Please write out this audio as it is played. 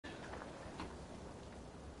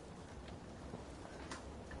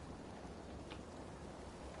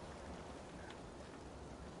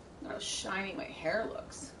shiny my hair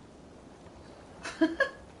looks.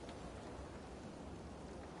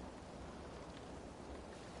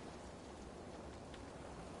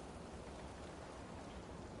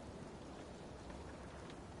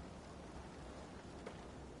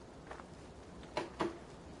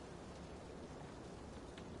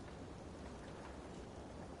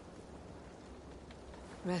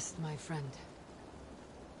 Rest, my friend.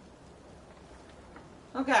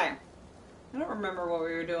 Okay. I don't remember what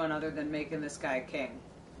we were doing other than making this guy king.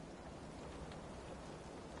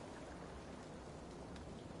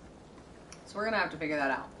 So we're gonna have to figure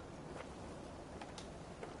that out.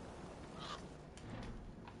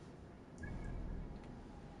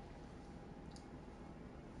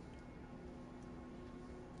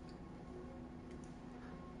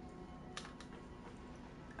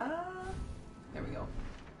 There we go.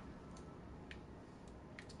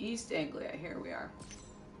 East Anglia, here we are.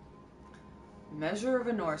 Measure of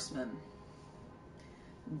a Norseman.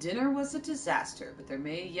 Dinner was a disaster, but there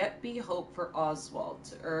may yet be hope for Oswald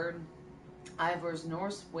to earn Ivor's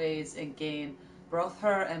Norse ways and gain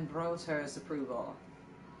Brother and Brother's approval.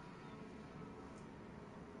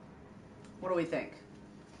 What do we think?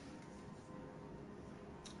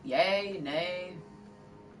 Yay, nay?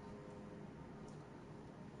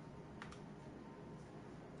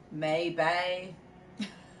 Maybe.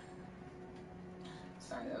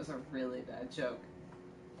 Sorry, that was a really bad joke.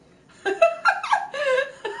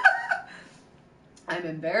 I'm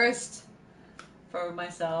embarrassed for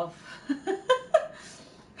myself.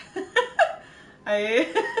 I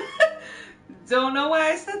don't know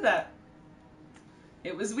why I said that.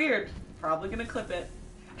 It was weird. Probably gonna clip it.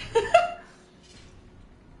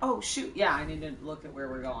 Oh, shoot. Yeah, I need to look at where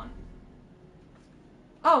we're going.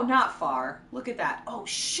 Oh, not far. Look at that. Oh,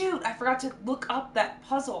 shoot. I forgot to look up that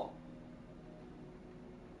puzzle.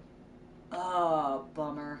 Oh,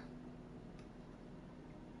 bummer.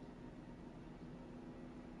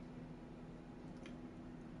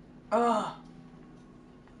 Oh.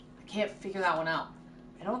 I can't figure that one out.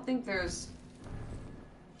 I don't think there's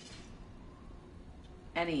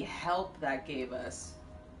any help that gave us.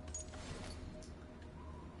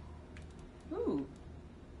 Ooh.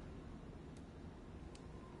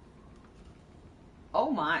 Oh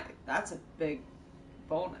my, that's a big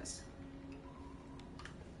bonus.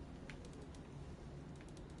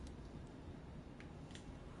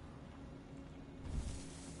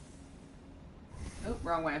 Oh,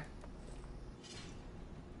 wrong way.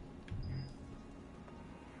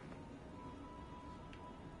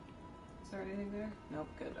 Is there anything there? Nope,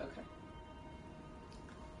 good, okay.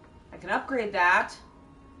 I can upgrade that.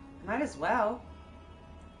 Might as well.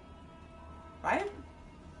 Right?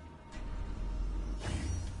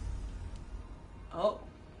 Oh.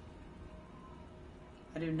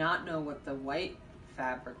 I do not know what the white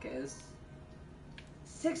fabric is.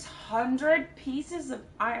 600 pieces of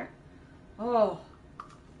iron. Oh.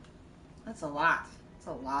 That's a lot. That's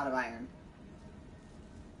a lot of iron.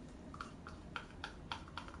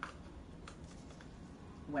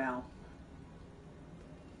 Well.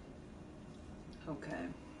 Okay.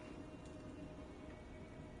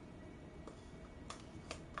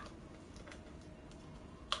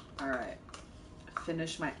 All right.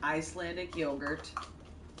 Finish my Icelandic yogurt.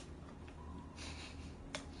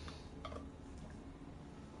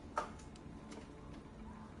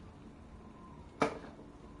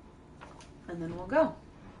 And then we'll go.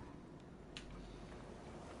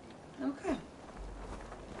 Okay.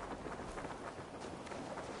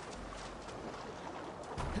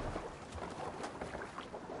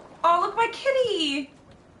 Oh, look, my kitty!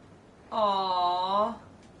 Aww.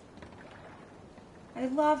 I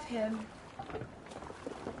love him.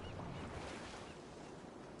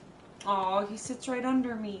 Aw, he sits right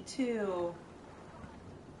under me, too.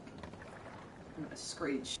 I'm gonna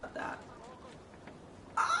screenshot that.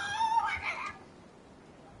 Oh, look at him!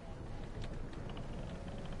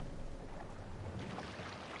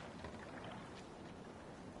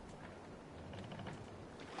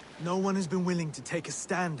 No one has been willing to take a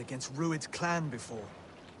stand against Rued's clan before.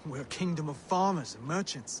 We're a kingdom of farmers and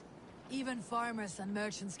merchants. Even farmers and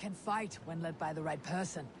merchants can fight when led by the right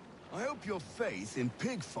person. I hope your faith in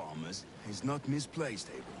pig farmers is not misplaced,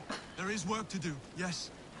 Abel. There is work to do,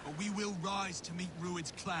 yes. But we will rise to meet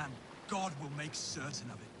Rued's clan. God will make certain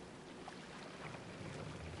of it.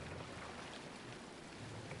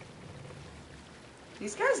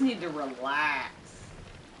 These guys need to relax.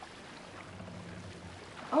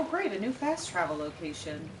 Oh, great, a new fast travel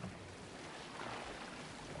location.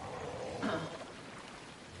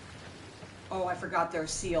 Oh, I forgot there are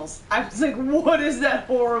seals. I was like, what is that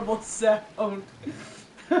horrible sound?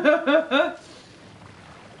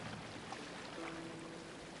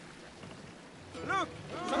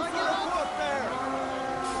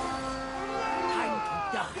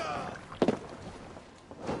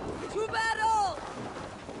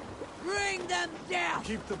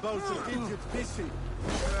 keep the boats of Egypt busy.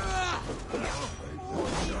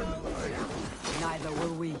 Neither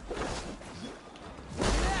will we.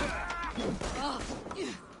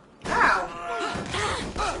 Ow!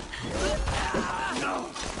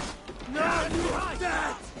 No, you are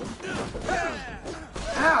dead!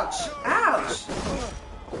 Ouch! Ouch!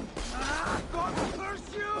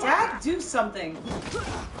 Dad, do something!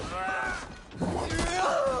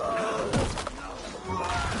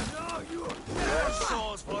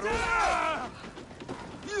 Souls for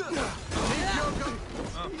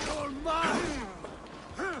You're mine!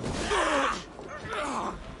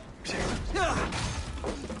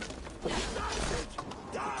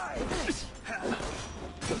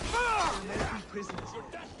 Prisoners here.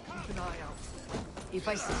 Keep an eye out. If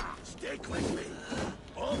I see... Stick with me.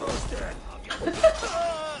 Almost dead.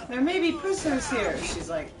 There may be prisoners here. She's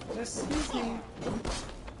like, excuse me.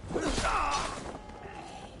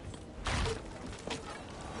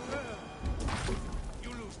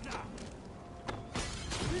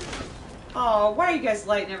 Oh, why are you guys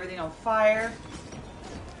lighting everything on fire?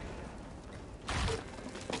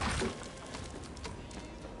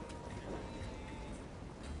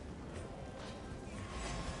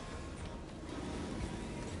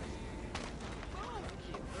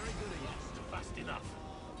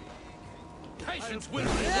 Patience will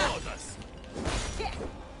reward us.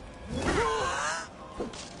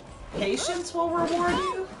 Patience will reward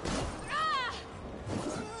you?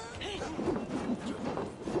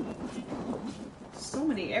 So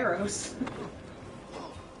many arrows.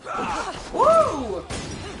 Woo!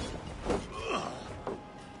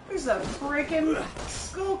 There's a freaking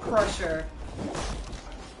skull crusher.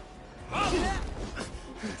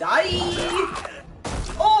 Die!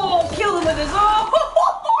 Oh, kill him with his own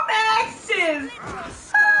axes!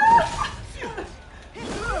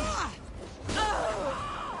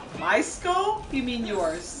 My skull? You mean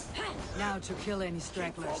yours? Now to kill any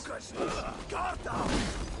stragglers. Focus. Guard down.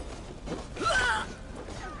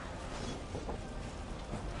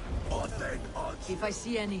 If I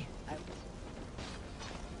see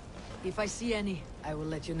any, I will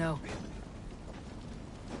let you know.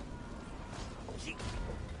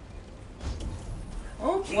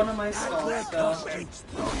 Oh, one of my skulls fell.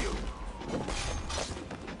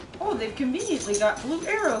 Oh, they've conveniently got blue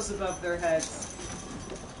arrows above their heads.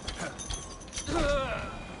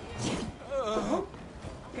 Oh,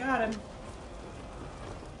 got him.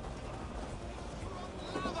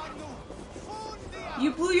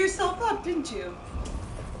 You blew yourself up, didn't you?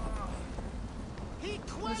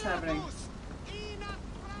 What's happening?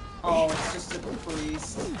 Oh, it's just a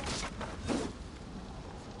priest.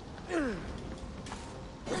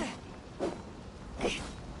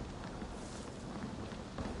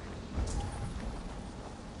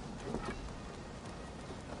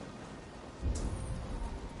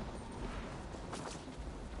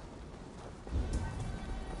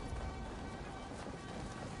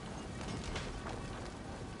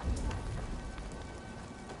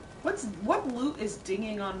 What loot is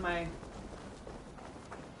dinging on my...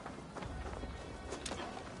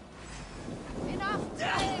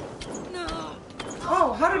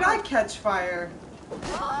 Oh, how did I catch fire?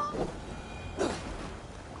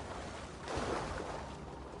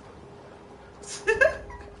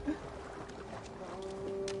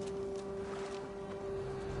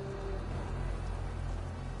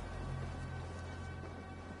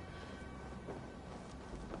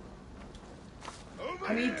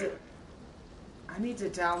 I need to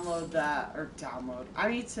download that, or download. I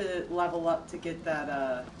need to level up to get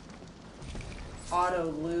that,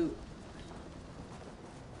 auto loot.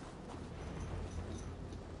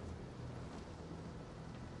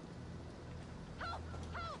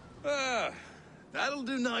 Ah, that'll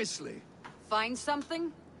do nicely. Find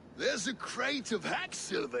something? There's a crate of hack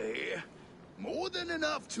silver here. More than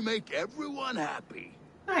enough to make everyone happy.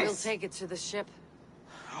 Nice. We'll take it to the ship.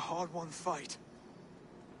 A hard-won fight.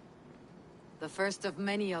 The first of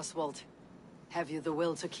many, Oswald. Have you the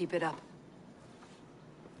will to keep it up?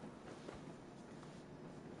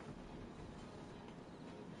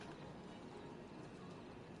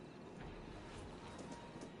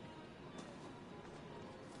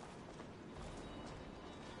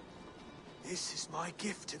 This is my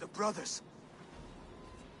gift to the brothers.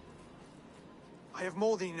 I have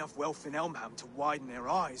more than enough wealth in Elmham to widen their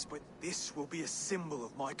eyes, but this will be a symbol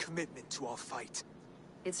of my commitment to our fight.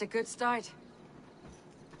 It's a good start.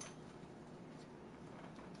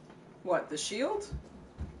 What, the shield?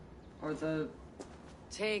 Or the...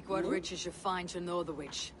 Take what Loot? riches you find to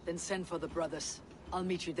Northwich, then send for the brothers. I'll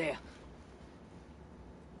meet you there.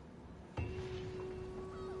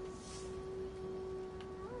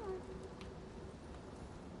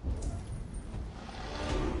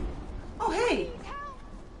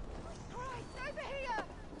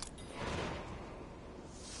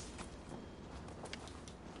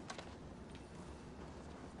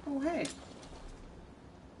 hey.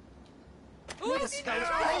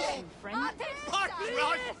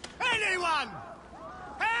 Anyone!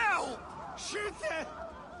 Help! Shoot it!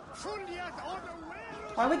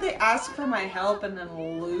 Why would they ask for my help and then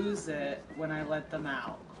lose it when I let them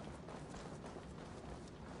out?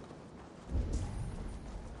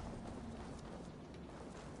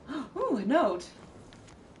 Ooh, a note.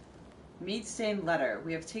 Mead-stained letter.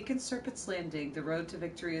 We have taken Serpent's Landing. The road to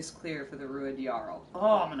victory is clear for the ruined Jarl.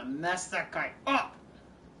 Oh, I'm gonna mess that guy up!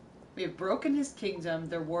 We have broken his kingdom.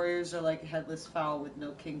 Their warriors are like a headless fowl with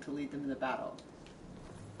no king to lead them in the battle.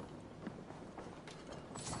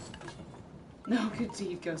 No good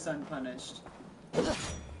deed goes unpunished.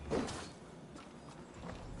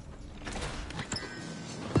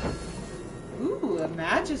 Ooh, a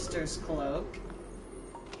Magister's cloak.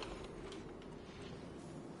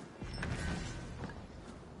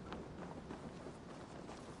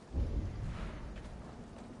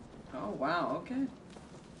 Oh, wow, okay.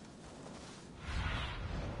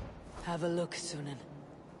 Have a look, Sunan.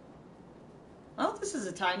 Oh, this is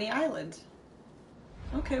a tiny island.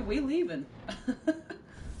 Okay, we leaving.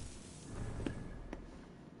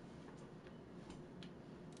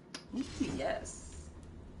 Ooh, yes.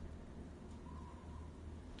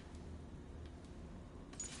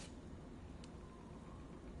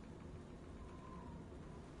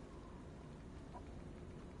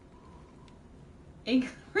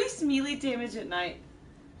 Increase melee damage at night.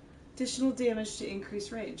 Additional damage to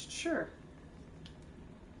increase range. Sure.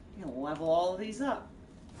 I'm gonna level all of these up.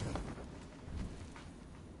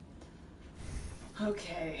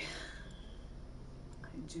 Okay. I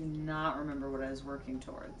do not remember what I was working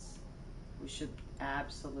towards. We should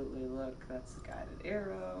absolutely look. That's the guided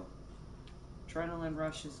arrow. Adrenaline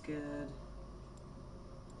rush is good.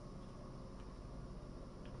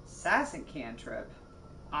 Assassin cantrip.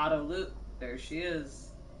 Auto loot. There she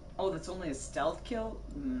is. Oh, that's only a stealth kill?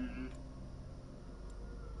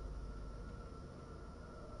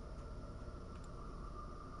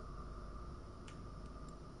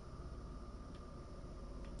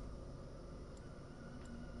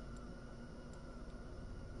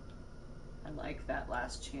 I like that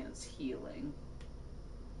last chance healing.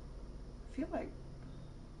 I feel like...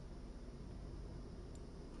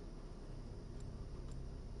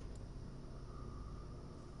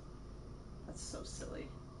 That's so silly.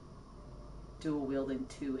 Dual wielding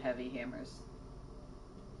 2 heavy hammers.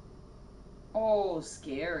 Oh,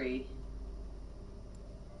 scary.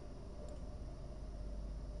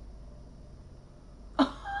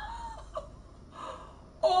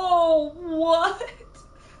 Oh, what?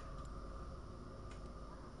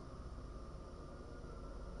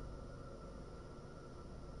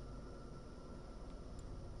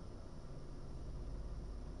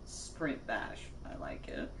 Sprint bash. I like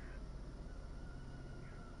it.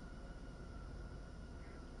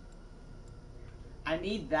 I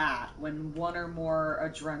need that. When 1 or more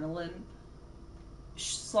adrenaline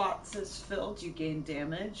slots is filled, you gain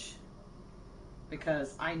damage.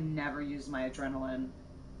 Because I never use my adrenaline.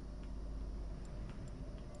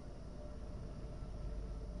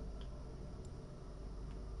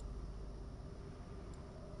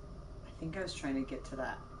 I think I was trying to get to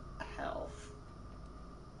that health.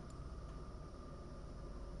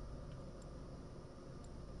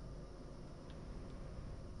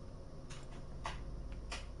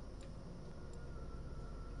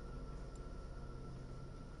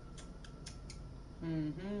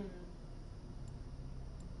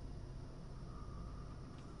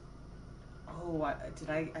 Oh, I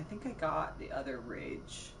think I got the other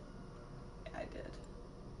rage. Yeah, I did.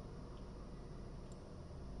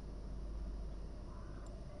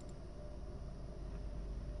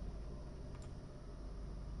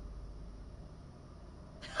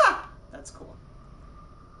 Ha! That's cool.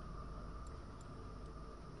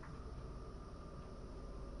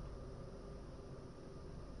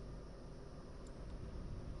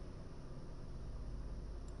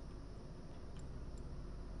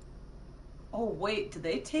 Oh, wait, do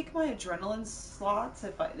they take my adrenaline slots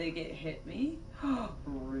if they get hit me?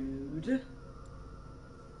 Rude.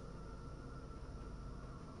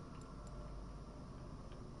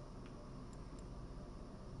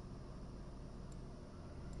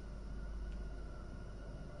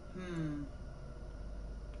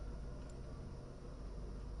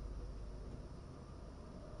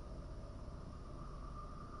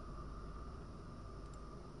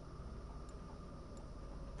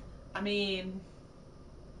 I mean,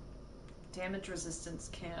 damage resistance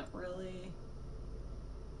can't really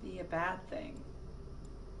be a bad thing.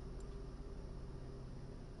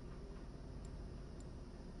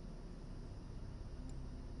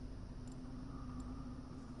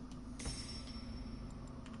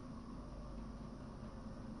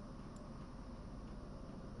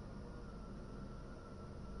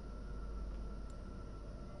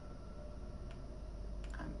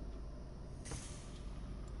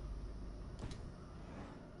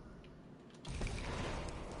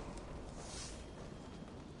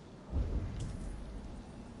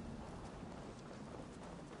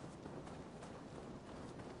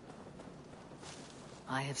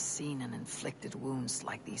 I have seen and inflicted wounds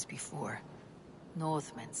like these before.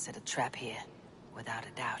 Northmen set a trap here, without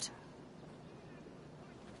a doubt.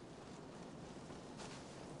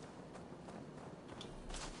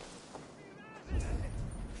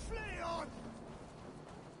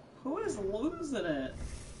 Who is losing it?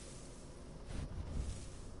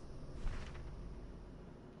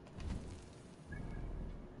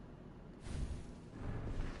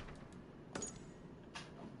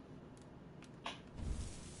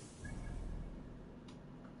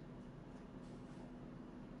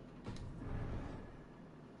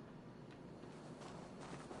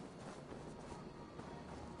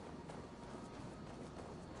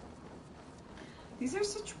 These are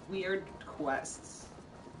such weird quests.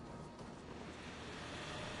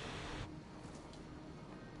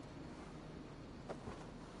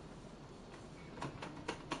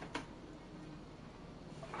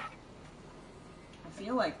 I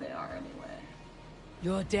feel like they are anyway.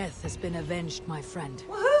 Your death has been avenged, my friend.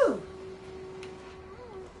 Woohoo!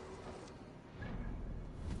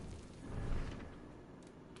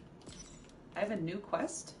 I have a new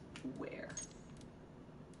quest? Where?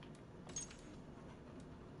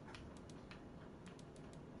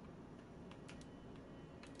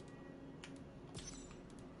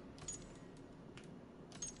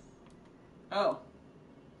 Oh.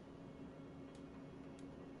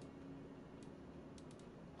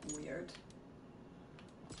 Weird.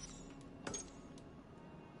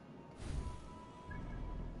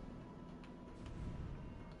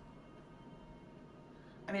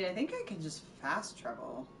 I mean, I think I can just fast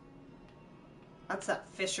travel. That's that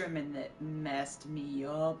fisherman that messed me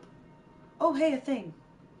up. Oh, hey, a thing.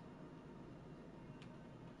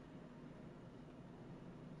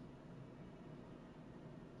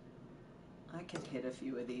 I could hit a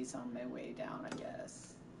few of these on my way down, I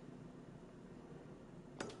guess.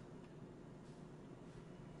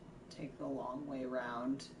 Take the long way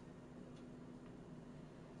round.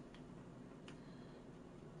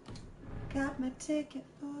 Got my ticket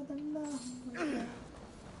for the long way round.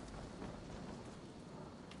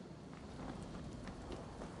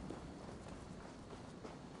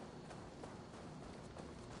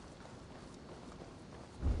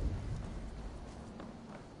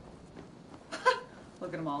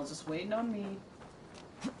 Look at them all just waiting on me.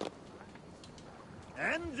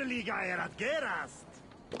 Endelig er at gerast!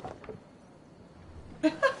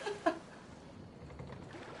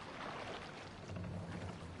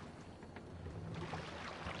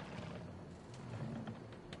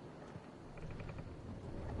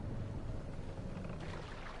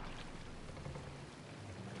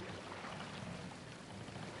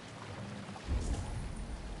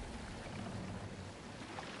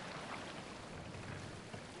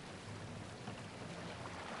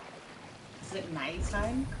 Is it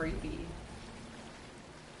nighttime? Creepy.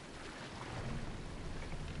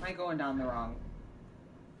 Am I going down the wrong?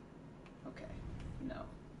 Okay, no.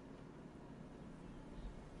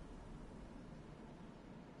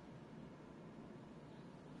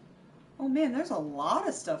 Oh man, there's a lot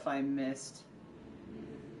of stuff I missed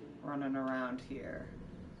running around here.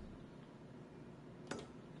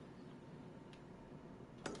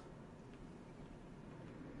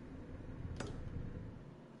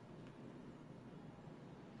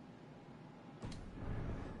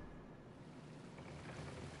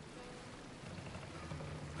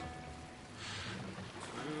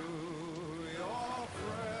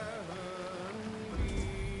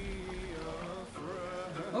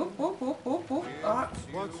 Oh, oh, oh, oh, oh. Ah.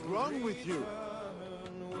 What's wrong with you?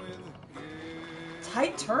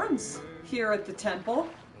 Tight turns here at the temple.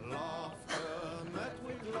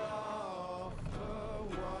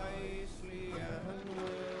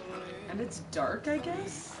 And it's dark, I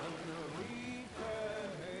guess?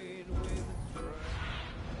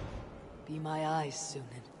 Be my eyes,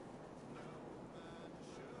 Sunan.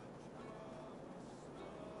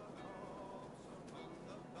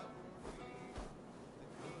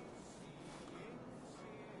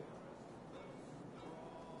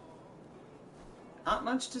 Not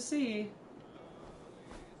much to see.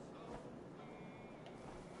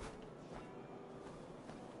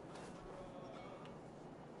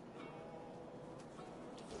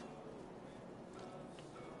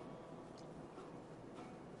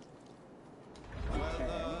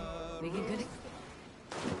 We can good.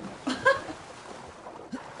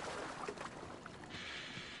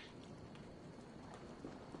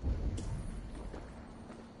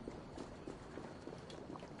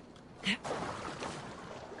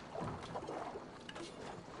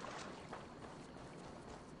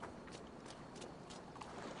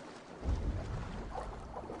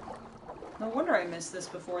 No wonder I missed this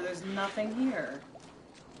before. There's nothing here.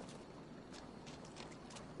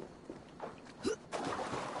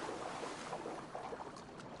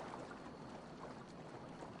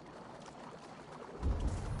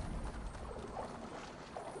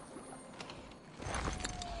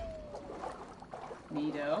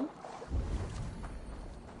 Neato.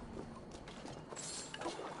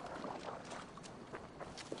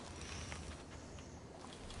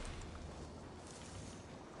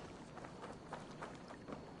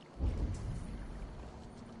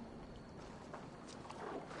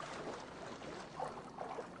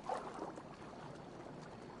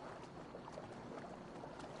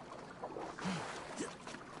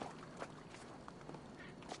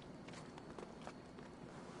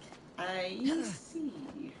 I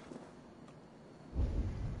see.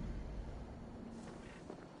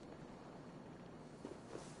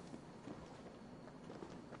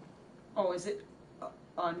 Oh, is it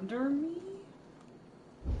under me?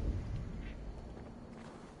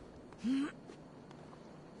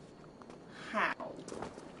 How?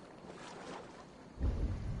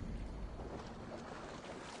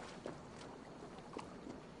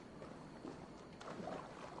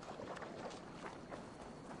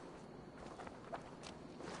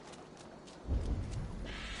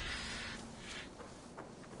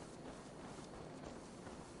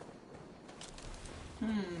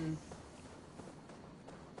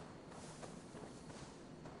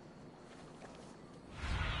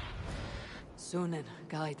 Sunan,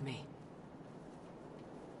 guide me.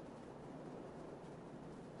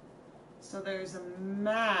 So there's a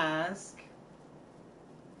mask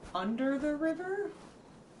under the river?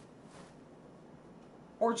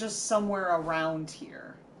 Or just somewhere around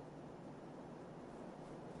here?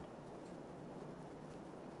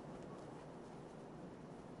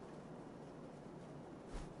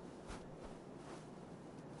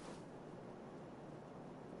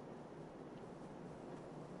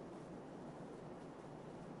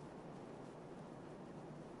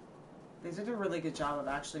 They did a really good job of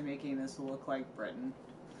actually making this look like Britain.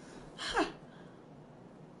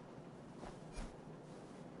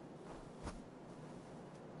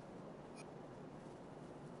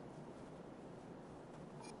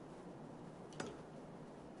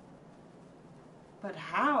 But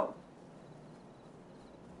how?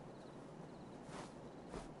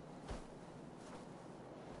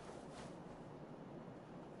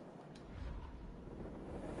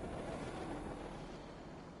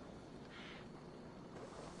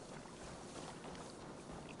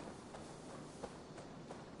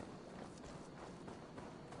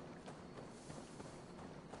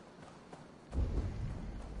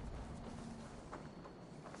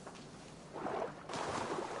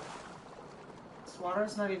 This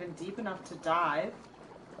water's not even deep enough to dive.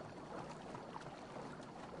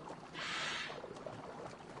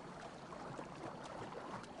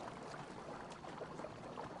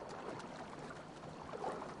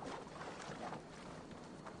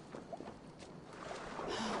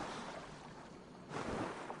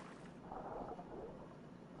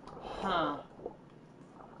 Huh.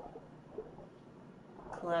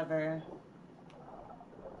 Clever.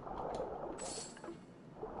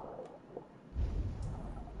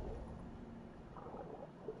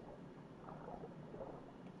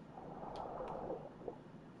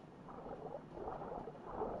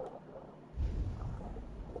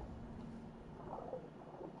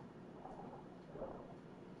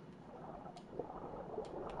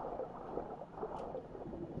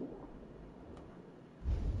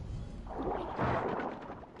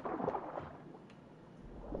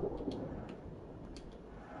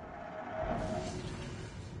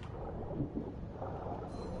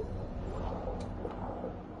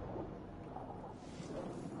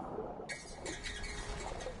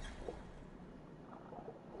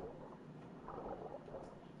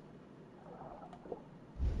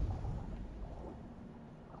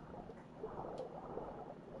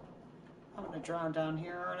 I'm gonna drown down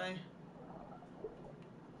here, aren't I?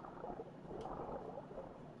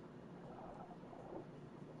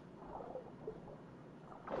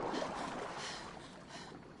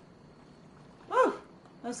 Oh,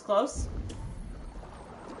 that was close.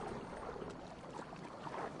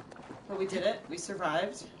 But we did it. We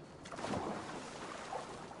survived.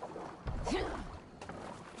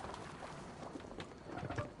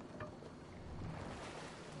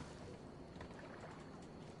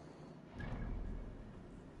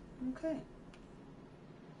 Okay.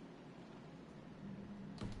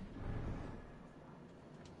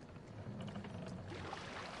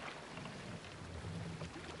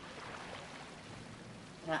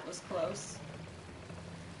 That was close.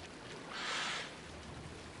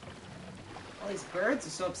 All these birds are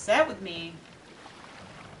so upset with me.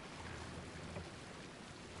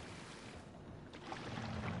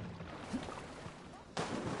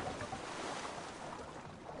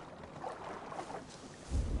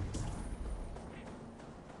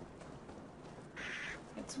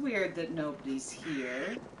 It's weird that nobody's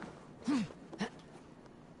here.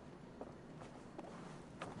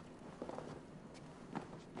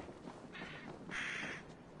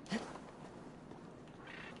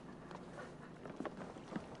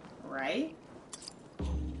 Right?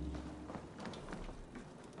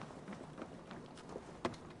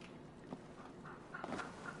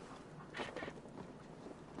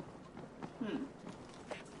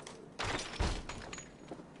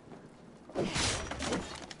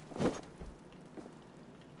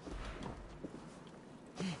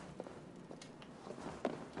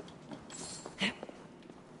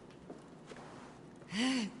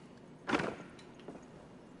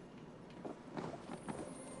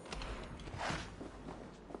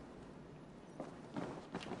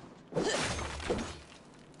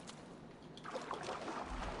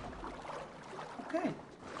 Okay.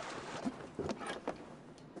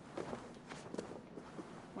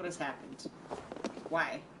 What has happened?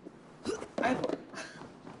 Why? Ivor.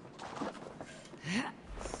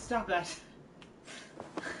 Stop that.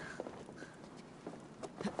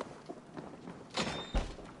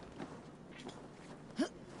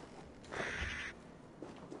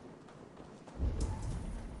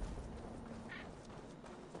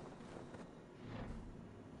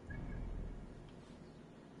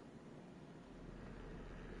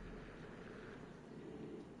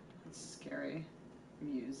 That's scary.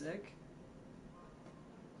 Music.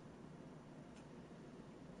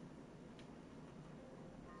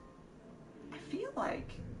 I feel like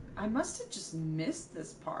I must have just missed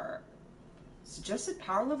this part. Suggested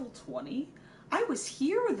power level 20? I was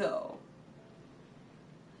here though.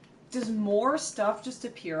 Does more stuff just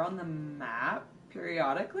appear on the map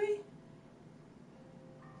periodically?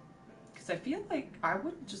 Because I feel like I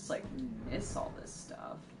wouldn't just like miss all this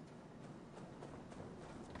stuff.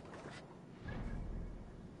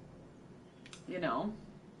 You know?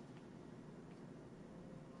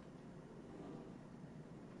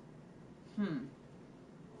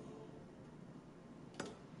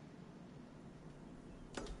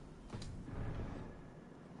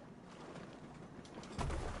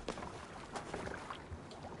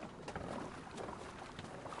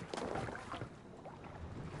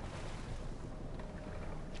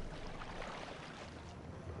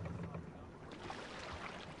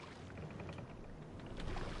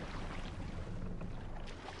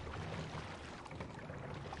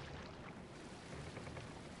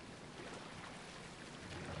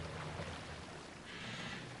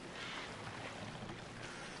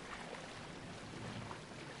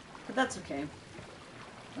 But that's okay.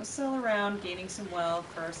 We'll sail around, gaining some wealth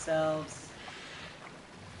for ourselves.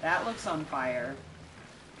 That looks on fire.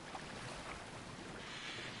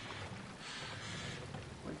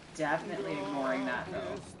 We're definitely ignoring that,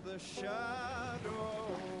 though. The shadow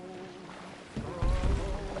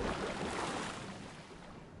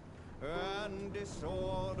and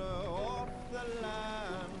disorder of the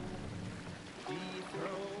land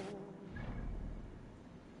dethroned.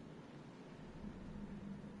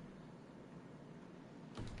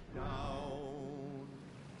 Down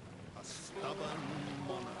a stubborn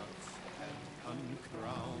monarch's head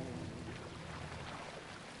uncrowned.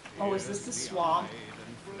 Oh, is this the swamp?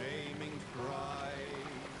 And flaming cry.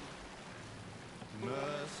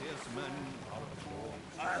 Mercious men are born.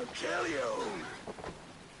 I'll kill you!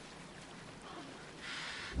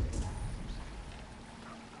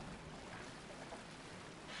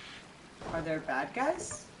 Are there bad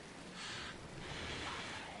guys?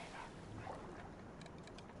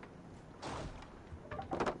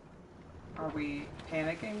 Are we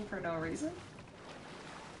panicking for no reason?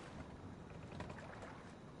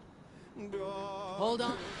 Hold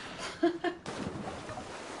on.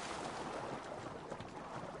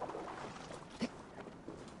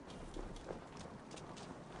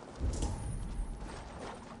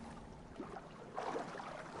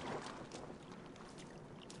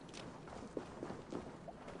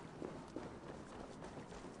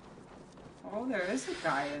 Oh, there is a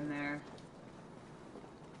guy in there.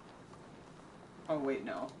 Oh, wait,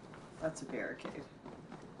 no. That's a barricade.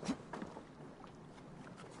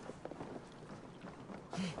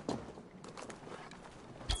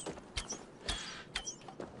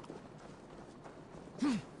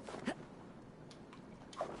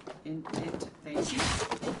 Thank you.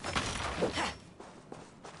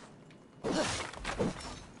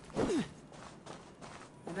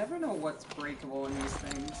 I never know what's breakable in these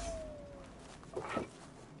things.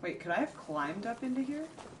 Wait, could I have climbed up into here?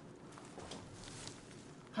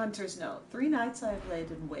 Hunter's note. 3 nights I have laid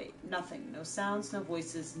in wait. Nothing. No sounds, no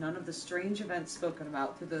voices, none of the strange events spoken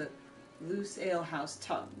about through the loose alehouse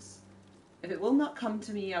tongues. If it will not come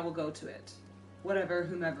to me, I will go to it. Whatever,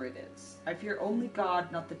 whomever it is. I fear only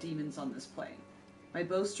God, not the demons on this plane. My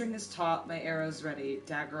bowstring is taut, my arrows ready,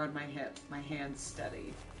 dagger on my hip, my hands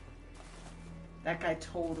steady. That guy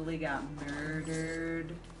totally got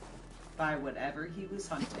murdered by whatever he was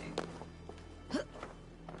hunting.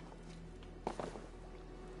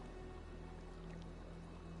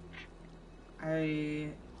 I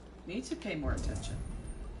need to pay more attention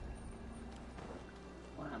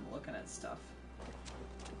when I'm looking at stuff.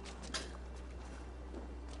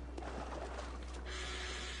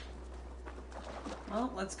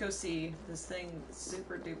 Well, let's go see. This thing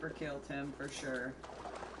super duper killed him for sure.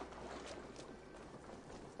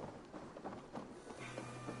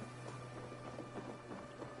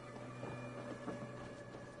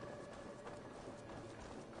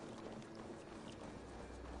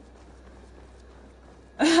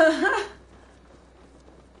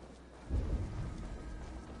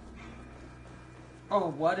 Oh,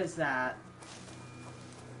 what is that?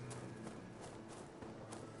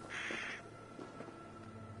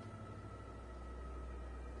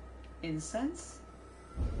 Incense?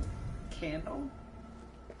 Candle?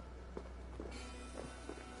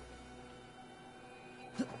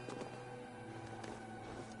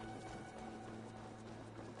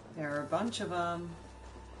 There are a bunch of them.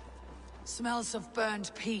 Smells of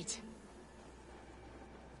burned peat.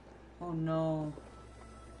 Oh no.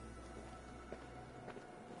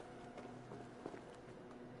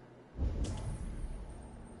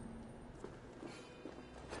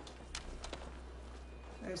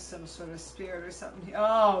 There's some sort of spirit or something.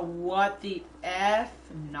 Oh, what the F?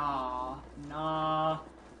 Nah. Nah.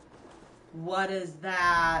 What is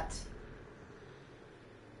that?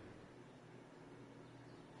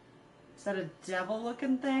 Is that a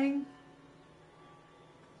devil-looking thing?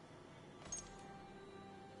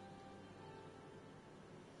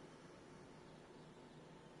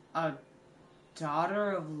 A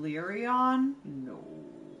daughter of Lyrion? No.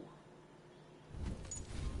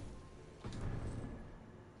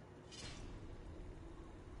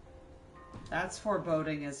 That's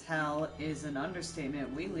foreboding as hell is an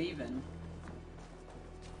understatement. We leaving.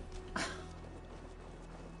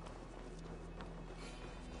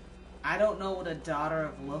 I don't know what a daughter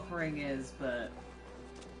of Lothring is, but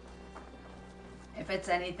if it's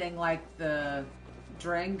anything like the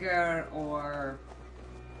Drenger or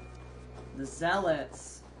the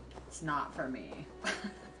Zealots, it's not for me.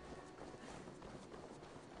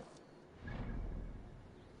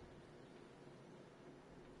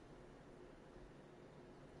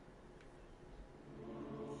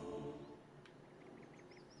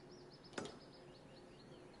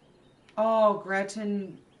 Oh,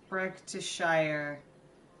 Gretton Brechtishire.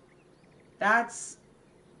 That's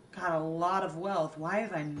got a lot of wealth. Why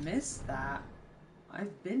have I missed that?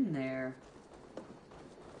 I've been there.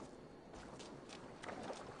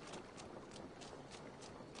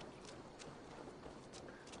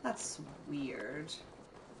 That's weird.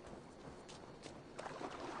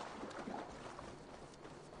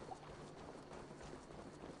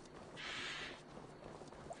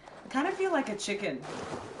 I kind of feel like a chicken.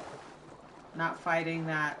 Not fighting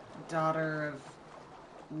that daughter of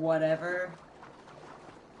whatever.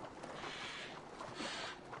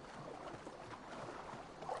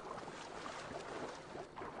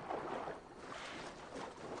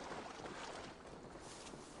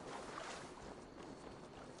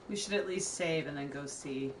 We should at least save and then go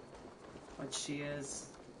see what she is.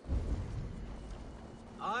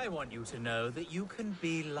 I want you to know that you can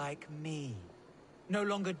be like me. No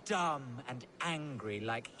longer dumb and angry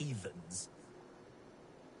like heathens.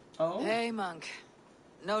 Oh? Hey, monk.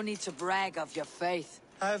 No need to brag of your faith.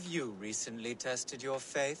 Have you recently tested your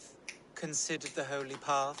faith? Considered the holy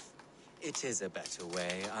path? It is a better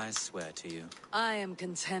way, I swear to you. I am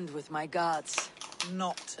content with my gods.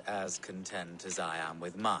 Not as content as I am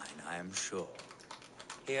with mine, I am sure.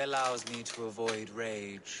 He allows me to avoid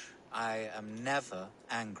rage. I am never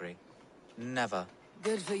angry. Never.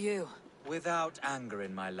 Good for you. Without anger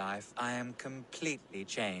in my life, I am completely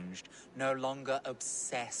changed. No longer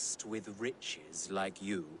obsessed with riches like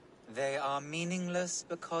you. They are meaningless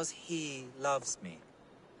because he loves me.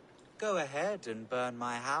 Go ahead and burn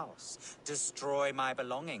my house. Destroy my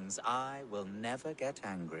belongings. I will never get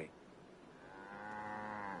angry.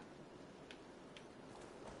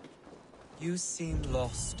 You seem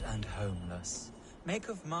lost and homeless. Make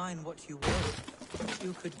of mine what you will.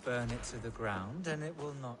 You could burn it to the ground and it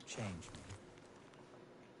will not change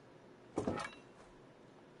me.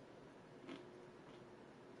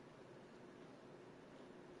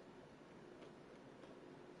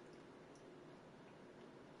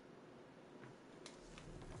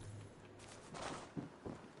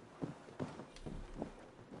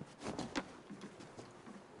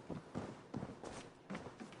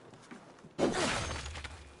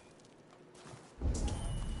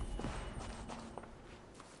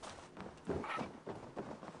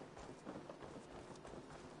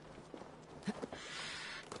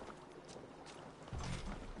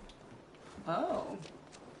 Oh.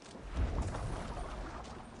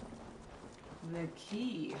 The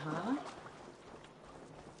key, huh?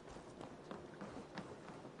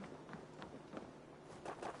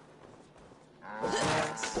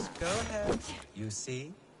 Yes, go ahead. You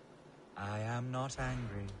see, I am not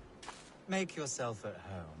angry. Make yourself at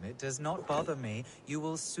home. It does not bother me. You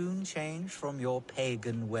will soon change from your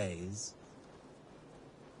pagan ways.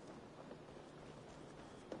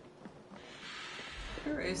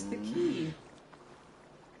 Where is the key?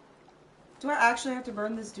 Do I actually have to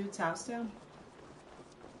burn this dude's house down?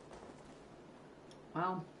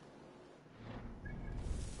 Well,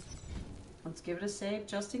 let's give it a save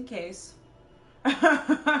just in case.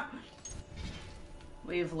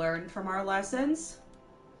 We've learned from our lessons.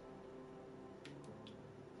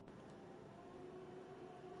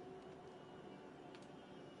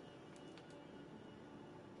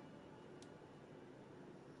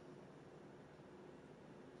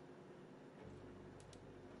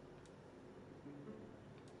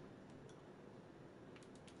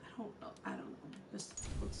 I don't know. Just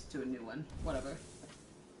let's do a new one. Whatever.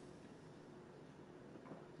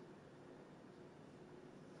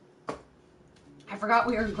 I forgot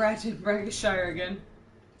we were in Bragshire again.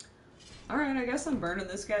 Alright, I guess I'm burning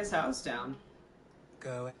this guy's house down.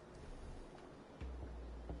 Go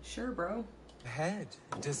Sure, bro. ahead.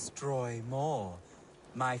 Destroy more.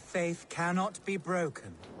 My faith cannot be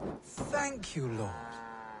broken. Thank you, Lord,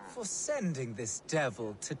 for sending this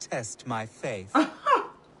devil to test my faith.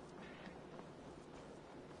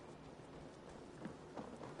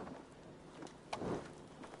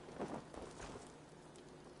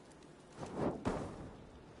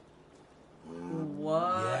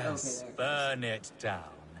 What? Yes, Okay, there. burn it down.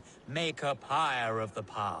 Make a pyre of the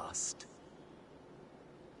past.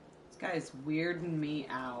 This guy is weirding me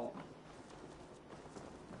out.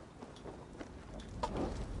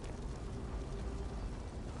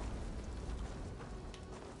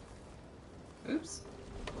 Oops.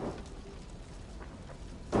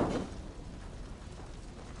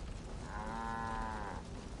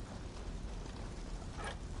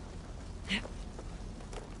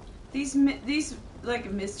 These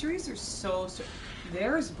like mysteries are so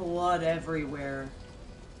there's blood everywhere.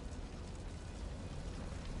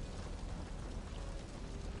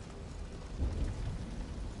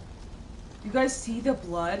 You guys see the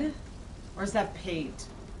blood? Or is that paint?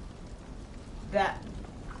 That...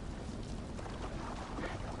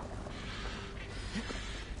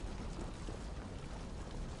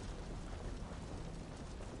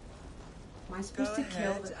 Am I supposed Go to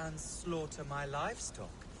kill ahead the... and slaughter my livestock.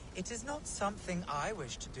 It is not something I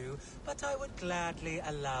wish to do, but I would gladly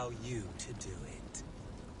allow you to do it.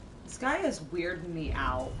 This guy is weirding me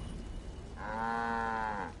out.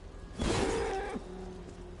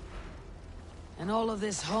 And all of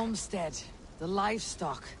this homestead, the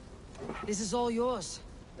livestock, this is all yours.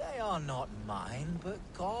 They are not mine, but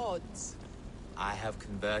God's. I have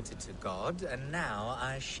converted to God, and now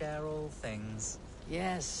I share all things.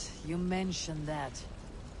 Yes, you mentioned that.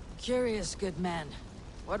 Curious, good man.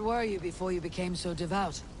 What were you before you became so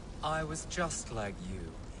devout? I was just like you,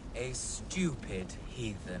 a stupid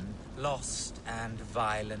heathen, lost and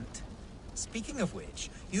violent. Speaking of which,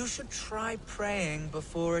 you should try praying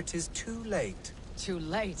before it is too late. Too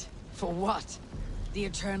late? For what? The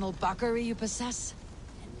eternal buckery you possess?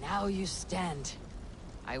 And now you stand.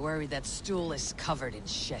 I worry that stool is covered in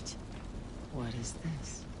shit. What is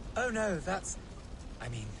this? Oh no, that's... I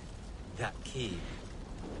mean, that key.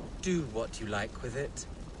 Do what you like with it.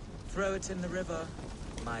 Throw it in the river.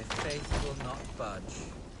 My faith will not budge.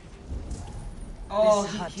 Oh,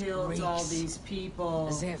 This hut he killed reeks. all these people.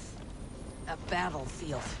 As if a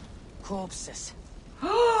battlefield. Corpses.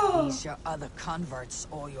 Oh! These your other converts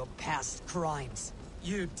or your past crimes.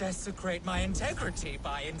 You desecrate my integrity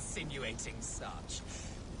by insinuating such.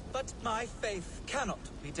 But my faith cannot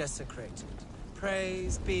be desecrated.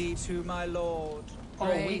 Praise be to my Lord. Oh,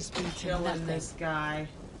 we Praise be to killing nothing. this guy.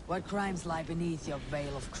 What crimes lie beneath your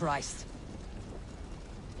veil of Christ?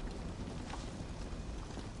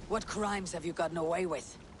 What crimes have you gotten away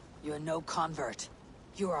with? You're no convert.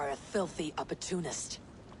 You are a filthy opportunist.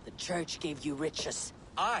 The church gave you riches.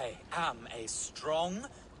 I am a strong,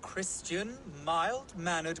 Christian,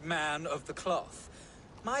 mild-mannered man of the cloth.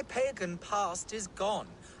 My pagan past is gone.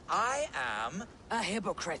 I am... A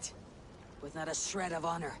hypocrite. With not a shred of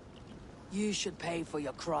honor. You should pay for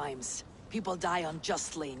your crimes. People die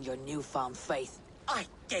unjustly in your newfound faith. I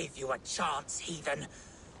gave you a chance, heathen.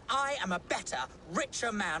 I am a better,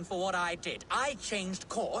 richer man for what I did. I changed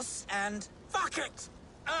course, and fuck it!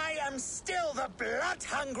 I am still the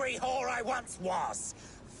blood-hungry whore I once was.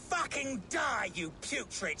 Fucking die, you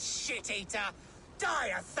putrid shit-eater! Die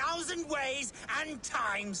 1,000 ways and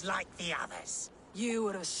times like the others! You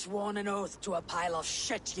would have sworn an oath to a pile of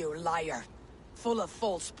shit, you liar. Full of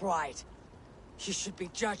false pride. You should be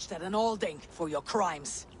judged at an Alding for your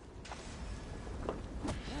crimes.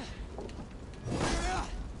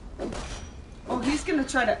 Oh, he's gonna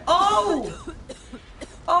try to... Oh!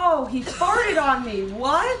 Oh, he farted on me.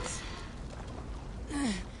 What?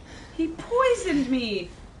 He poisoned me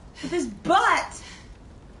with his butt.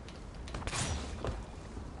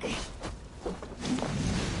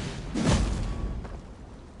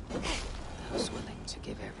 Those willing to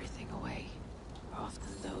give everything away are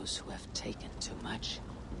often those who have taken too much.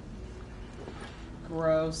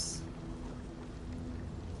 Gross.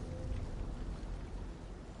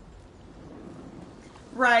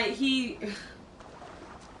 Right, he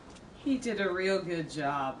did a real good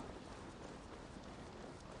job.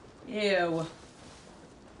 Ew.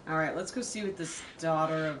 Alright, let's go see what this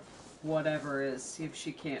daughter of whatever is. See if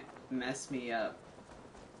she can't mess me up.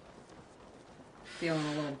 Feeling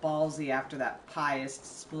a little ballsy after that pious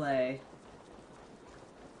display.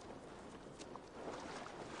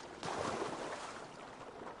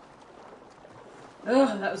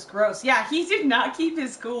 Ugh, that was gross. Yeah, he did not keep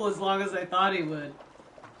his cool as long as I thought he would.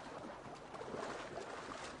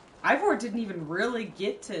 Ivor didn't even really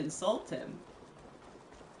get to insult him.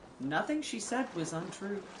 Nothing she said was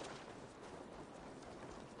untrue.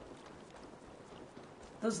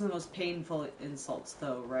 Those are the most painful insults,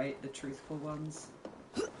 though, right? The truthful ones.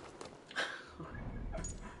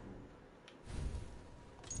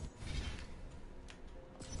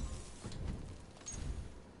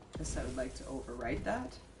 Guess I would like to overwrite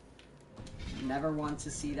that. Never want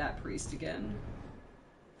to see that priest again.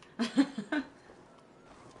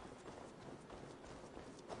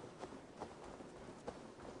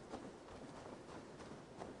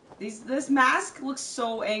 This mask looks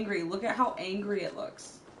so angry. Look at how angry it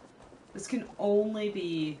looks. This can only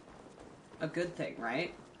be a good thing,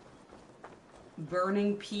 right?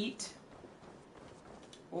 Burning peat.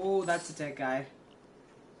 Oh, that's a dead guy.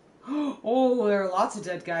 Oh, there are lots of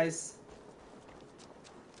dead guys.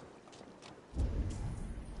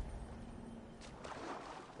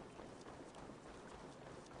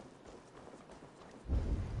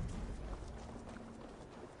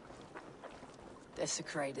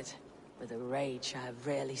 Desecrated, with a rage I have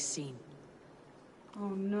rarely seen. Oh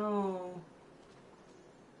no.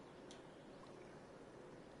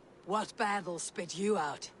 What battle spit you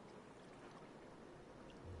out?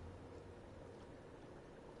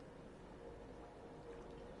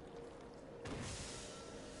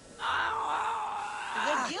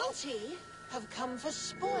 The guilty have come for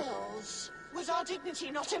spoils. Was our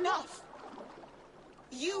dignity not enough?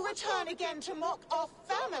 You return again to mock our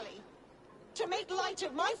family? To make light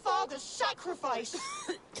of my father's sacrifice?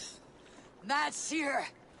 That's here.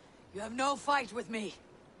 You have no fight with me.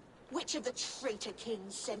 Which of the traitor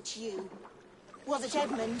kings sent you? Was it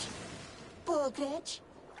Edmund? Burgred?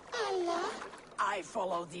 Allah? I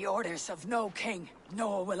follow the orders of no king,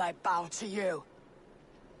 nor will I bow to you.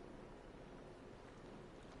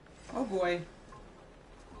 Oh boy.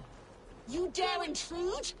 You dare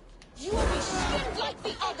intrude? You will be skinned like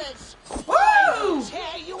the others! Woo!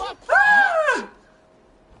 Tear you up! Ah!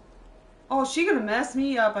 Oh, she gonna mess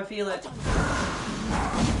me up, I feel it.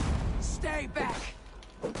 Stay back!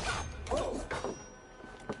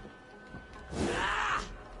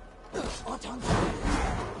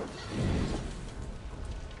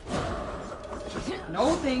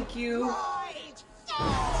 No, thank you. Pride!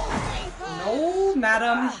 No,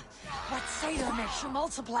 madam. What Seder makes you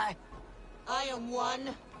multiply? I am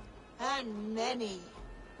one, and many.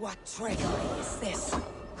 What trickery is this?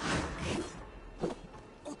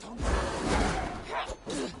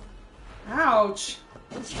 Ouch.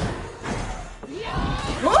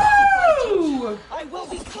 Woo! I will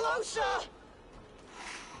be closer!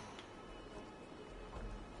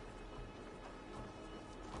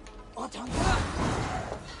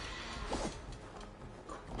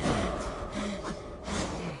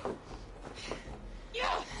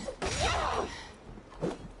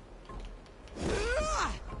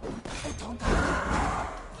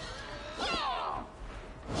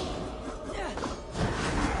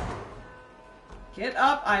 Get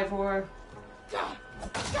up, Ivor.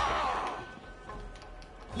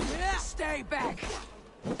 Stay back!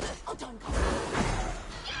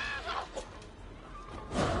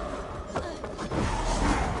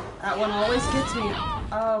 That one always gets me.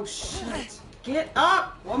 Oh, shit. Get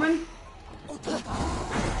up, woman.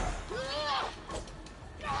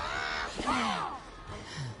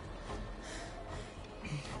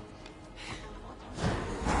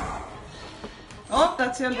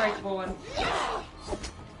 that's the unbreakable one.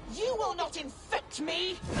 You will not infect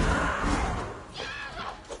me!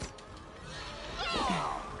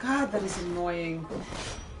 God, that is annoying.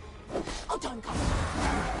 Oh, don't come.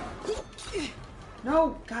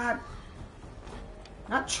 No, God.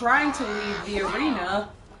 Not trying to leave the arena.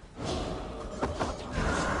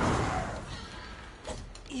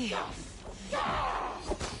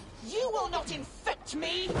 You will not infect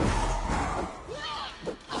me!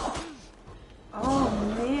 Oh,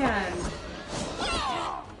 man.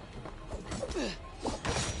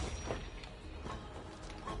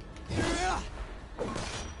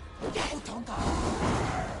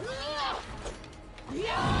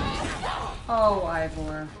 Oh,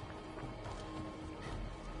 Ivor.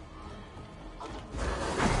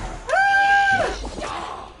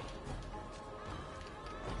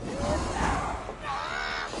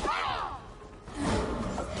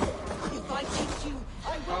 If I take you,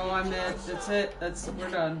 I will. Oh, I'm dead. That's it. We're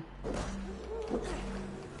done.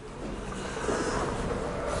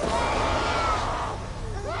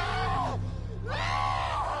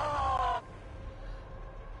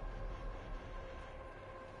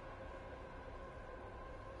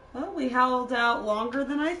 Well, we held out longer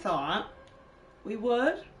than I thought we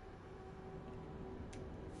would.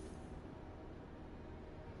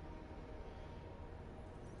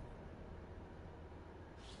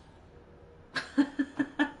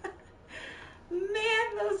 Man,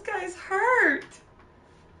 those guys hurt.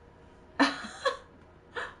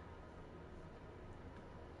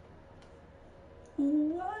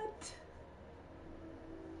 What?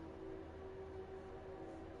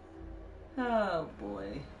 Oh,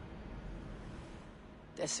 boy.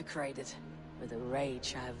 Desecrated, with a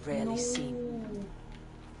rage I have rarely seen.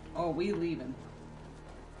 Oh, we leaving.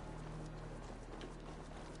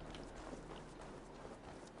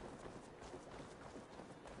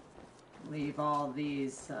 Leave all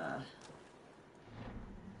these,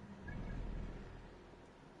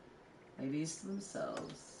 ladies to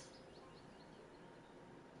themselves.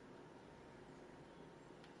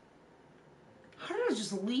 How did I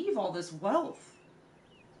just leave all this wealth?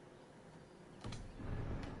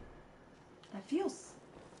 That feels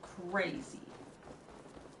crazy.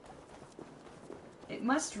 It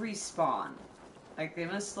must respawn. Like, they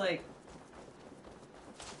must, like...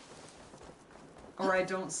 Or I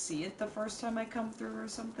don't see it the first time I come through or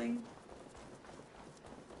something.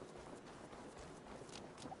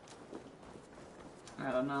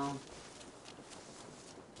 I don't know.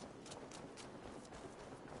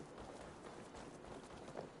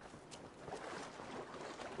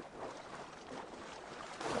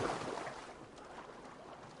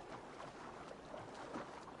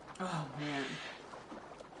 Oh, man.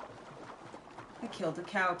 I killed a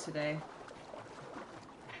cow today.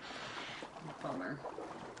 Bummer.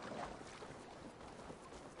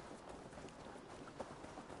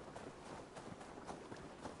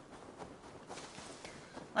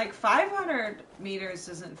 Like, 500 meters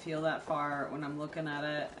doesn't feel that far when I'm looking at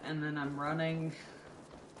it, and then I'm running.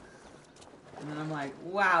 And then I'm like,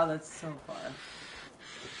 wow, that's so far.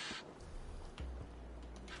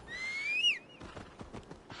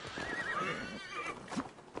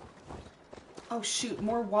 Oh shoot,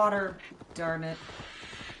 more water. Darn it.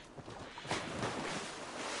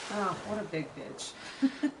 Oh, what a big bitch.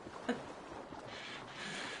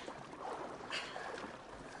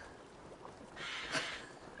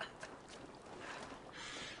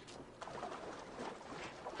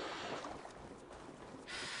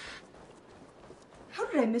 How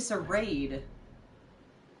did I miss a raid?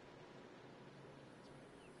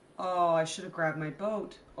 Oh, I should have grabbed my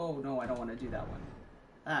boat. Oh no, I don't want to do that one.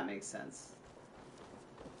 That makes sense.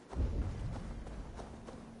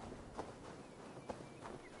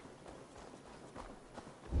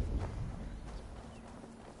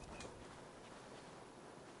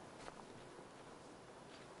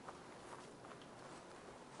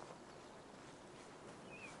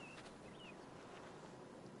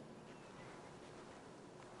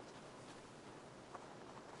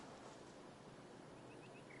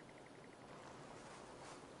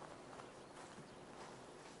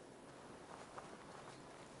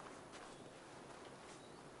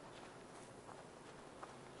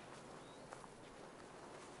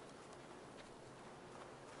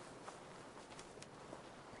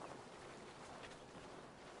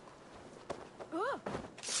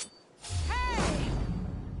 Hey!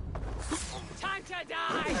 Time to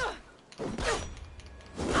die!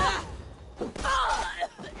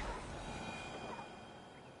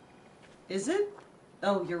 Is it?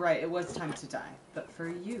 Oh, you're right. It was time to die. But for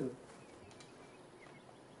you.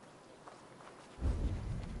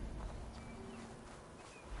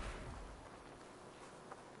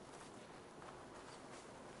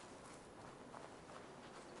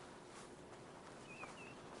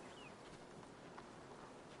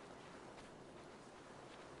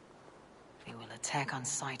 Attack on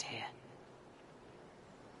sight here.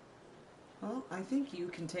 Well, I think you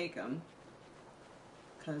can take them.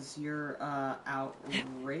 Because you're,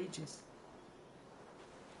 outrageous.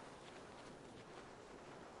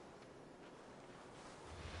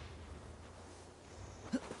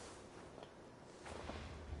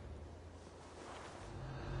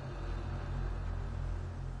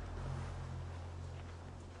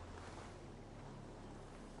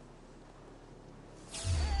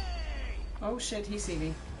 Oh shit, he see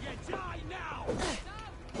me. You die now!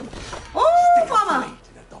 Oh, mama!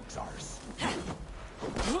 To the dog's arse. I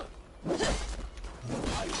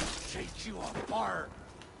will shake you apart.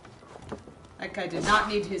 That guy did not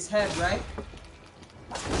need his head, right?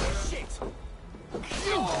 Shit!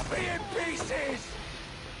 You'll be in pieces!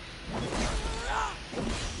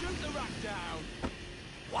 Shoot the rat down!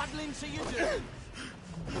 Waddling to your doom!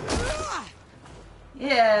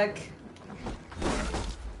 Yuck.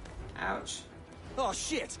 Ouch. Oh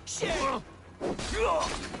shit! Shit!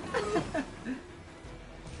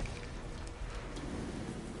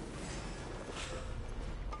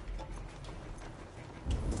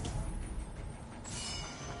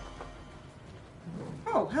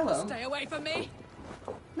 Oh, hello. Stay away from me!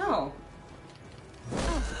 No.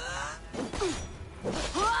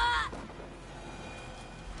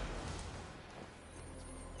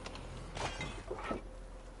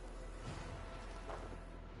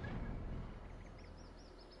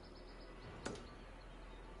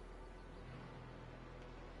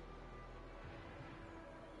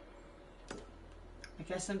 I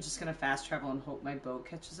guess I'm just gonna fast travel and hope my boat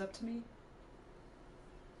catches up to me.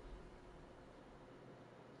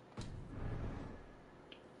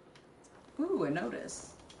 Ooh, a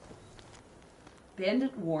notice.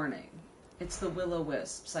 Bandit warning. It's the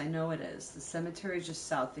Will-O-Wisps. I know it is. The cemetery's just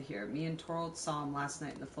south of here. Me and Torald saw him last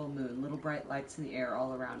night in the full moon. Little bright lights in the air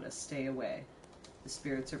all around us. Stay away. The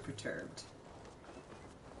spirits are perturbed.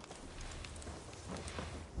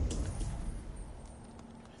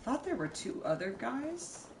 I thought there were two other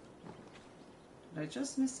guys. Did I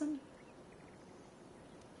just miss them?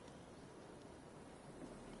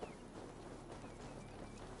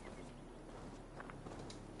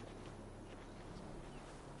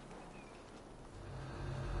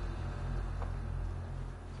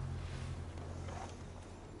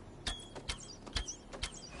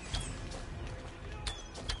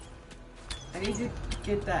 I need to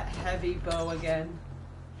get that heavy bow again.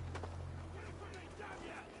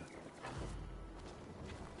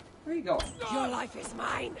 Where are you going? Your life is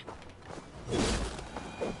mine!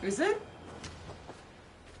 Is it?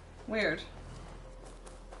 Weird.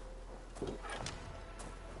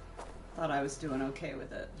 Thought I was doing okay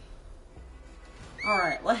with it.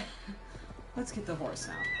 Alright, let's get the horse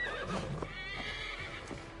now.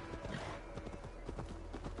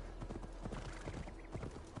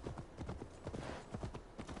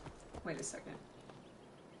 Wait a second.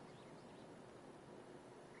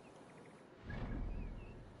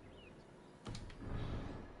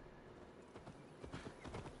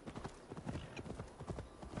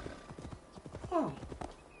 Oh.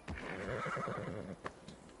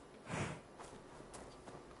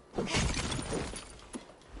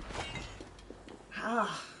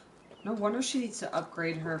 Ah. No wonder she needs to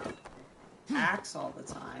upgrade her axe all the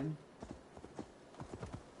time.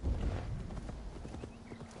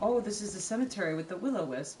 Oh, this is the cemetery with the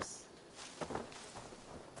Will-O-Wisps.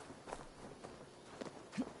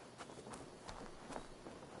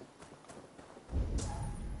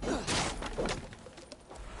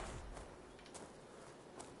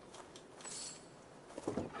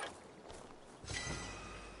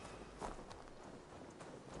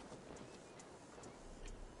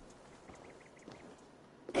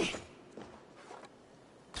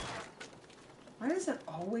 Why does it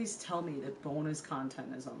always tell me that bonus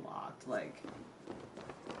content is unlocked? Like...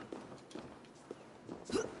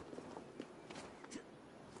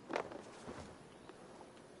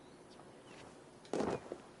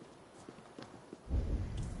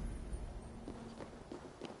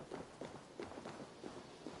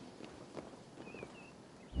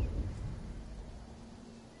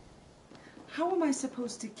 How am I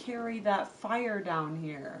supposed to carry that fire down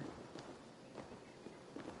here?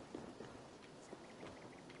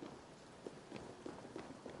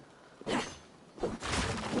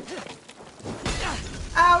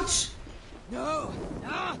 Ouch! No!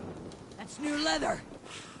 No! That's new leather!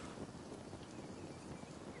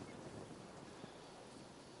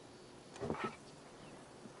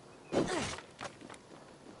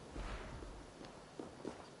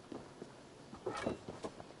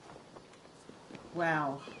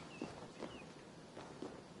 Wow.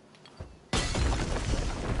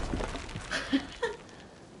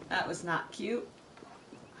 was not cute.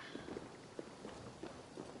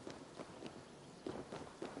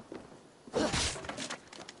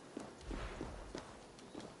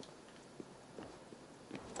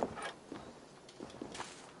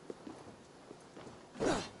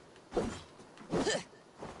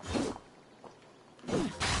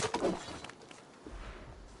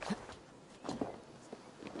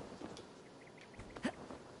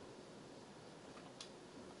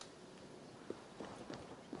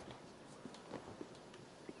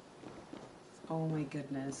 Oh my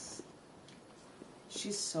goodness.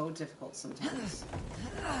 She's so difficult sometimes.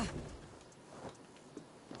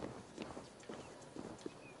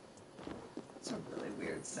 It's a really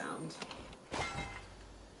weird sound.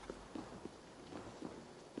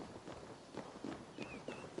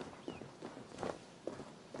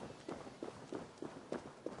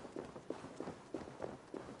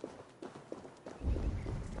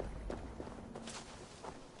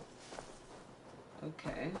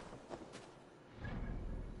 Okay.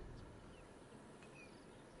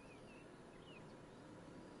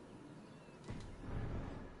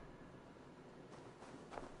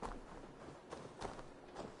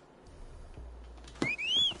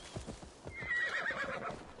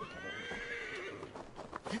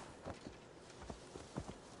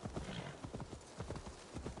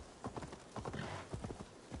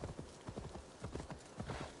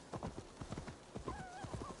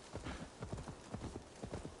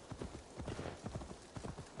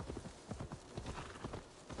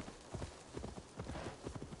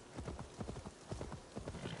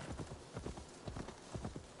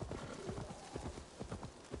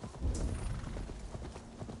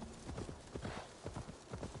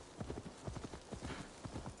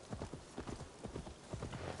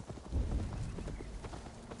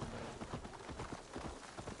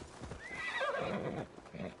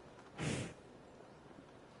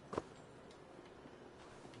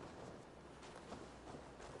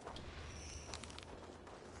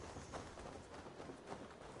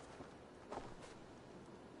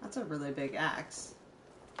 That's a really big axe.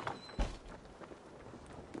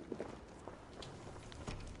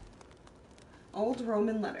 Old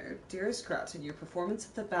Roman letter. Dearest Grouton, your performance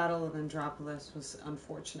at the Battle of Andropolis was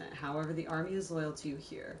unfortunate. However, the army is loyal to you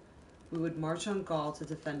here. We would march on Gaul to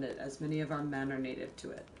defend it, as many of our men are native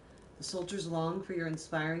to it. The soldiers long for your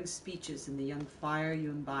inspiring speeches and the young fire you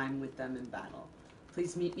imbibe with them in battle.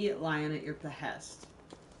 Please meet me at Lyon at your behest.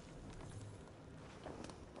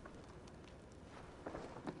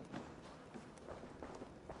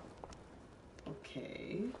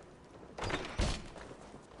 Okay.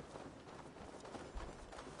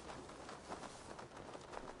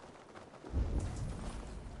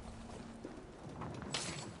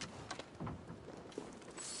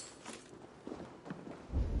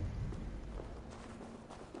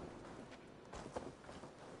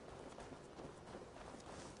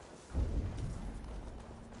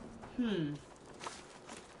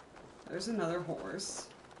 There's another horse.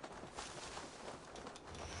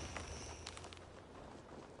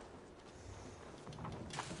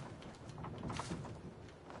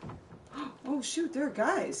 Oh shoot, there are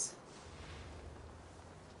guys.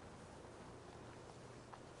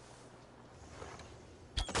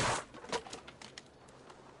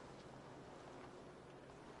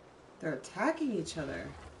 They're attacking each other.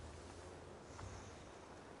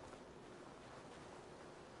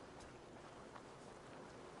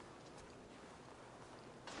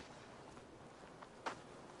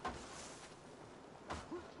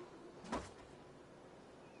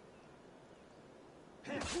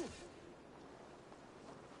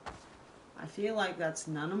 I feel like that's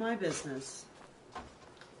none of my business.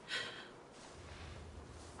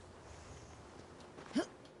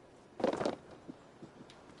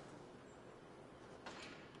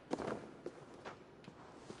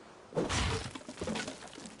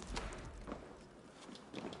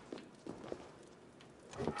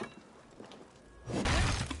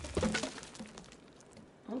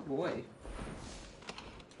 Oh boy.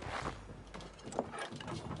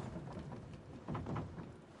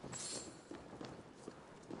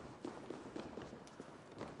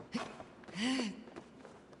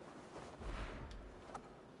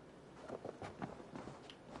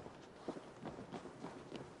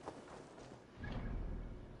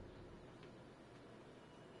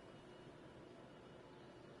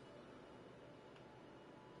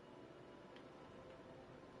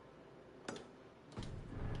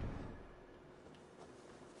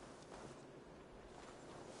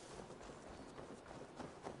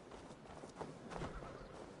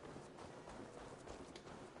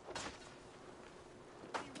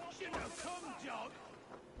 Come, dog.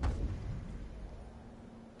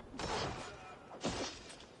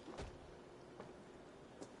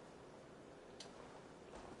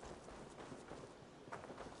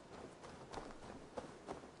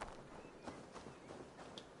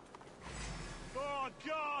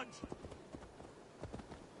 want!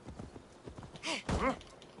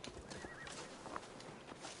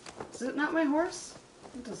 Is it not my horse?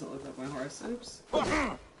 It doesn't look like my horse. Oops.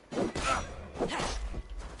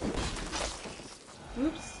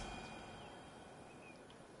 Oops.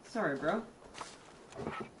 Sorry, bro.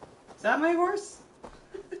 Is that my horse?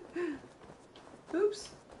 Oops.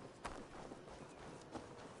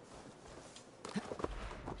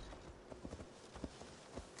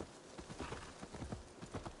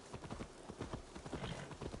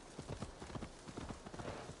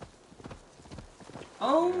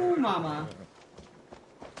 Oh, mama.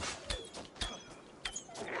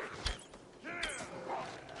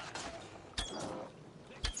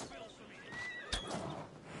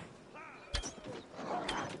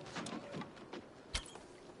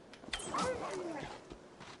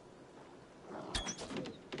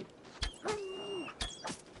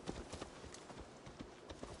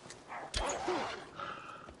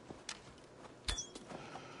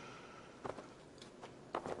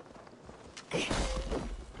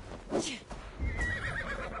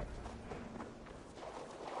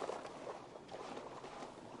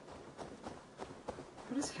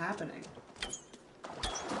 What is happening?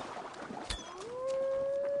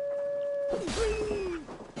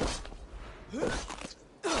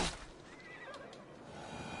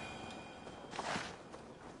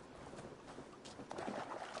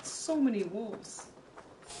 So many wolves.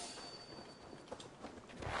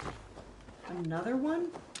 Another one?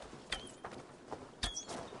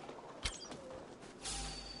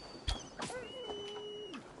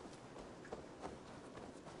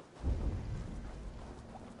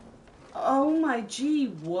 Oh my gee,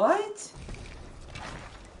 what?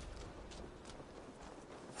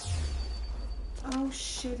 Oh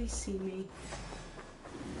shit, he see me.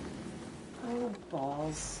 Oh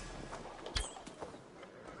balls.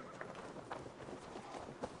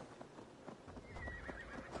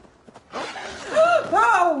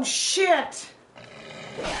 Oh shit!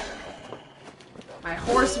 My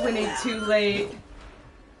horse whinnied too late.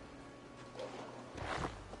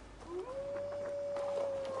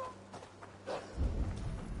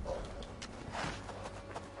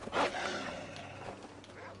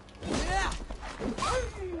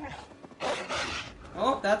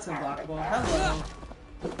 Oh, that's unblockable. Hello.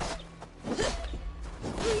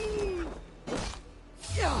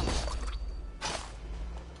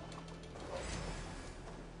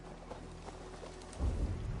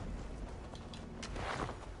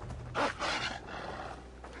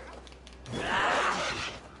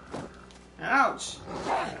 Ouch.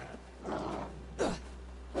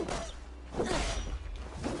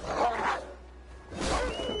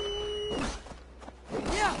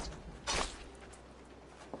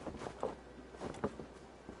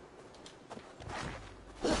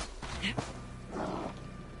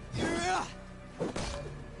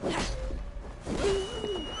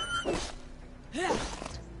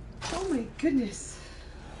 Oh my goodness.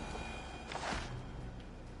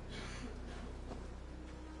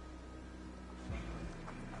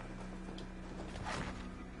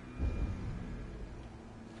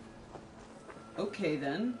 Okay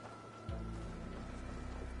then.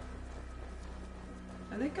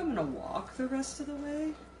 I think I'm gonna walk the rest of the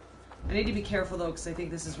way. I need to be careful though, because I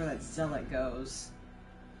think this is where that zealot goes.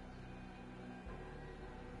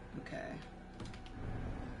 Okay.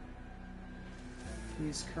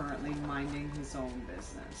 He's currently minding his own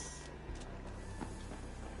business.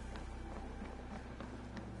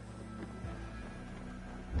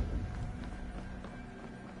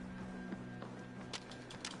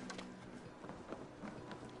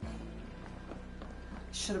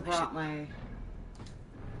 Should have brought my...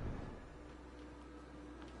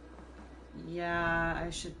 Yeah, I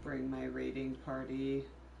should bring my raiding party.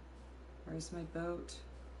 Where's my boat?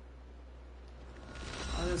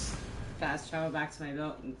 I'll just fast travel back to my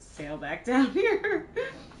boat and sail back down here.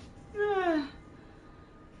 In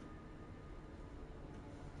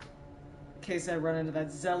case I run into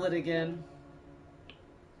that zealot again.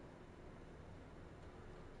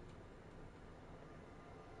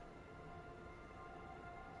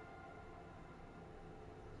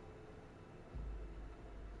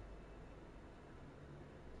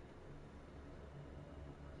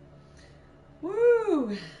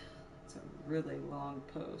 Woo! It's a really long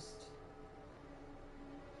post.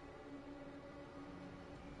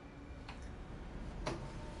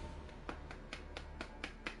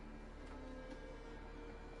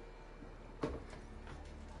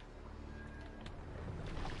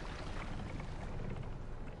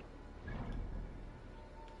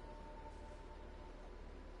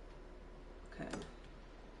 Okay.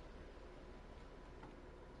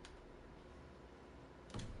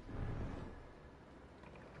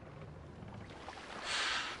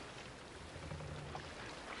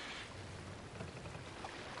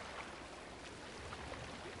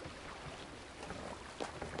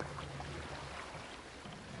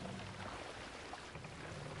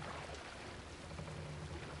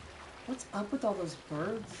 What's up with all those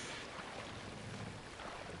birds?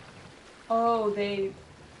 Oh, they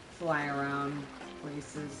fly around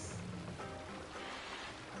places.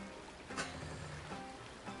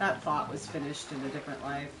 That thought was finished in a different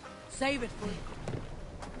life. Save it for you.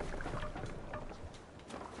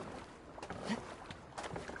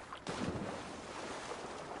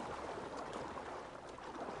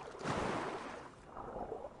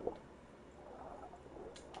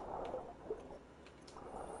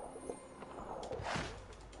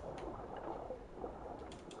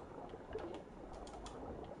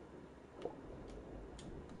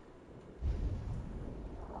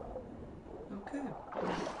 Okay.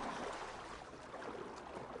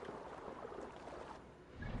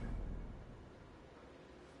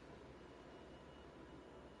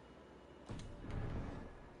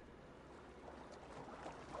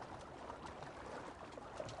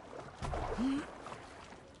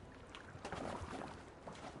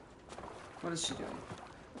 What is she doing?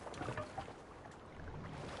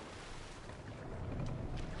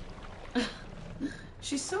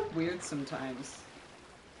 She's so weird sometimes.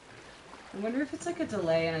 I wonder if it's like a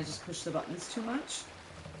delay and I just push the buttons too much.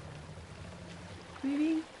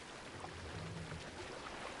 Maybe?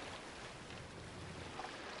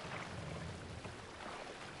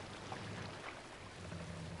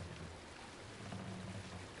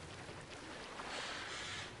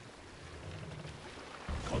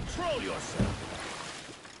 Control yourself.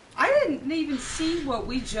 I didn't even see what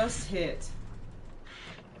we just hit.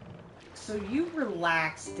 So you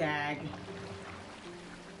relax, Dag.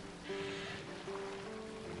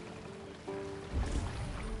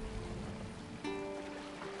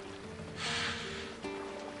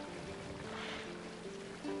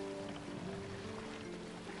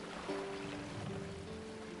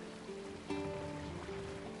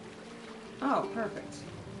 Oh, perfect.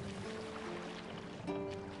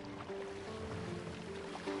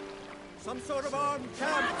 Some sort of armed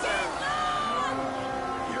camp.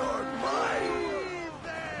 You're mine! Leave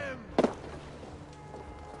them!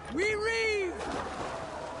 We reeve!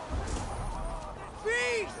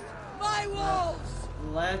 Feast my wolves!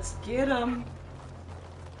 Let's get him.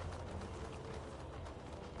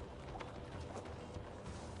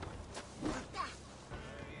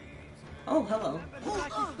 Oh, hello.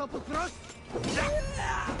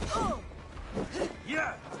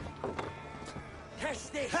 Yeah!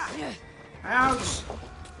 Catch this! Ouch.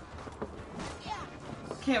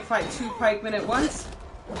 Can't fight two pikemen at once.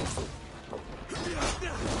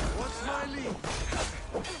 What's my lead?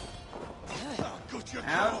 Good your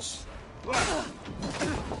Ouch.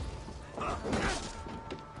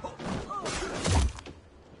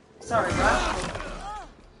 Sorry, bro.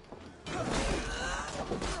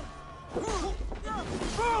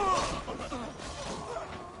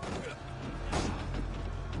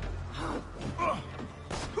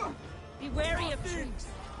 Be wary of trees.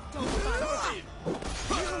 Don't fight. You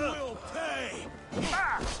will pay!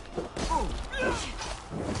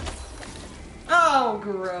 Oh,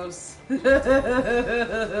 gross.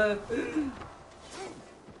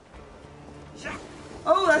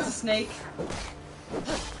 Oh, that's a snake.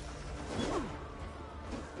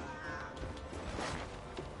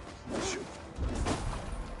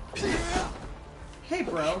 Hey,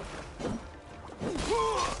 bro.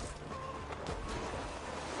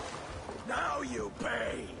 Now you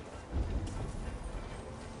pay!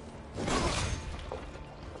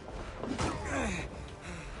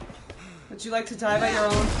 Would you like to die by your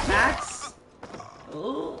own axe?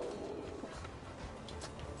 Oh.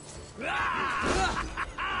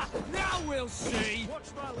 Now we'll see!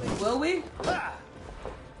 Watch my lead. Will we? Don't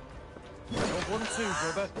want to,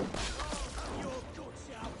 brother. Your guts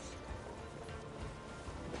out.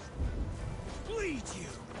 Bleed you!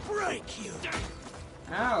 Break you!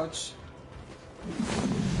 Ouch.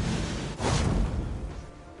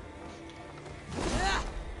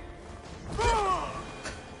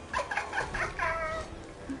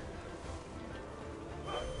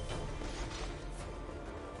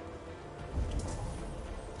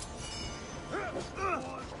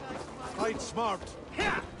 Fight smart.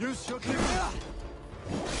 Use your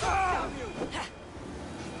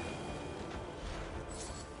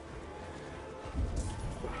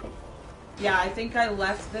Yeah, I think I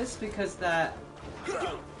left this because that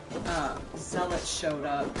zealot showed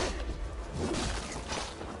up.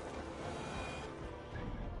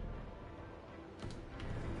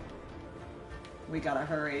 We gotta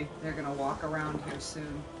hurry. They're gonna walk around here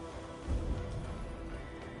soon.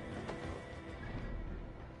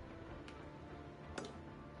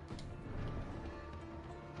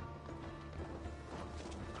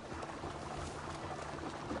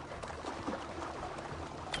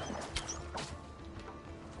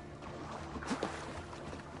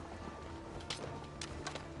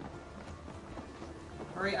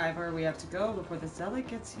 Hurry, Ivor, we have to go before the zealot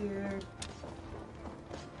gets here.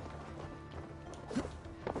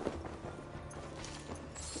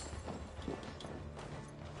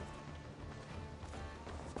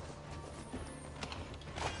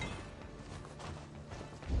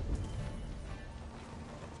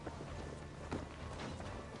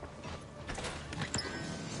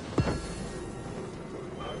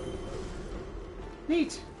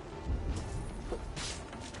 Neat.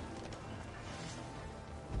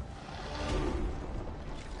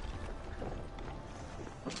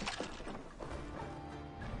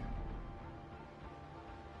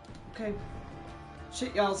 Okay.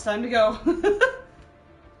 Shit, y'all, it's time to go.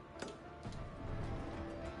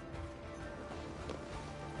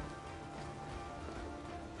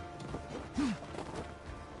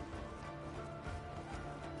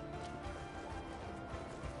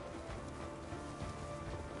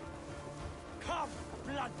 Come,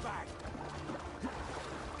 bloodbag!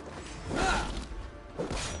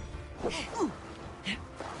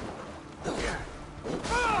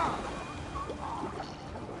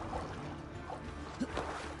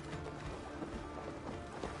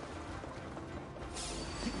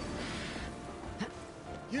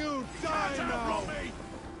 You die now!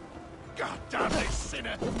 God damn this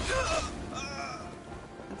sinner!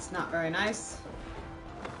 That's not very nice.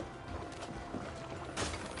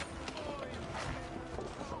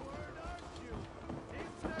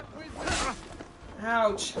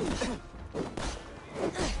 Ouch.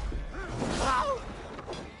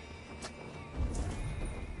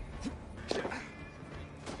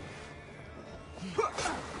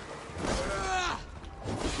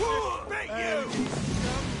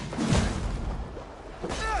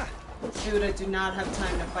 Dude, I do not have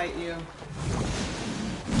time to fight you.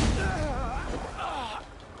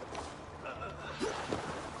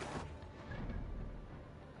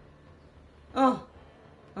 Oh.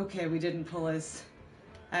 Okay, we didn't pull his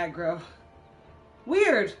aggro.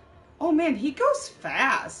 Weird. Oh man, he goes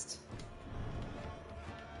fast.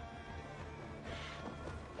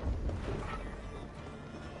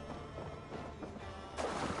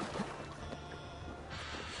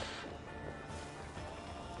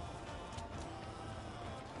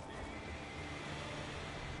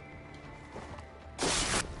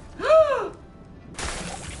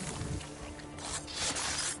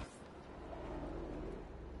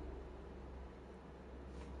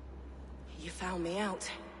 You found me out.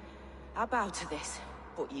 I bow to this,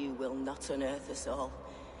 but you will not unearth us all.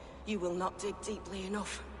 You will not dig deeply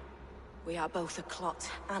enough. We are both a clot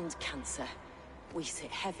and cancer. We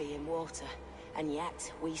sit heavy in water, and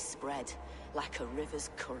yet we spread like a river's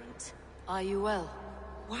current. Are you well?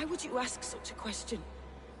 Why would you ask such a question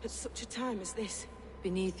at such a time as this?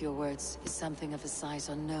 Beneath your words is something of a size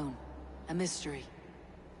unknown. A mystery.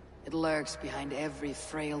 It lurks behind every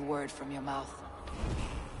frail word from your mouth.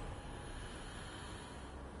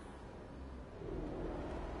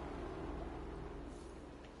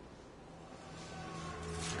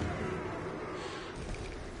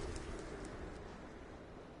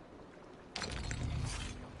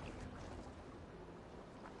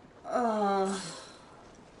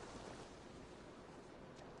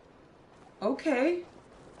 Okay.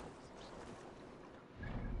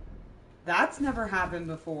 That's never happened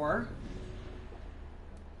before.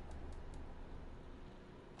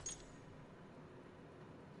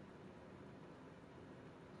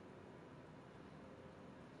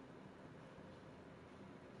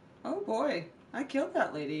 Oh boy, I killed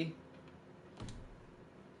that lady.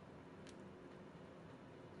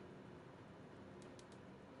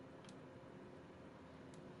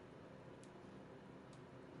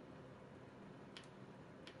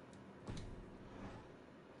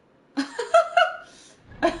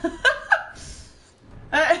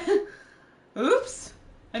 Oops.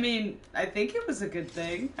 I mean, I think it was a good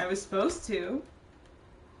thing. I was supposed to.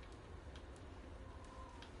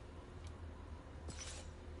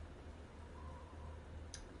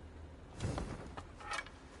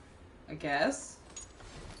 I guess.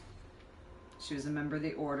 She was a member of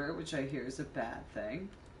the Order, which I hear is a bad thing.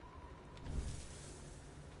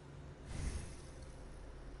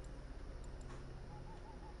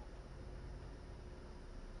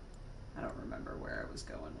 I don't remember where I was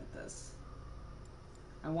going with this.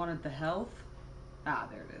 I wanted the health. Ah,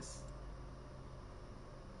 there it is.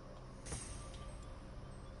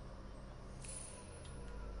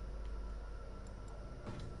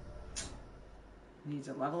 Need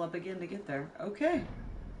to level up again to get there. Okay.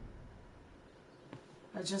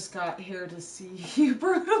 I just got here to see you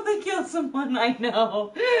brutally kill someone I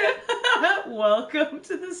know. Welcome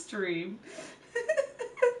to the stream.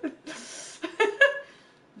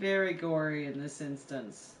 Very gory in this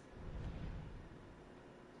instance.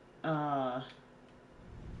 I'm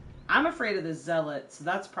afraid of the zealot, so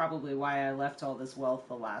that's probably why I left all this wealth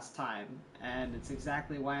the last time. And it's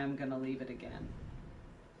exactly why I'm gonna leave it again.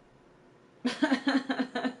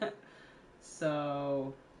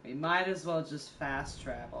 So, we might as well just fast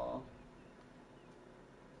travel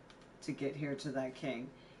to get here to that king.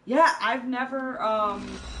 Yeah, I've never, I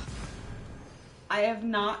have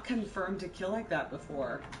not confirmed a kill like that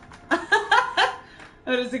before. That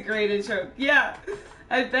is a great intro. Yeah,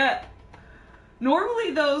 I bet. Normally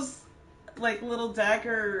those, like, little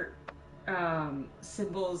dagger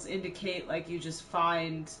symbols indicate, like, you just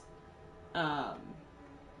find the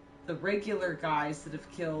regular guys that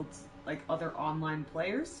have killed, like, other online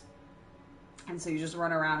players. And so you just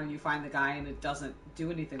run around and you find the guy and it doesn't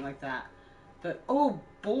do anything like that. But, oh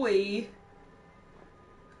boy,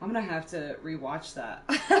 I'm gonna have to rewatch that.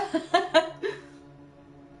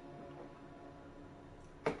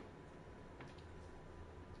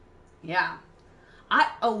 Yeah.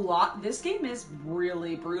 This game is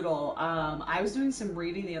really brutal. I was doing some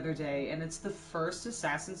reading the other day, and it's the first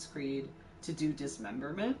Assassin's Creed to do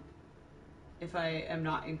dismemberment, if I am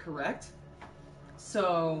not incorrect.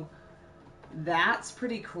 So, that's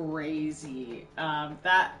pretty crazy.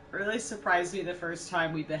 That really surprised me the first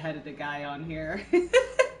time we beheaded a guy on here.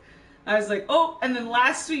 I was like, oh, and then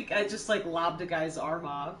last week I just, like, lobbed a guy's arm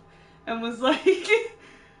off and was like,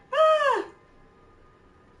 ah!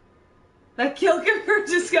 That kill confirm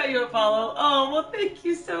just got you a follow. Oh, well, thank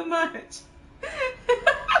you so much.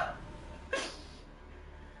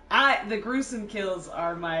 The gruesome kills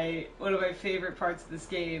are one of my favorite parts of this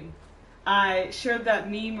game. I showed that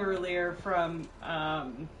meme earlier from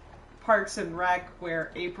Parks and Rec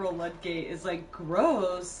where April Ludgate is like,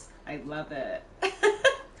 gross. I love it.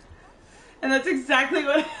 And that's exactly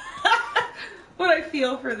what what I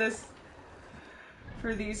feel for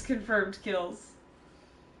these confirmed kills.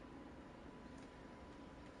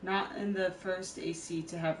 Not in the first AC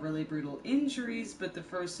to have really brutal injuries, but the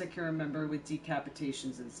first I can remember with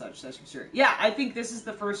decapitations and such, that's for sure. Yeah, I think this is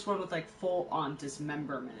the first one with, like, full-on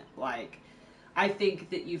dismemberment. Like, I think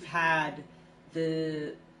that you've had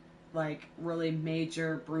the, like, really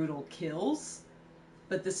major brutal kills,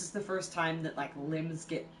 but this is the first time that, like, limbs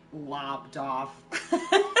get lobbed off.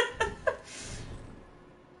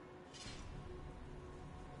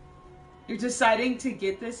 You're deciding to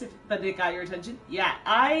get this, but it got your attention? Yeah,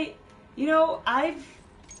 I've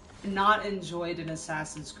not enjoyed an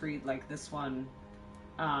Assassin's Creed like this one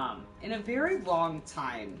in a very long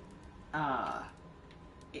time.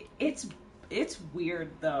 It's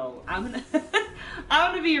weird though. I'm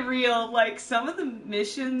gonna be real. Like, some of the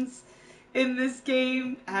missions in this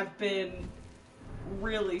game have been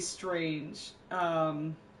really strange.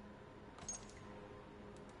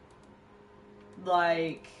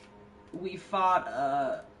 Like, we fought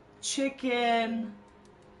a chicken.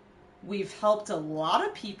 We've helped a lot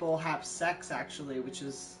of people have sex, actually, which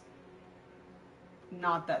is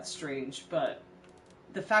not that strange, but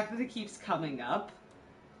the fact that it keeps coming up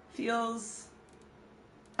feels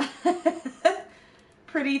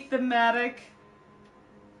pretty thematic.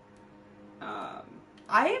 I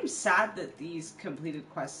am sad that these completed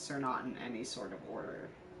quests are not in any sort of order.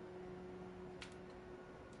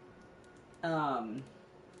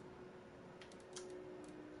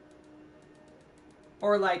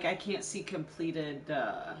 Or, like, I can't see completed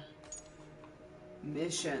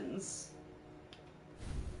missions.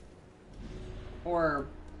 Or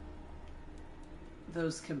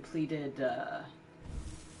those completed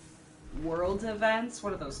world events.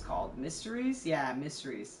 What are those called? Mysteries? Yeah,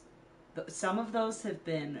 mysteries. Some of those have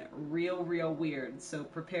been real weird, so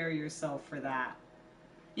prepare yourself for that.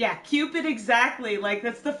 Yeah, Cupid, exactly. Like,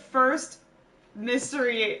 that's the first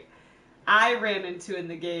mystery I ran into in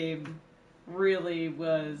the game. Really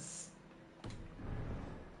was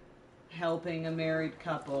helping a married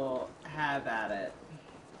couple have at it.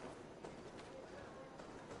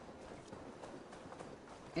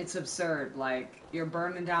 It's absurd. Like, you're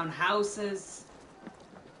burning down houses,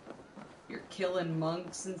 you're killing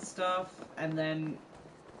monks and stuff, and then...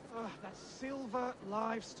 That's silver,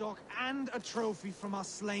 livestock, and a trophy from our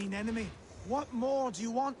slain enemy. What more do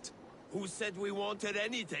you want? Who said we wanted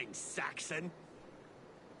anything, Saxon?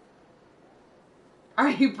 Are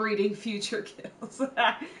you breeding future kills?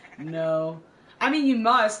 No. I mean, you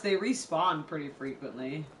must. They respawn pretty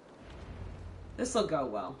frequently. This'll go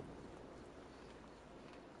well.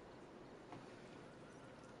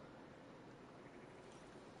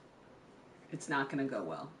 It's not gonna go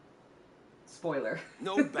well. Spoiler.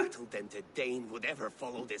 No battle-dented Dane would ever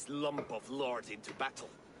follow this lump of lords into battle.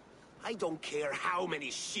 I don't care how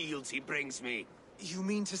many shields he brings me. You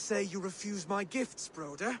mean to say you refuse my gifts,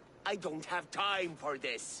 Broder? I don't have time for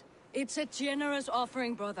this. It's a generous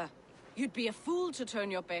offering, brother. You'd be a fool to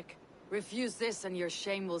turn your back. Refuse this and your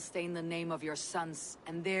shame will stain the name of your sons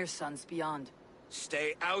and their sons beyond.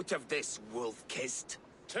 Stay out of this, wolf-kissed.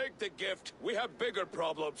 Take the gift. We have bigger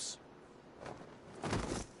problems.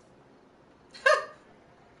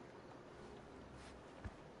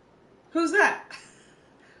 Who's that?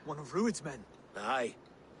 One of Rued's men. Aye.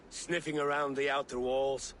 Sniffing around the outer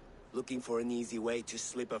walls. Looking for an easy way to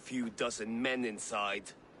slip a few dozen men inside.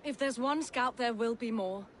 If there's one scout, there will be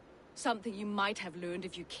more. Something you might have learned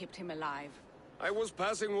if you kept him alive. I was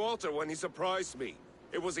passing water when he surprised me.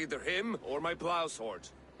 It was either him or my plow sword.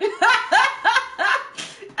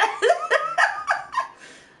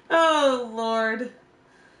 Oh, Lord.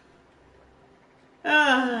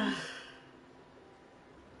 Ah.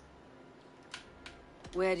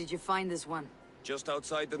 Where did you find this one? Just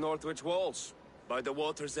outside the Northwich walls. By the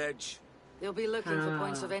water's edge. They'll be looking for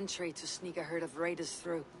points of entry to sneak a herd of raiders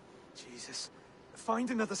through. Jesus. Find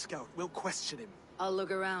another scout. We'll question him. I'll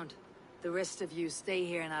look around. The rest of you stay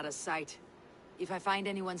here and out of sight. If I find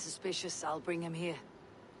anyone suspicious, I'll bring him here.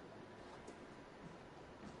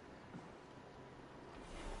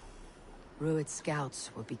 Rued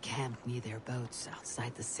scouts will be camped near their boats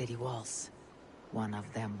outside the city walls. One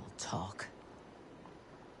of them will talk.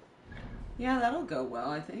 Yeah, that'll go well,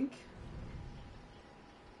 I think.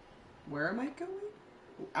 Where am I going?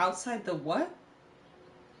 Outside the what?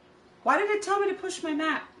 Why did it tell me to push my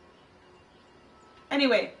map?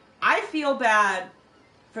 Anyway, I feel bad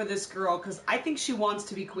for this girl because I think she wants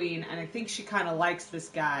to be queen and I think she kind of likes this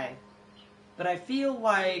guy. But I feel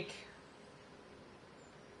like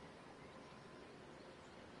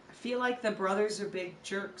the brothers are big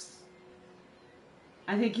jerks.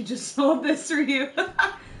 I think you just sold this for you.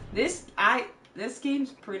 This game's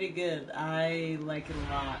pretty good. I like it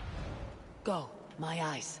a lot. Go, my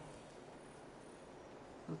eyes.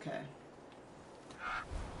 Okay.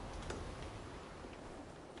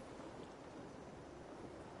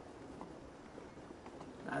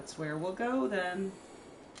 That's where we'll go then.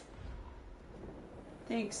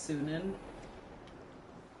 Thanks, Sunan.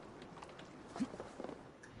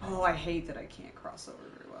 Oh, I hate that I can't cross over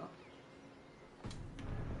very well.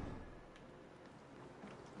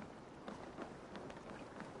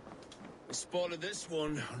 I spotted this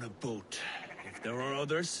one on a boat. If there are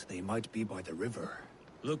others, they might be by the river.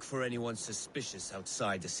 Look for anyone suspicious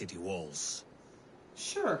outside the city walls.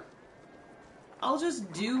 Sure. I'll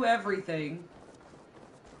just do everything.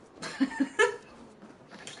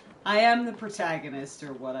 I am the protagonist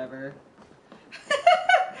or whatever.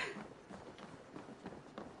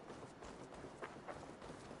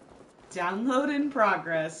 Download in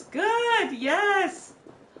progress. Good, yes!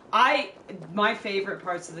 My favorite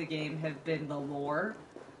parts of the game have been the lore,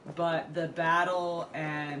 but the battle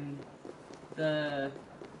and the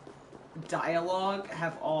dialogue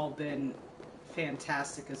have all been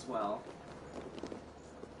fantastic as well.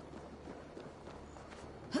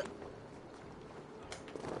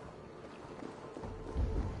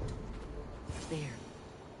 There.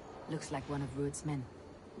 Looks like one of Rued's men.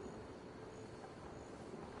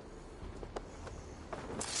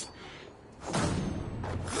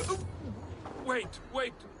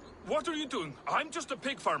 Wait. What are you doing? I'm just a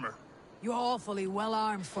pig farmer. You're awfully well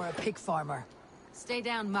armed for a pig farmer. Stay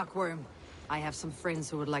down, muckworm. I have some friends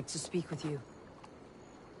who would like to speak with you.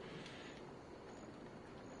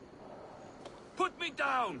 Put me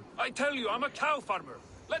down! I tell you, I'm a cow farmer.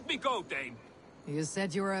 Let me go, Dane. You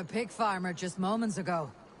said you were a pig farmer just moments ago.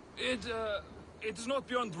 It is not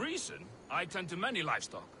beyond reason. I tend to many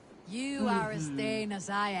livestock. You are as Dane as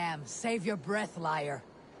I am. Save your breath, liar.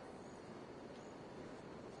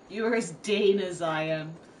 You are as Dane as I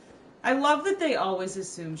am. I love that they always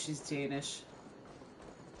assume she's Danish.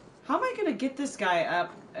 How am I gonna get this guy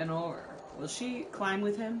up and over? Will she climb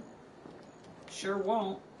with him? Sure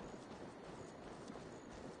won't.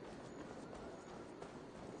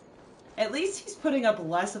 At least he's putting up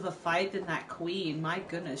less of a fight than that queen. My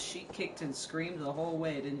goodness, she kicked and screamed the whole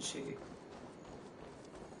way, didn't she?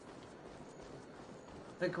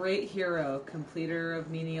 The great hero, completer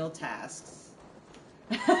of menial tasks.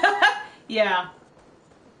 Yeah.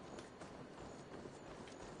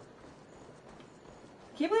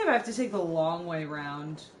 Can't believe I have to take the long way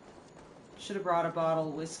round. Should have brought a bottle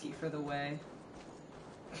of whiskey for the way.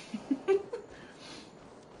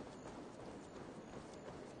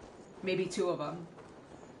 Maybe 2 of them.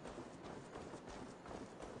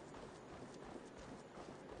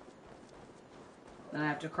 Then I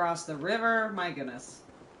have to cross the river. My goodness.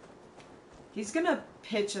 He's gonna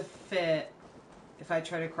pitch a fit if I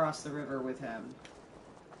try to cross the river with him.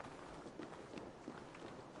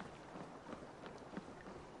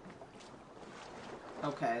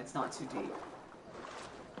 Okay, it's not too deep.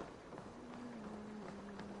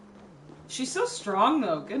 She's so strong,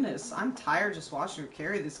 though. Goodness, I'm tired just watching her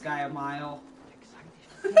carry this guy a mile.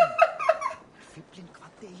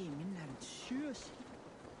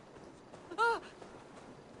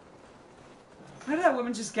 How did that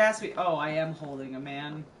woman just gasp me? Oh, I am holding a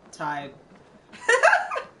man tied.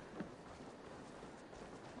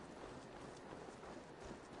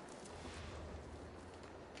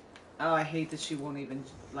 Oh, I hate that she won't even,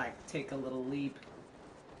 like, take a little leap.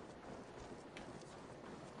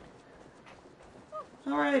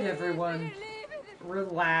 Alright, everyone.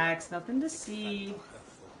 Relax. Nothing to see.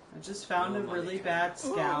 I just found a really bad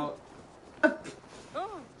scout.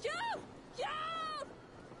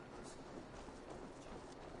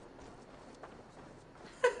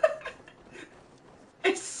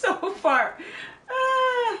 It's so far.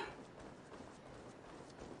 Ah.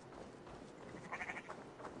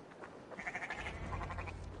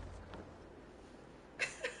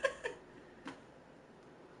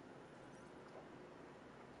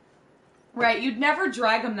 Right, you'd never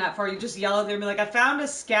drag them that far. You just yell at them and be like, I found a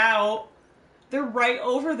scout. They're right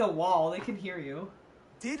over the wall. They can hear you.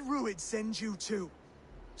 Did Ruid send you too?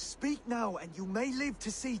 Speak now, and you may live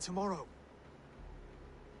to see tomorrow.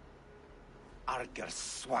 Arger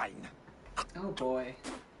swine. Oh boy.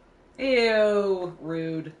 Ew,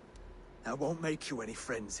 rude. That won't make you any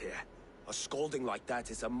friends here. A scolding like that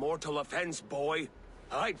is a mortal offense, boy.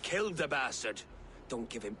 I'd kill the bastard. Don't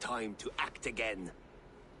give him time to act again.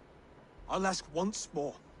 I'll ask once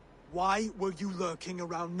more. Why were you lurking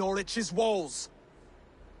around Norwich's walls?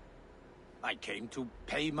 I came to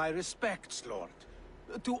pay my respects, Lord.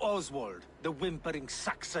 To Oswald, the whimpering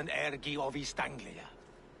Saxon ergi of East Anglia.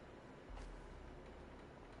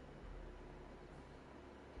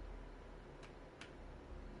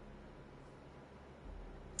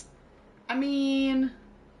 I mean,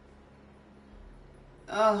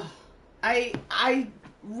 I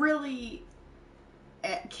really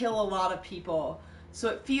kill a lot of people, so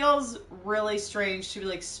it feels really strange to be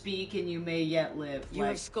like, speak and you may yet live. You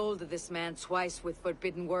have scolded this man twice with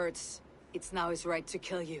forbidden words. It's now his right to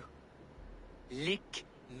kill you. Lick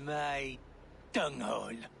my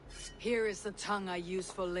tonguehole. Here is the tongue I use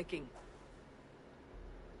for licking.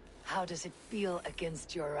 How does it feel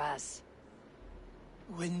against your ass?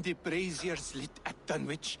 When the braziers lit at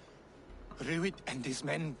Dunwich, Ruid and his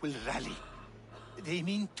men will rally. They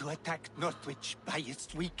mean to attack Northwich by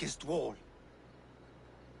its weakest wall.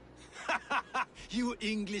 You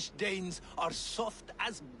English Danes are soft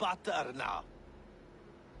as butter now.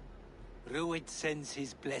 Ruid sends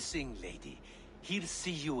his blessing, lady. He'll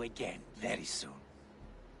see you again very soon.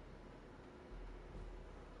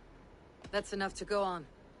 That's enough to go on.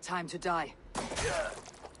 Time to die.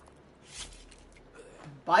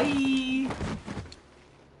 Bye.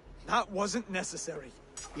 That wasn't necessary.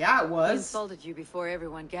 Yeah, it He was. insulted you before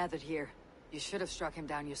everyone gathered here. You should have struck him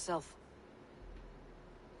down yourself.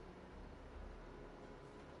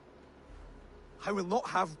 I will not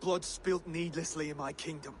have blood spilt needlessly in my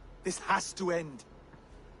kingdom. This has to end.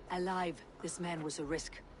 Alive, this man was a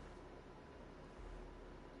risk.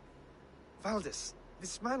 Valdis,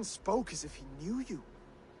 this man spoke as if he knew you.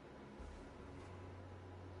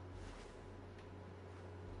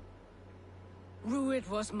 Ruid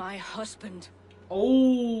was my husband.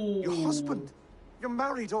 Oh. Your husband? You're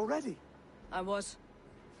married already? I was.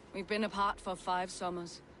 We've been apart for 5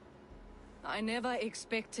 summers. I never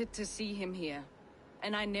expected to see him here,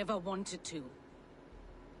 and I never wanted to.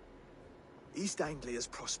 East Anglia's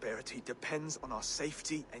prosperity depends on our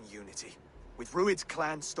safety and unity. With Ruid's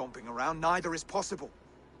clan stomping around, neither is possible.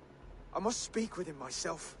 I must speak with him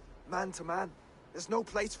myself, man to man. There's no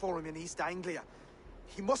place for him in East Anglia.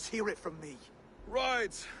 He must hear it from me.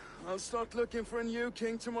 Right. I'll start looking for a new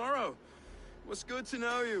king tomorrow. It was good to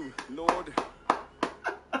know you, Lord.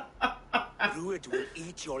 Ruid will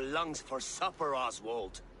eat your lungs for supper,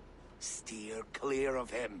 Oswald. Steer clear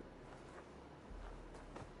of him.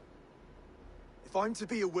 If I'm to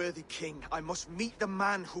be a worthy king, I must meet the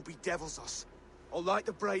man who bedevils us. I'll light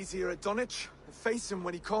the brazier at Dunwich and face him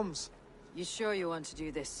when he comes. You sure you want to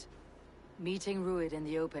do this? Meeting Ruid in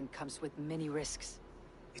the open comes with many risks.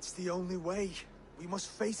 It's the only way. We must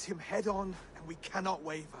face him head on, and we cannot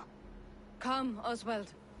waver. Come,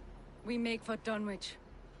 Oswald. We make for Dunwich.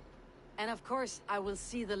 And of course, I will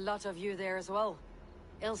see the lot of you there as well.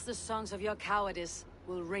 Else the songs of your cowardice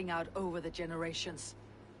will ring out over the generations.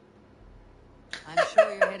 I'm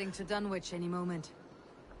sure you're heading to Dunwich any moment.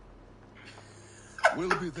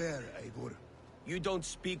 We'll be there, Eivor. You don't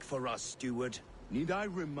speak for us, steward. Need I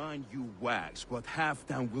remind you, Wags, what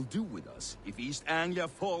Halfdan will do with us if East Anglia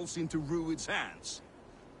falls into Rued's hands?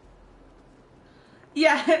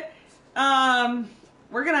 Yeah,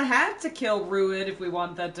 we're gonna have to kill Rued if we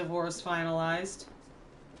want that divorce finalized.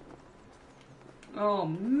 Oh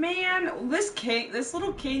man, this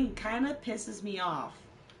little king kind of pisses me off.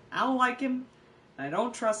 I don't like him, I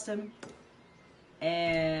don't trust him,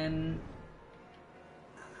 and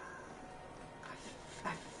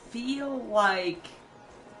I feel like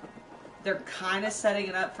they're kind of setting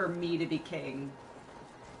it up for me to be king.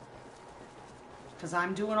 Because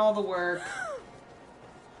I'm doing all the work.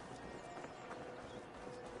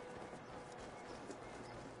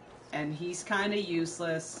 And he's kind of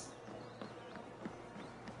useless.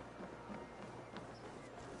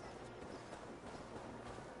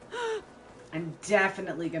 I'm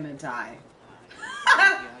definitely gonna die.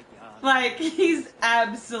 Like, he's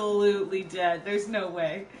absolutely dead. There's no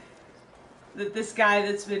way that this guy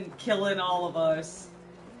that's been killing all of us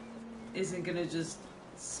isn't gonna just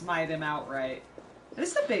smite him outright.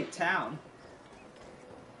 This is a big town.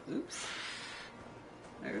 Oops.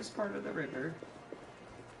 There's part of the river.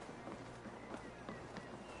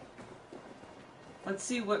 Let's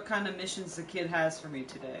see what kind of missions the kid has for me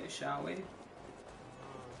today, shall we?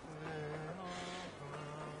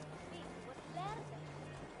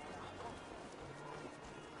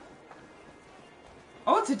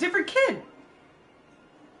 Oh, it's a different kid!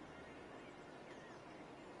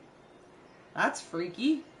 That's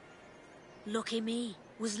freaky. Lucky me.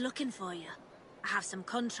 Was looking for you. I have some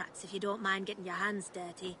contracts if you don't mind getting your hands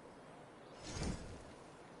dirty.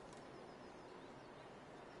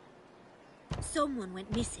 Someone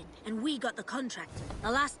went missing, and we got the contract.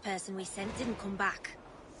 The last person we sent didn't come back.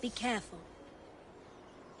 Be careful.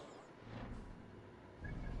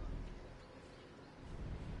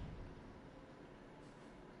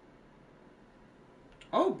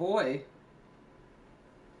 Oh boy.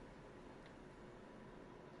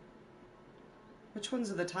 Which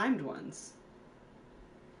ones are the timed ones?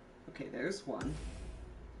 Okay, there's one.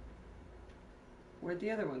 Where'd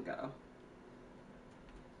the other one go?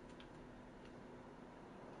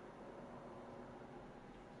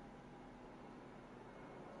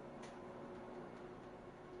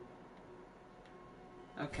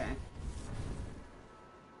 Okay.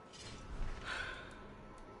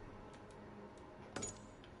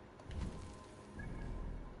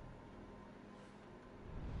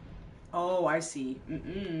 Oh, I see.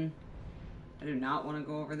 I do not want to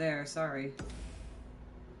go over there, sorry.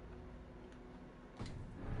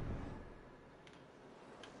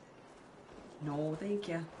 No, thank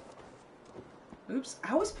you. Oops,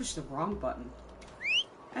 I always push the wrong button.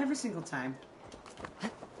 Every single time.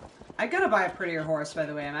 I gotta buy a prettier horse, by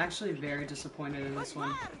the way. I'm actually very disappointed in this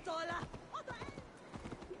one.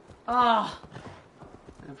 Ah! Oh.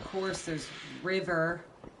 And of course, there's River.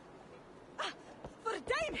 For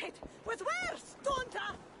Daimhit, with where,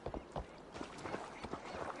 Stonta?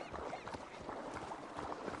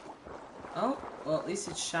 Oh, well, at least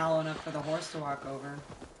it's shallow enough for the horse to walk over.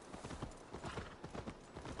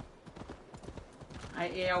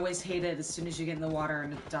 I always hate it as soon as you get in the water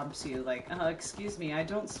and it dumps you. Like, oh, excuse me, I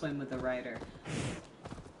don't swim with a rider.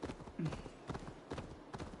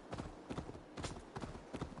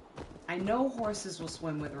 I know horses will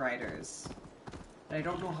swim with riders, but I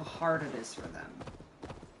don't know how hard it is for them.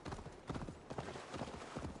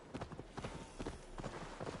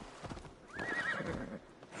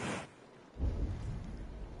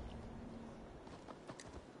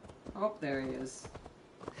 Oh, there he is.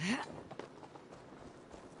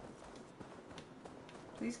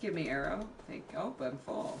 Please give me arrow. Oh, I'm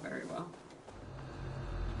full. Very well.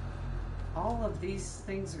 All of these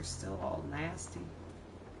things are still all nasty.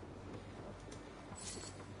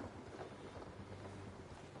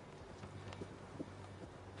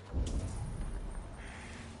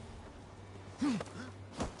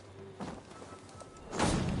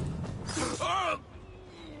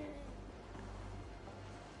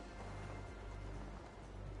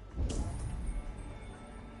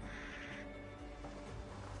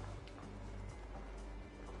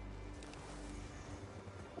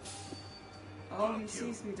 Oh, he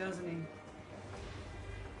sees me, doesn't he?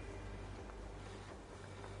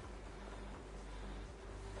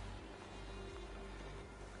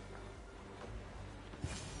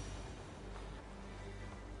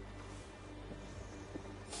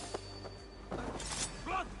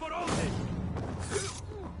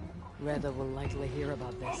 Reda will likely hear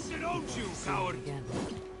about this. Don't you, coward! Again.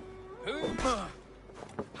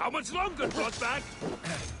 How much longer, Broadback?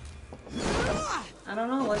 I don't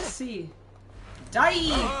know, let's see.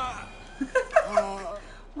 Die!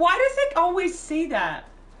 Why does it always say that?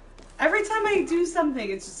 Every time I do something,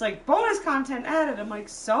 it's just like, bonus content added. I'm like,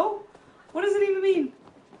 so? What does it even mean?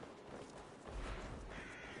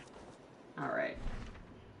 Alright.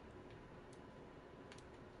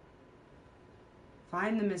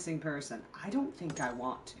 Find the missing person. I don't think I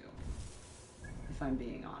want to, if I'm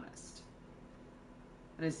being honest.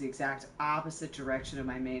 That is the exact opposite direction of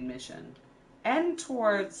my main mission. And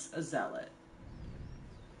towards a zealot.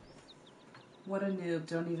 What a noob.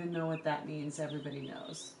 Don't even know what that means. Everybody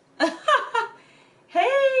knows.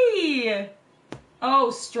 Hey!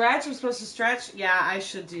 Oh, stretch? I'm supposed to stretch? Yeah, I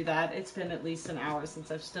should do that. It's been at least an hour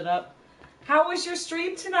since I've stood up. How was your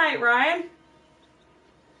stream tonight, Ryan?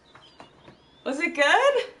 Was it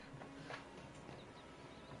good?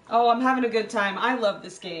 Oh, I'm having a good time. I love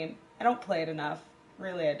this game. I don't play it enough.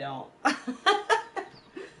 Really, I don't.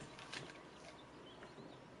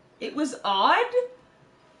 It was odd?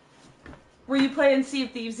 Were you playing Sea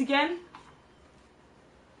of Thieves again?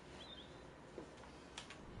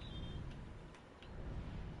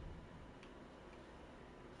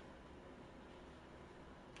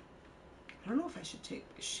 I don't know if I should take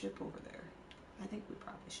a ship over there. I think we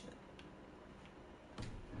probably should.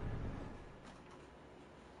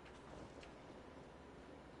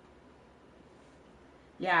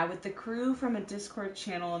 Yeah, with the crew from a Discord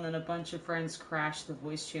channel and then a bunch of friends crashed the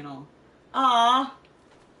voice channel. Aww.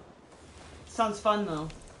 Sounds fun though.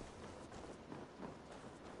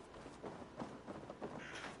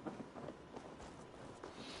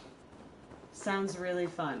 Sounds really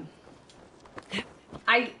fun.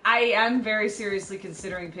 I am very seriously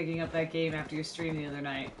considering picking up that game after your stream the other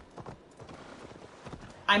night.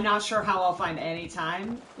 I'm not sure how I'll find any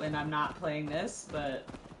time when I'm not playing this, but...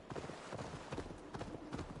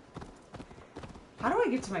 How do I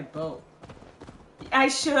get to my boat? I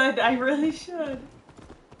should. I really should.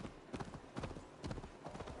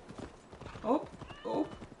 Oh. Oh.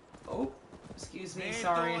 Oh. Excuse me.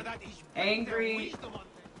 Sorry. Angry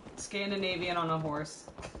Scandinavian on a horse.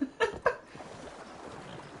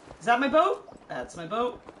 Is that my boat? That's my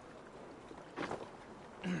boat.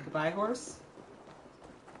 Goodbye, horse.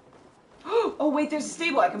 Oh, wait, there's a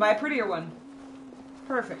stable. I can buy a prettier one.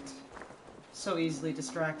 Perfect. So easily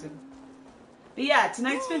distracted. But yeah,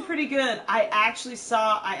 tonight's been pretty good. I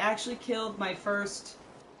actually killed my first,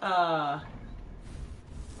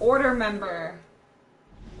 order member.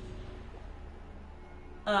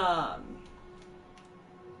 That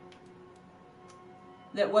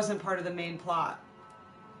wasn't part of the main plot.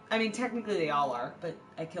 I mean, technically they all are, but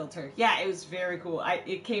I killed her. Yeah, it was very cool.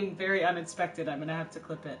 It came very unexpected. I'm gonna have to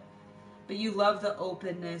clip it. But you love the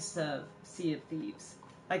openness of Sea of Thieves.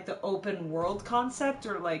 Like the open world concept,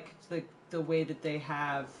 or like the way that they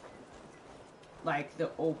have like the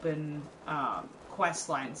open quest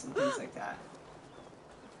lines and things like that.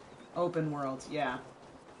 Open world, yeah.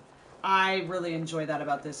 I really enjoy that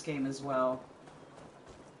about this game as well.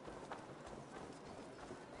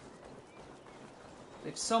 We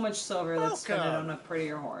have so much silver, let's spend it on a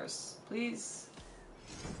prettier horse. Please.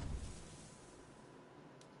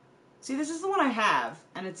 See, this is the one I have,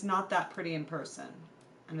 and it's not that pretty in person.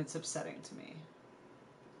 And it's upsetting to me.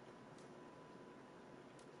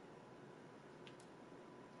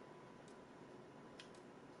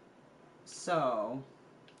 So,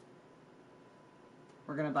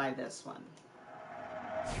 we're gonna buy this one.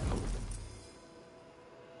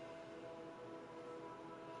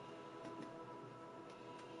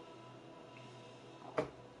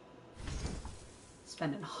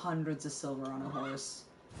 Spending hundreds of silver on a horse.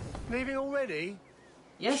 Leaving already?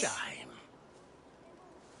 Yes. Shame.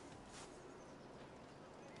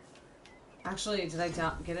 Actually, did I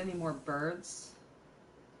get any more birds?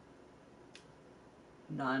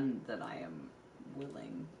 None that I am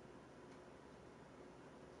willing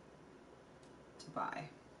to buy.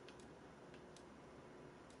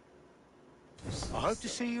 I hope to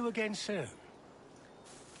see you again soon.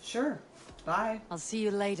 Sure. Bye. I'll see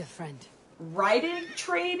you later, friend. Riding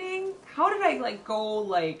training? How did I, like, go,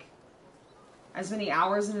 like, as many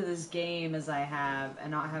hours into this game as I have and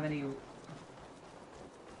not have any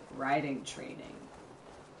riding training?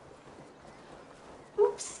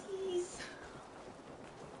 Oopsies.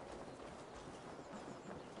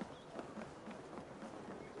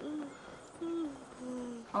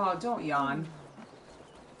 Oh, don't yawn.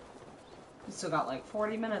 We still got like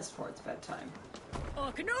 40 minutes before it's bedtime.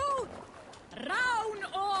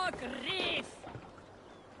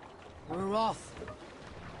 We're off.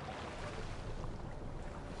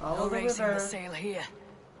 Follow No the raising river. the sail here.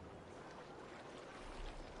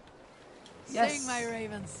 Yes. Sing, my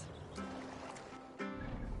ravens.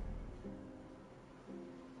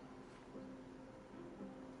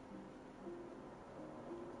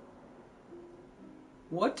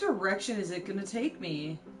 What direction is it gonna take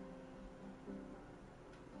me?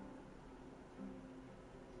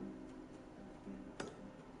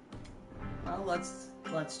 Well,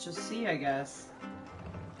 let's just see, I guess.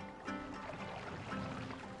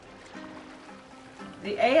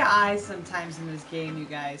 The AI sometimes in this game, you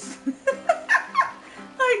guys. Like,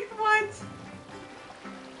 what?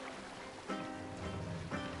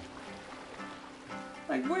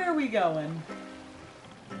 Like, where are we going?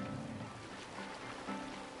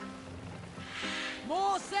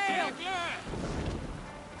 More sail!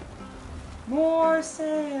 More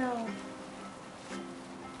sail!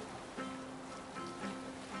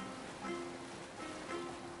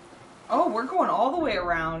 Oh, we're going all the way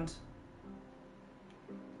around.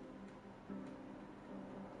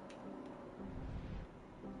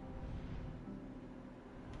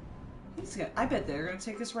 I bet they're gonna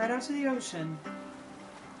take us right out to the ocean.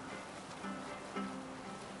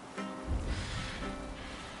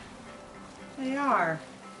 They are.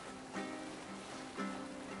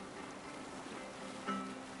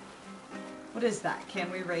 What is that?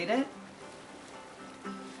 Can we rate it?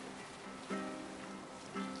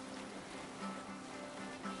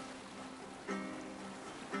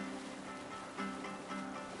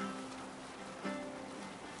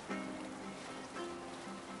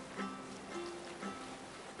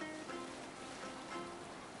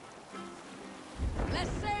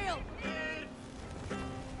 Let's sail!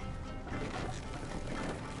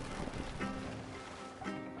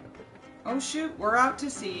 Oh shoot, we're out to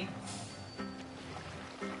sea.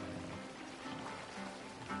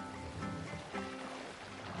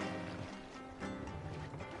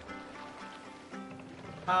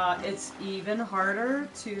 It's even harder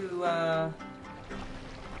to,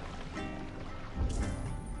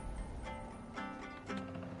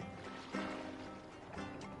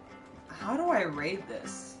 how do I rate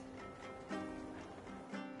this?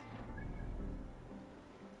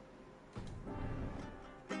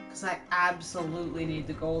 Because I absolutely need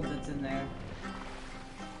the gold that's in there.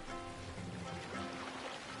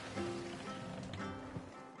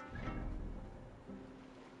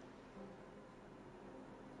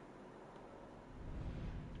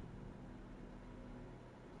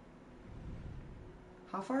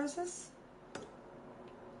 How far is this?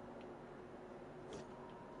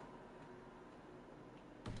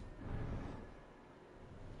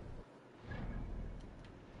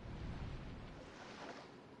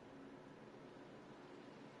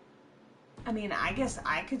 I mean, I guess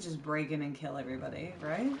I could just break in and kill everybody,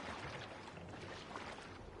 right?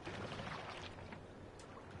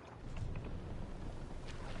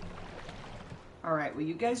 Alright, well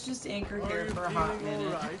you guys just anchor here for a hot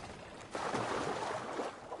minute. Right?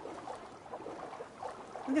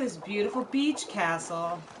 Look at this beautiful beach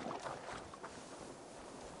castle.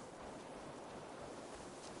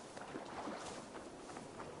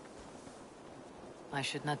 I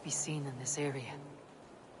should not be seen in this area.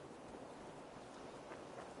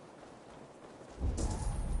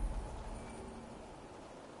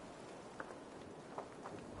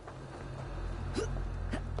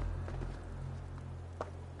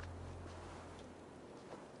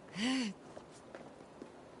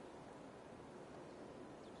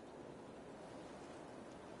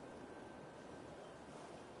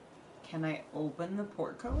 Can I open the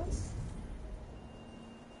portcullis?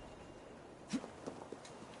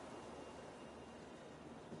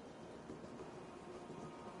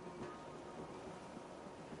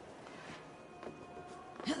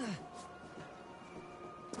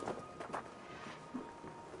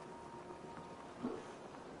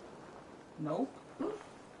 Nope.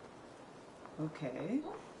 Okay.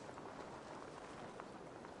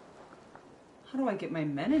 How do I get my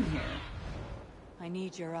men in here? I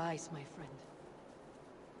need your eyes, my friend.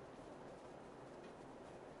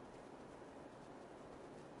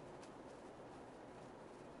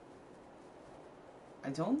 I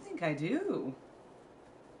don't think I do.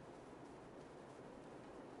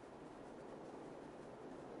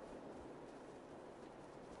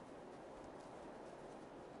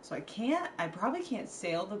 So I probably can't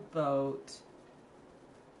sail the boat.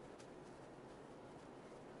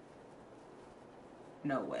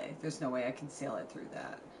 No way. There's no way I can sail it through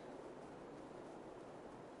that.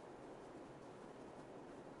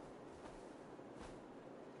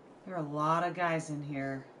 There are a lot of guys in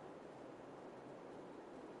here.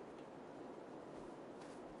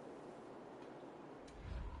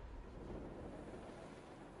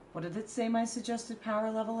 What did it say my suggested power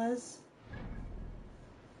level is?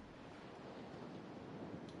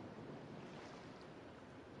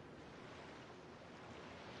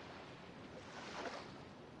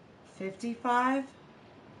 $55?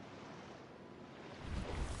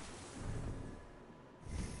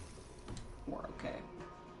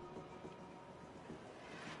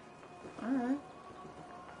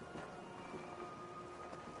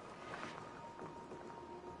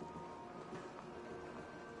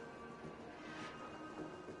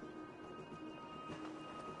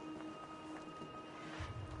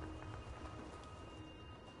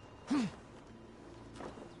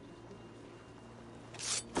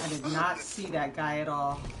 did not see that guy at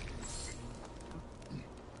all.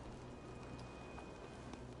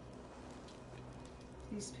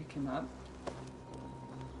 Please pick him up.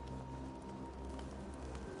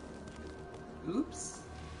 Oops.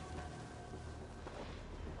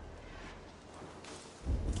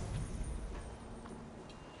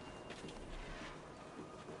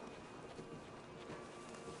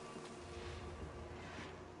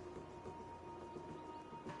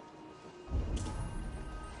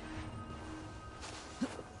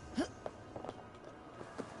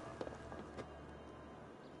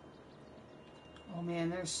 Oh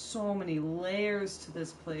man, there's so many layers to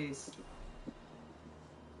this place.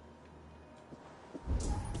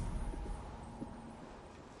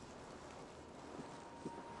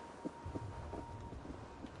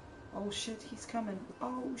 Oh shit, he's coming.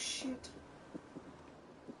 Oh shit.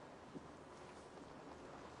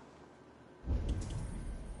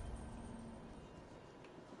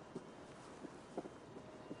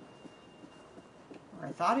 Or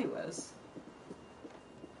I thought he was.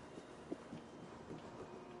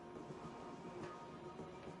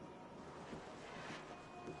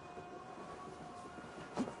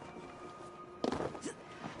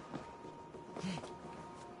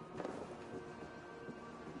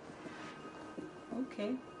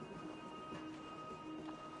 Okay.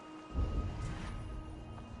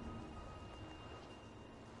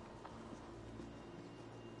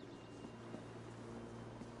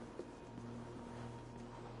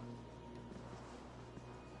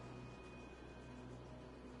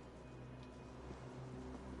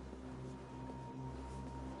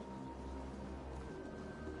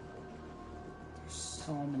 There's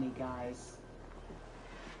so many guys.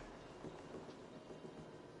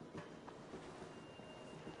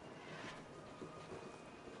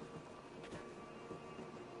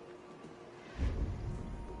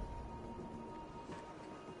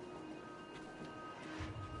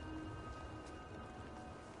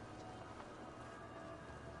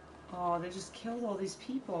 Oh, they just killed all these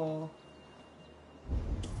people.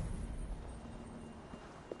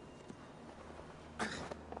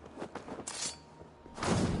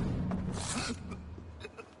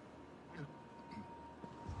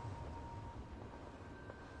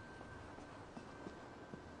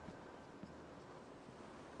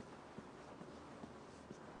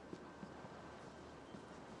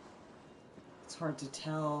 It's hard to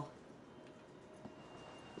tell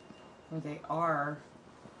where they are.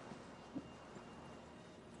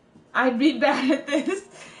 I'd be bad at this.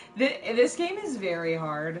 This game is very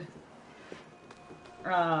hard.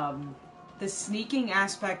 The sneaking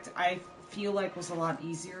aspect I feel like was a lot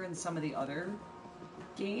easier in some of the other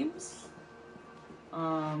games.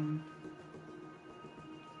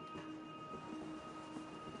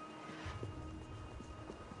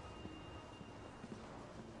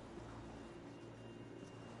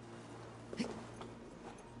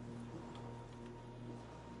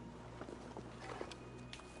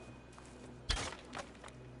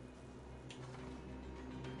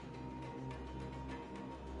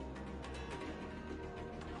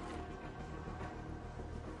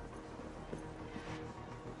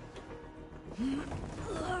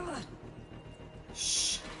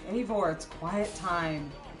 Shh, Eivor, it's quiet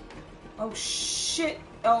time. Oh shit!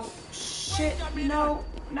 Oh shit! No!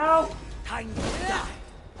 No! Time to die.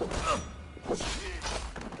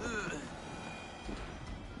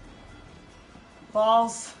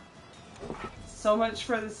 Balls. So much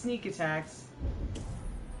for the sneak attacks.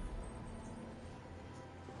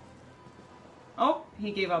 Oh,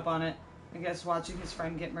 he gave up on it. I guess watching his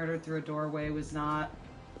friend get murdered through a doorway was not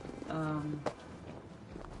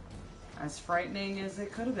as frightening as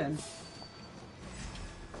it could have been.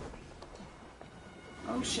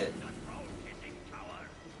 Oh shit.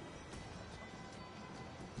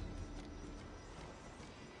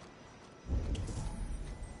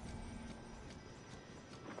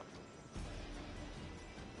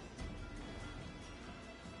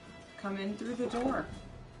 Come in through the door.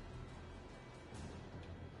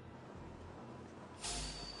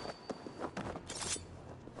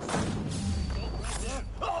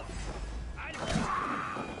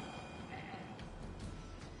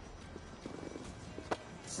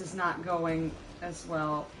 This is not going as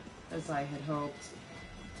well as I had hoped.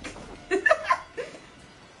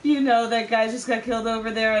 You know, that guy just got killed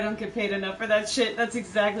over there. I don't get paid enough for that shit. That's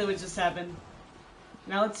exactly what just happened.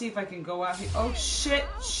 Now let's see if I can go out here. Oh shit,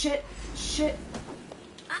 shit, shit.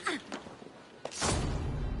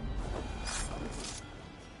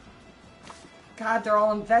 God, they're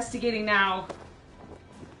all investigating now.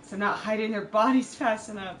 So I'm not hiding their bodies fast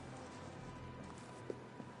enough.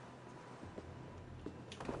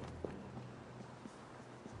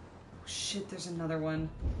 shit, there's another one.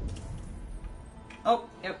 Oh,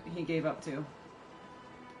 yep, he gave up too.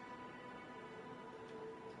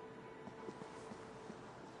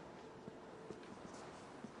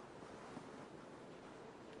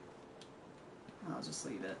 I'll just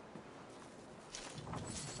leave it.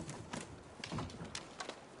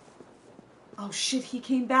 Oh shit, he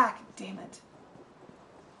came back. Damn it.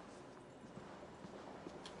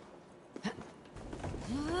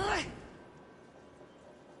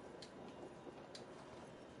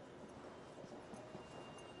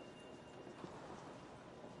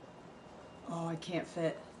 Oh, I can't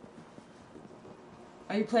fit.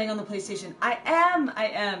 Are you playing on the PlayStation? I am! I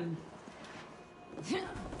am.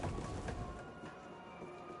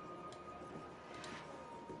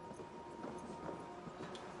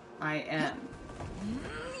 I am.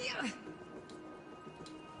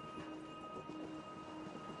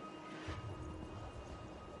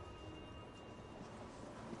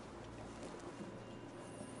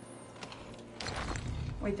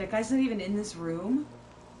 Wait, that guy's not even in this room?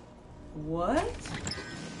 What?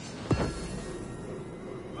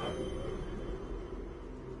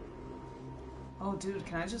 Oh, dude,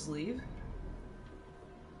 can I just leave?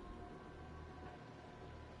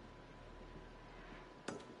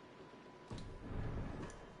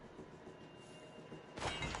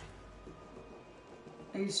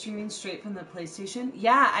 Are you streaming straight from the PlayStation?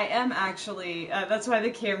 Yeah, I am actually. That's why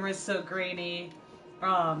the camera is so grainy.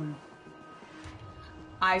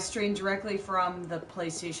 I stream directly from the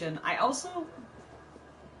PlayStation. I also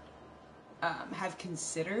have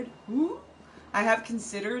considered. I have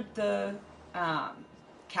considered the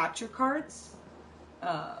capture cards,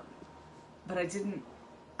 but I didn't.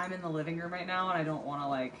 I'm in the living room right now, and I don't want to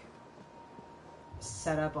like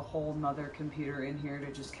set up a whole nother computer in here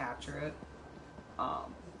to just capture it.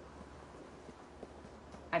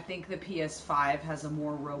 I think the PS5 has a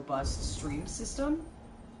more robust stream system.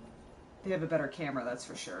 They have a better camera, that's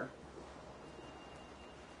for sure.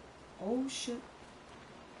 Oh shit.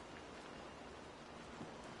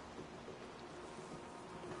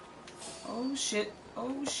 Oh shit.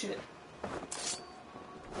 Oh shit.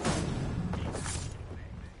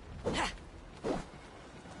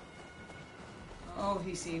 Oh,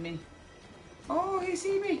 he see me. Oh, he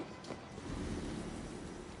see me.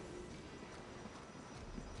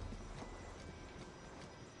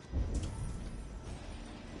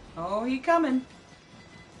 Oh, he coming.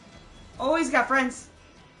 Oh, he's got friends.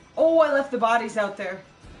 Oh, I left the bodies out there.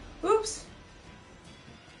 Oops.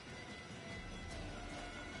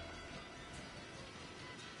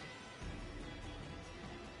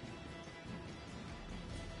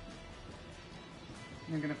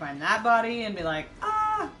 They're gonna find that body and be like,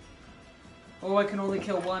 ah! Oh, I can only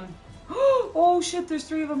kill one. Oh shit, there's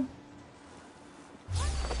 3 of them.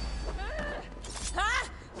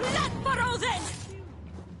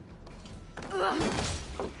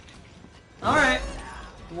 Alright.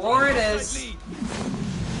 War it is.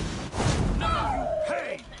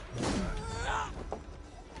 Hey!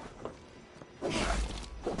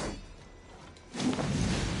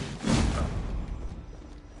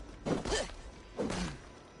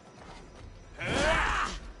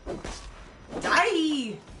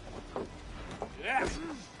 Die!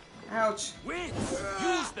 Ouch. Wait!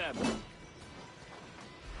 Use them!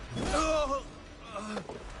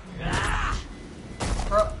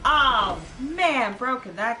 Oh, man,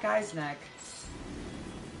 broken that guy's neck.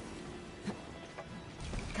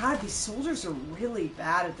 God, these soldiers are really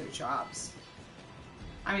bad at their jobs.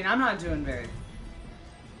 I mean, I'm not doing very...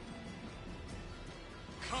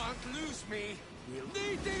 Can't lose me!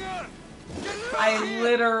 Leadinger! I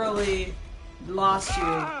literally lost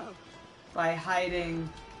you by hiding.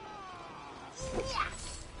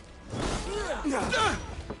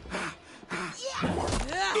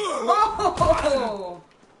 Oh!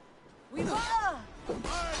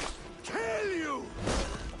 Kill you!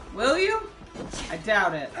 Will you? I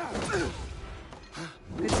doubt it.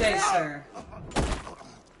 Good day, sir.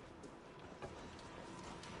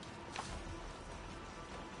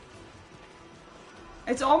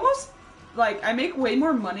 It's almost like I make way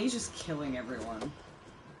more money just killing everyone.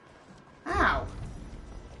 Ow.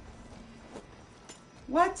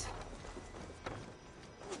 What?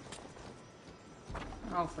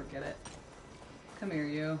 Oh, forget it. Come here,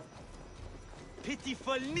 you.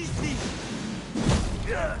 Pitiful Nisi!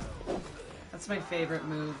 That's my favorite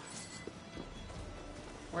move.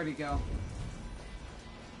 Where'd he go?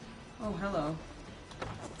 Oh, hello.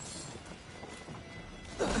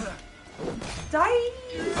 Die!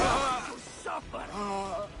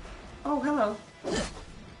 Oh, hello.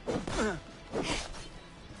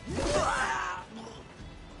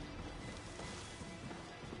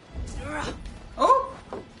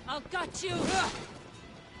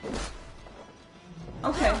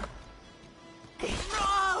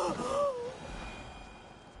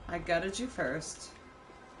 gutted you first.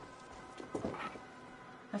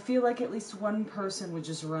 I feel like at least one person would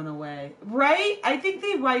just run away. Right? I think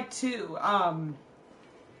they might too.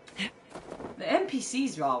 The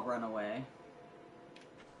NPCs all run away.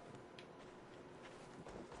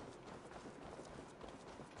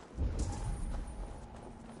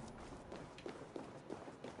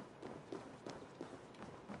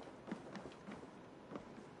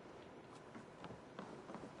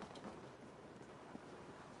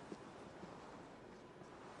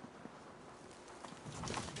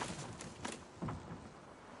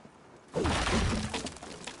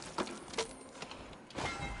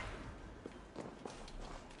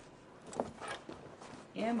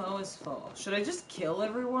 Ammo is full. Should I just kill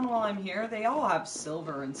everyone while I'm here? They all have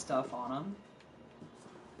silver and stuff on them.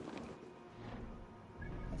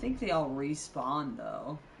 I think they all respawn,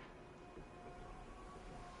 though.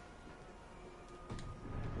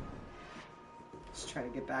 Let's try to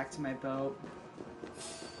get back to my boat.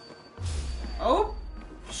 Oh!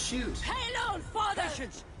 Shoot. Hail on, father!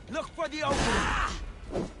 Look for the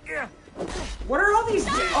opening! What are all these...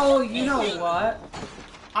 Oh, you know what?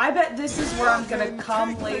 I bet this is where I'm gonna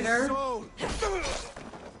come later.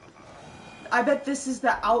 I bet this is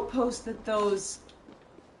the outpost that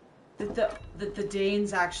the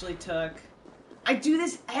Danes actually took. I do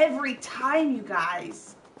this every time, you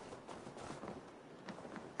guys.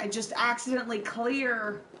 I just accidentally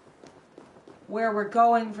clear where we're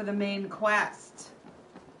going for the main quest.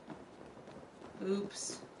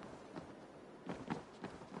 Oops.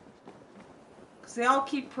 Because they all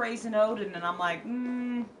keep praising Odin, and I'm like,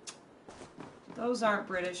 those aren't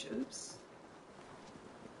British. Oops.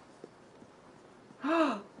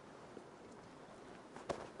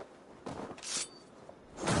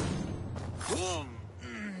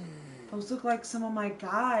 Those look like some of my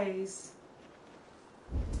guys.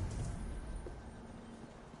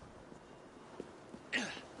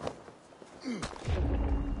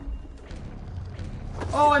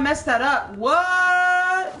 Oh, I messed that up.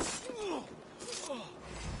 What?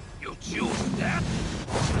 You choose that?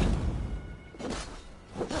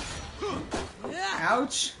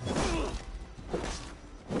 Ouch.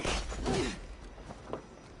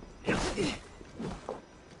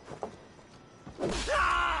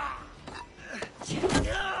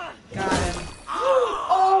 Got him.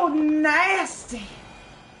 Oh, nasty.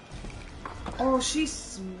 Oh, she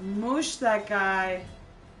smushed that guy.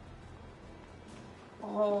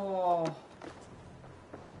 Oh.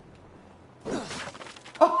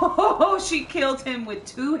 Oh, she killed him with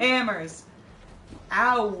 2 hammers.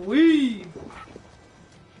 Owie.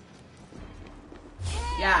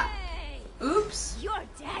 Yeah. Oops. You're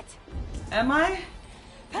dead. Am I?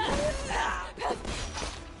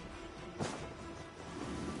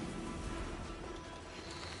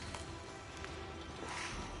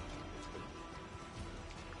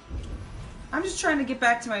 I'm just trying to get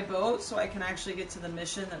back to my boat so I can actually get to the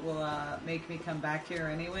mission that will make me come back here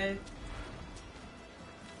anyway.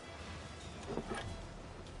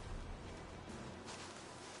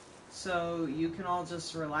 So you can all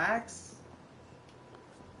just relax.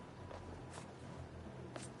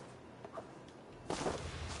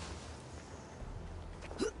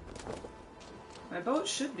 My boat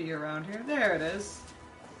should be around here. There it is.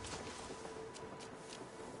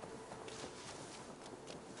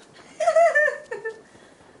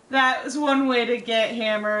 That was one way to get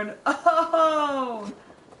hammered. Oh!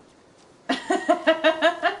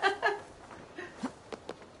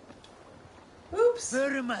 Oops.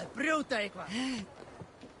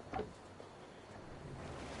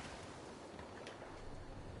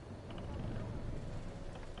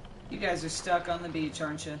 You guys are stuck on the beach,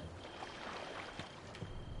 aren't you?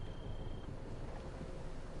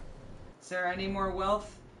 Is there any more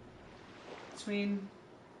wealth between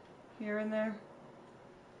here and there?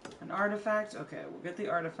 An artifact? Okay, we'll get the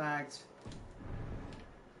artifact.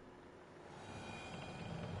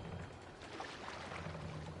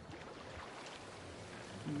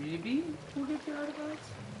 Maybe we'll get the artifact?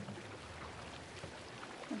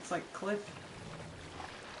 It's like cliff.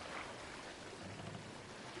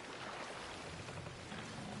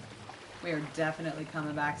 We are definitely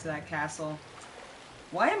coming back to that castle.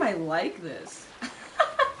 Why am I like this?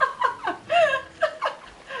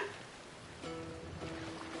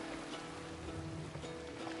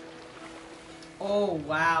 Oh,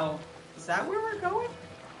 wow. Is that where we're going?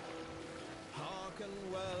 Hearken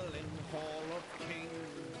well in Hall of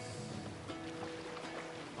Kings.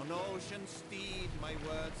 On ocean steed my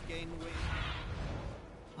words gain wing.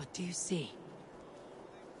 What do you see?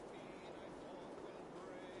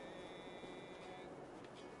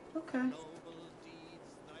 Okay. Noble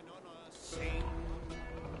deeds thine honor sing.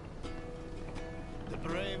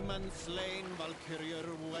 brave man slain, Valkyrier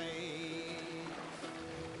waits.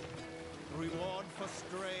 Reward for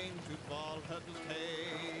strain to Valhalla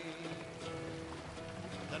take.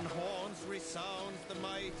 Then horns resounds the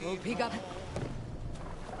mighty We'll pick up.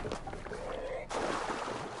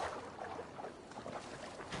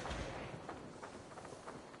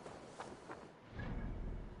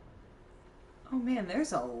 Oh man,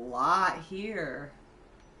 there's a lot here.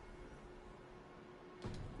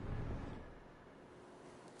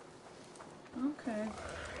 Okay.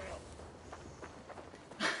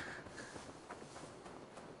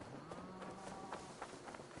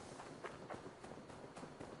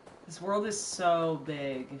 This world is so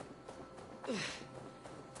big.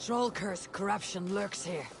 Troll curse corruption lurks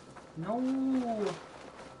here. No.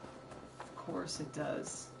 Of course it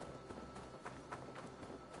does.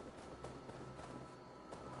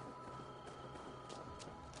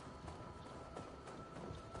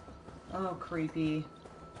 Oh, creepy.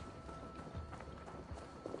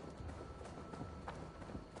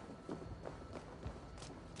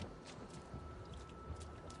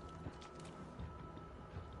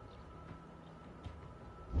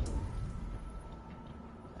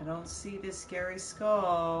 I don't see this scary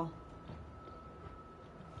skull.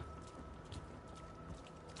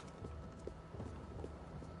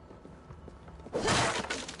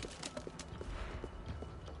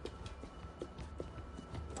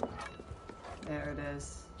 There it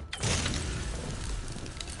is.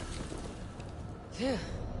 Phew,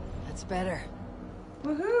 that's better.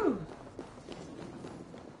 Woohoo!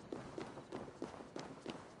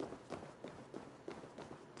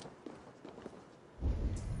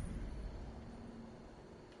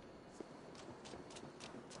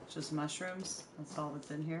 Just mushrooms? That's all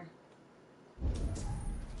that's in here?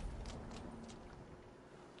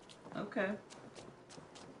 Okay.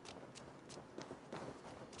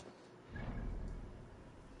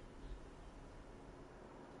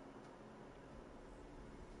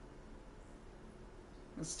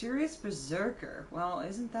 Mysterious Berserker. Well,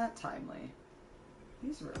 isn't that timely?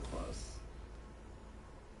 He's real close.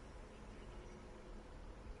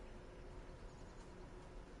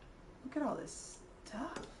 Look at all this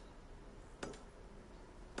stuff.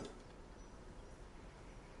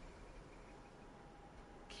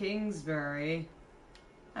 Kingsbury.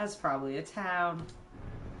 That's probably a town.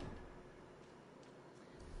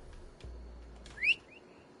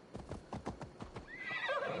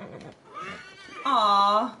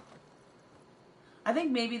 Aww. I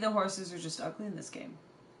think maybe the horses are just ugly in this game.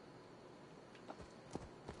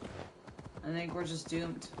 I think we're just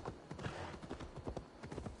doomed.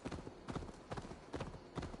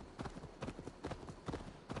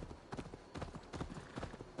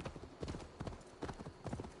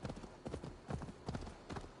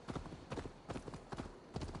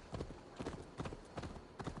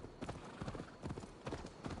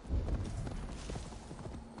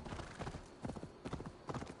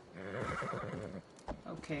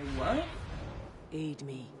 Okay, what? Aid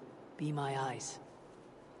me. Be my eyes.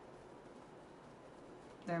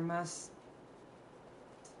 There must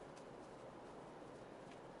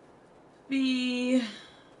be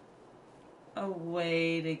a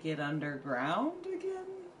way to get underground again?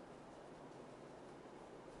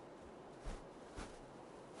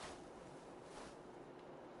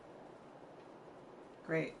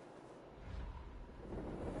 Great.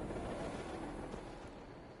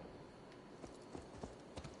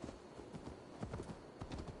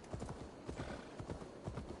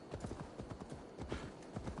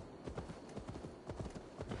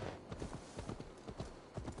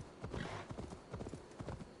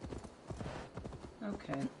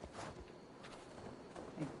 Okay.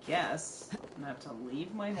 I guess I'm gonna have to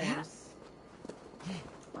leave my horse.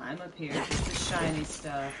 Climb up here, get the shiny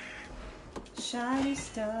stuff. Shiny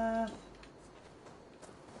stuff.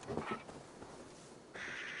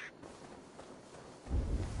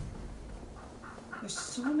 There's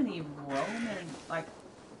so many Roman, like,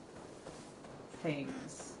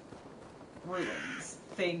 things. Ruins.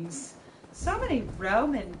 Things. So many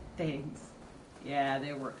Roman things. Yeah,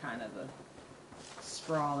 they were kind of a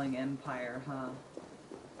sprawling empire, huh?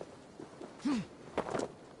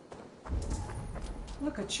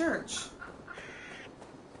 Look, a church.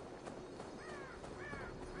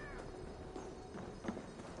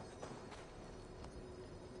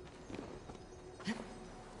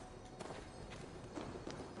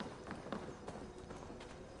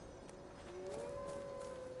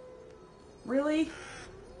 Really?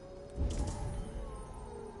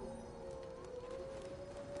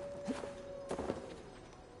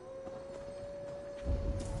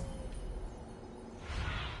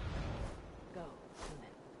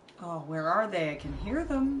 Oh, where are they? I can hear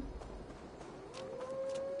them.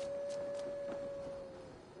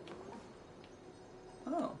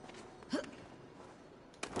 Oh.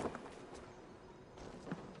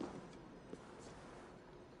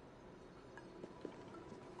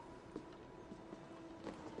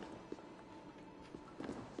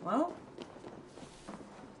 Well,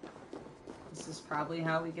 this is probably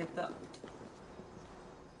how we get the...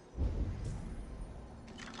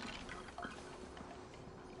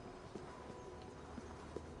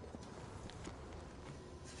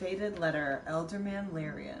 Fated letter, Elderman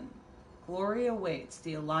Larian. Glory awaits.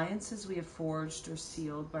 The alliances we have forged are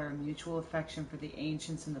sealed by our mutual affection for the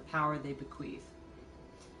ancients and the power they bequeath.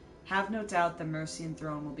 Have no doubt the Mercian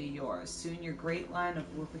throne will be yours. Soon your great line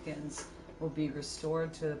of Wupikins will be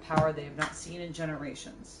restored to the power they have not seen in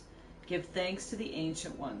generations. Give thanks to the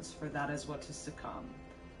ancient ones, for that is what is to come.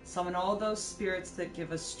 Summon all those spirits that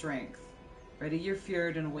give us strength. Ready your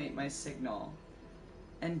fjord and await my signal.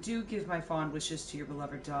 And do give my fond wishes to your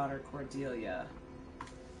beloved daughter, Cordelia.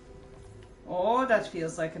 Oh, that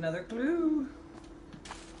feels like another clue.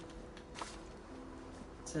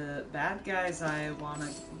 To bad guys I want to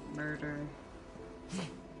murder.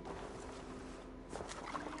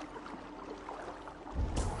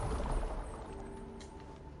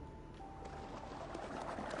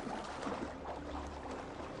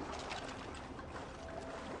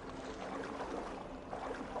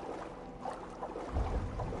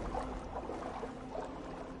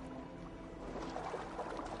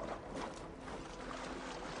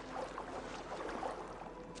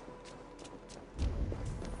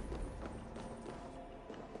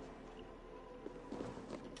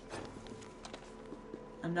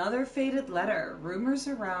 Another fated letter. Rumors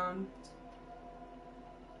abound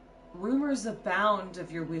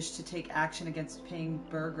of your wish to take action against King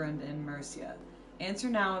Burgrund in Mercia. Answer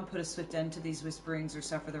now and put a swift end to these whisperings or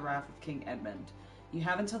suffer the wrath of King Edmund. You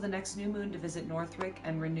have until the next new moon to visit Northwick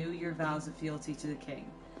and renew your vows of fealty to the king.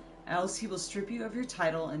 Else he will strip you of your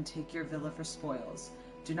title and take your villa for spoils.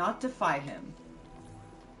 Do not defy him.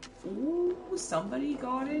 Ooh, somebody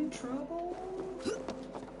got in trouble.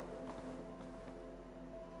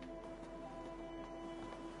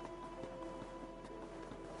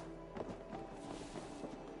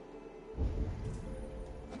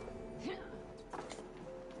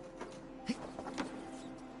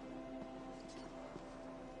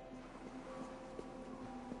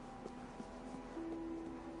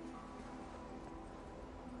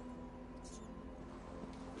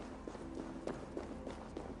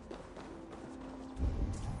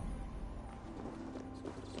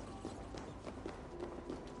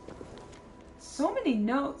 So many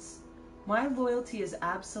notes. My loyalty is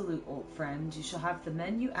absolute, old friend. You shall have the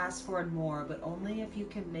men you ask for and more, but only if you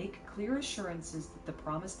can make clear assurances that the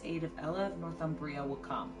promised aid of Ella of Northumbria will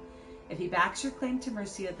come. If he backs your claim to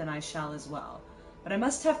Mercia, then I shall as well. But I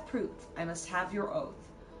must have proof. I must have your oath.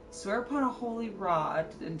 Swear upon a holy rod,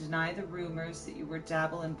 and deny the rumors that you were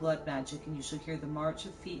dabble in blood magic, and you shall hear the march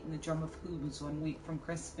of feet and the drum of hooves 1 week from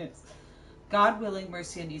Christmas. God willing,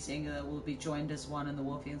 Mercia and East Anglia will be joined as one, and the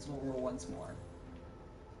Wolfians will rule once more.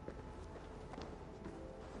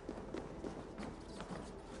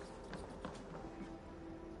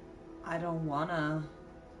 I don't wanna.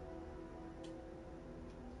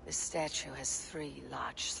 The statue has 3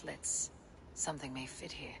 large slits. Something may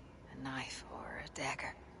fit here. A knife or a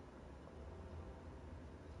dagger.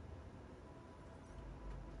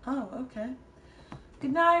 Oh, okay.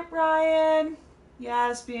 Good night, Ryan.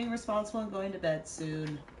 Yes, being responsible and going to bed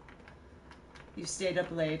soon. You stayed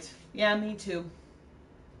up late. Yeah, me too.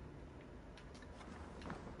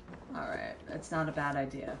 Alright, that's not a bad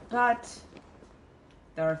idea. But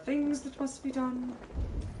there are things that must be done.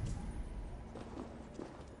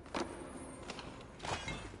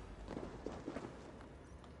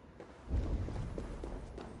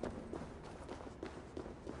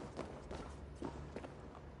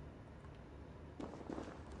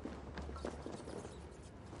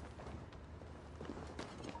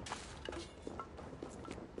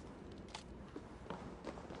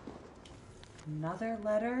 Another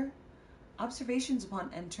letter? Observations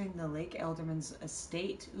upon entering the Lake Elderman's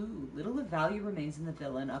estate. Ooh, little of value remains in the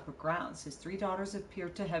villa and upper grounds. His 3 daughters appear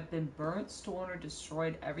to have been burnt, stolen, or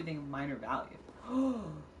destroyed, everything of minor value.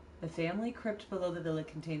 The family crypt below the villa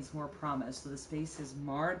contains more promise, though the space is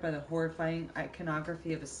marred by the horrifying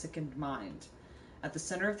iconography of a sickened mind. At the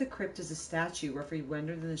center of the crypt is a statue roughly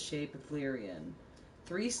rendered in the shape of Lyrian.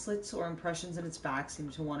 3 slits or impressions in its back seem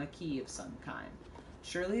to want a key of some kind.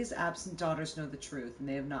 Surely his absent daughters know the truth, and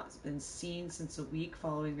they have not been seen since a week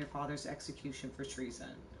following their father's execution for treason.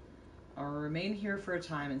 I will remain here for a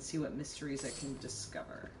time and see what mysteries I can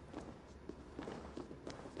discover.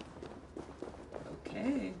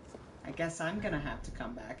 Okay. I guess I'm gonna have to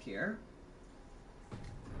come back here.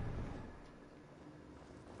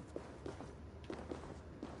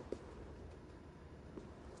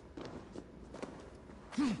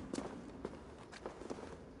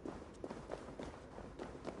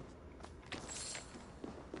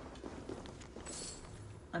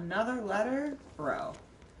 Another letter? Bro.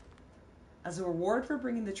 As a reward for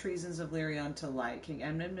bringing the treasons of Lyrion to light, King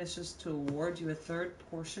Edmund wishes to award you a third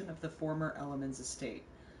portion of the former Element's estate.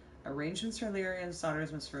 Arrangements for Lyrion's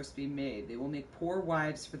daughters must first be made. They will make poor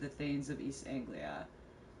wives for the thanes of East Anglia,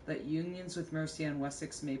 but unions with Mercia and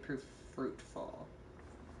Wessex may prove fruitful.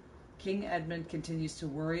 King Edmund continues to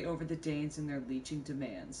worry over the Danes and their leeching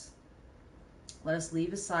demands. Let us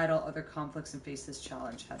leave aside all other conflicts and face this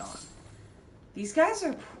challenge head on. These guys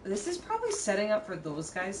are... This is probably setting up for those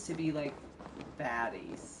guys to be, like,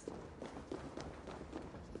 baddies.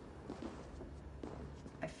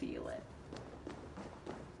 I feel it.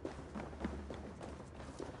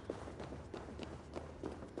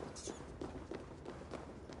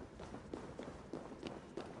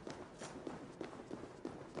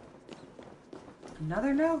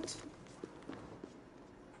 Another note.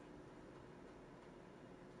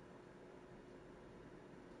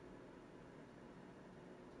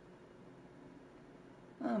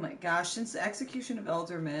 Oh my gosh, since the execution of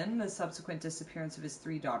Elderman, the subsequent disappearance of his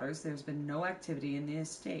 3 daughters, there's been no activity in the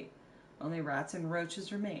estate. Only rats and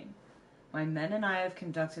roaches remain. My men and I have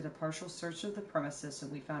conducted a partial search of the premises,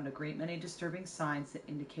 and we found a great many disturbing signs that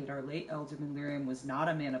indicate our late Elderman Lyrium was not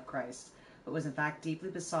a man of Christ, but was in fact deeply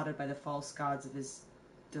besotted by the false gods of his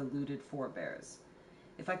deluded forebears.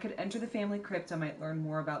 If I could enter the family crypt, I might learn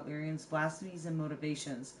more about Lyrion's blasphemies and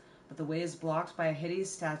motivations, but the way is blocked by a hideous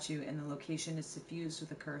statue, and the location is suffused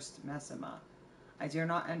with accursed mesema. I dare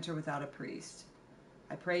not enter without a priest.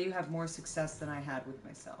 I pray you have more success than I had with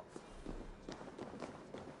myself.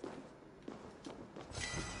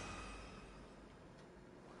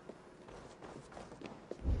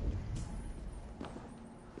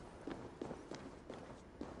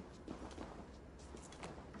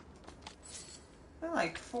 There are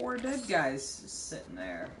like 4 dead guys just sitting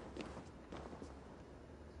there.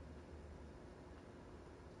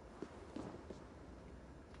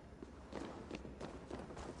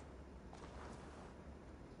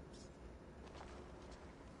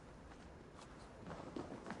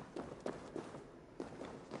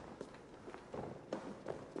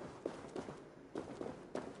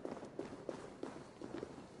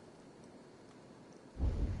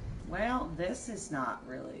 Well, this is not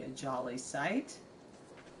really a jolly sight.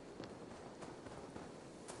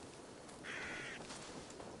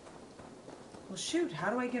 Well, shoot,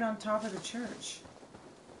 how do I get on top of the church?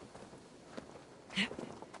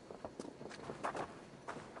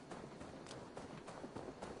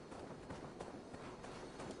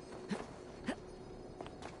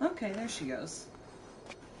 Okay, there she goes.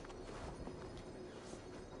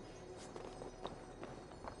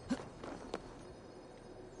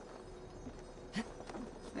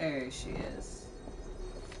 There she is.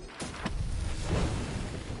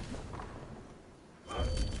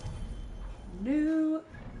 New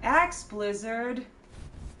axe blizzard.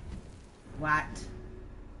 What?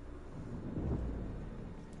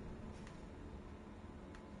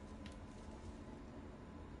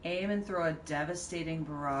 Aim and throw a devastating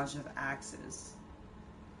barrage of axes.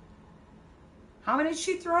 How many did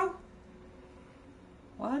she throw?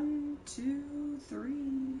 1, 2, 3,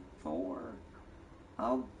 4.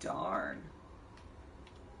 Oh, darn.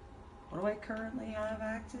 What do I currently have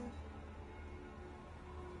active?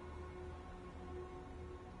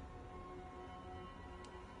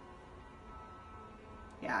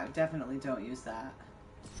 Yeah, I definitely don't use that.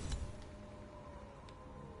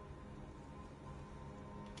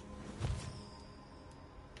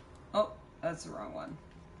 Oh, that's the wrong one.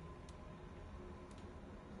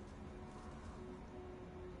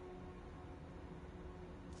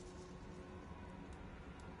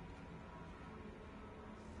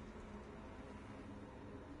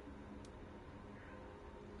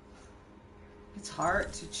 It's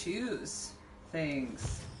hard to choose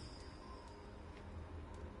things.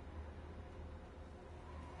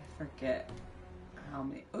 I forget how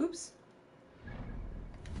many. Oops.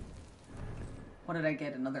 What did I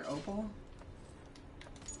get? Another opal?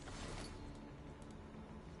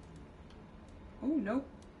 Oh, nope.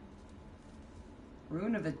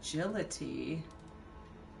 Rune of Agility.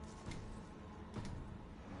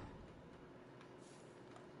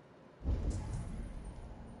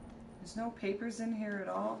 There's no papers in here at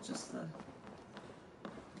all, just the...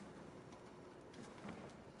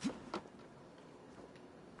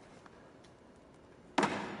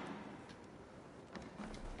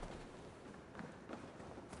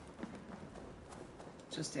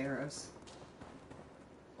 Just arrows.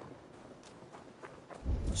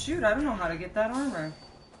 Well, shoot, I don't know how to get that armor.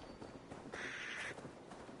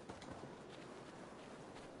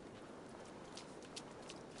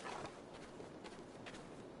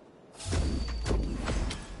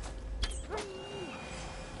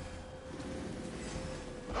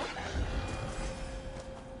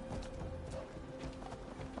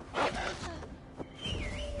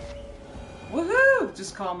 Woohoo!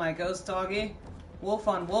 Just call my ghost doggy. Wolf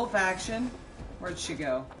on wolf action. Where'd she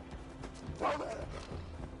go?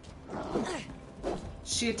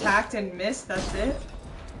 She attacked and missed, that's it?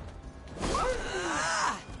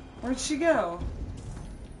 Where'd she go?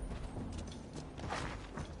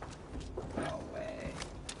 No way.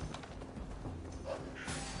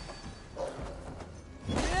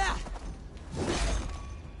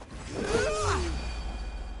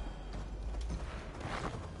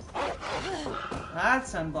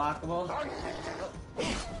 That's unblockable.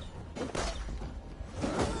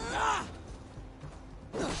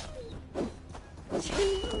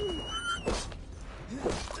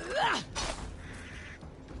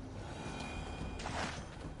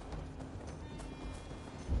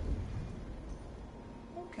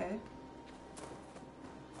 Okay.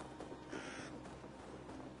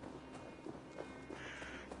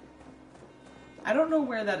 I don't know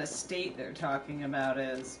where that estate they're talking about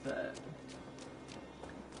is, but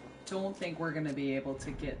don't think we're going to be able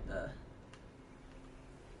to get the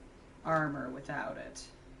armor without it.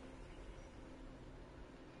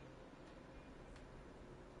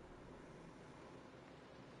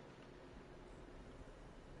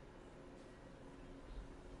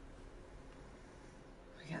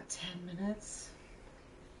 We got 10 minutes.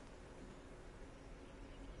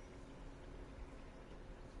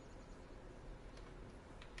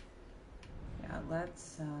 Yeah,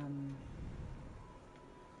 let's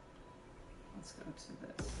go to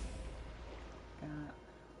this. Got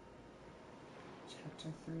chapter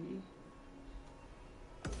 3.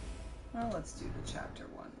 Well, let's do the chapter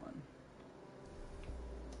 1 one.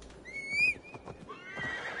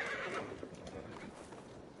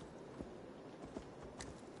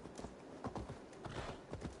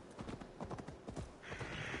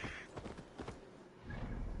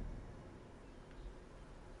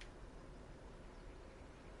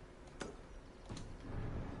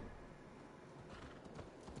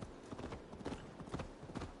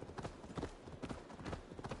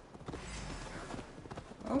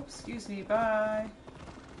 Oh, excuse me, bye.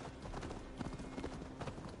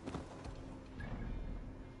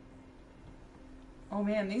 Oh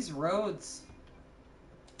man, these roads.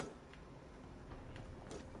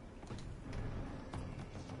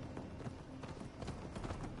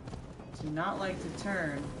 Do not like to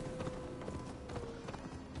turn.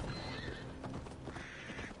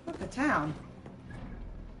 Look, the town.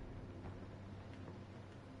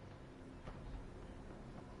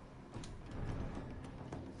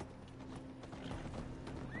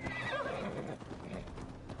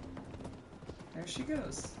 There she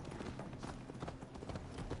goes.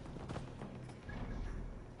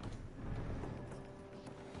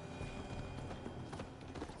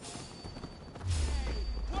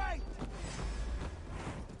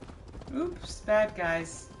 Oops, bad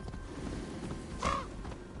guys.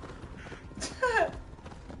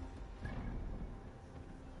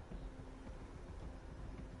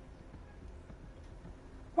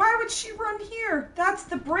 Why would she run here? That's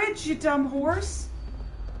the bridge, you dumb horse.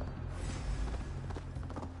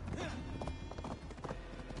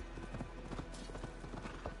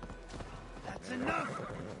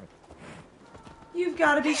 You've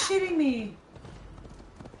got to be shitting me.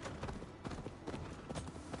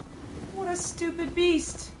 What a stupid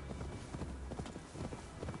beast.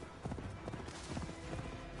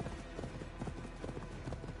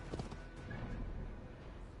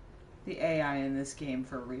 The AI in this game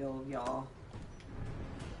for real, y'all.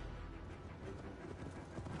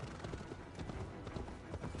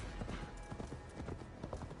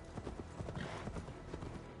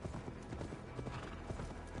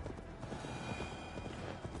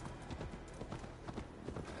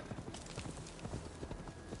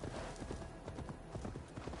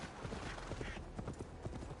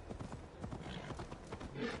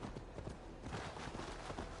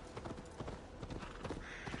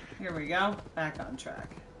 Here we go, back on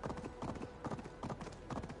track.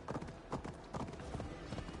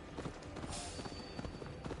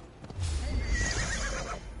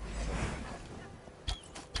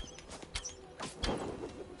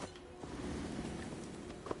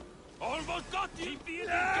 Almost got you!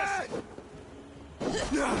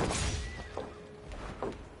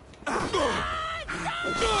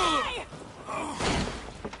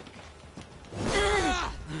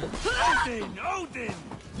 Odin! Odin!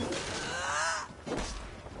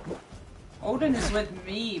 Odin is with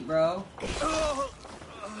me, bro.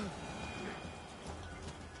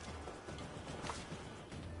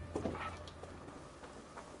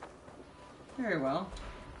 Very well.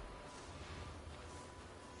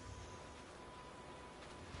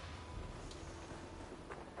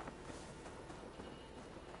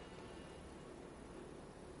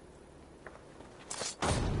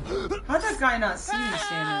 How'd that guy not see me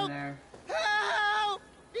standing there? Help!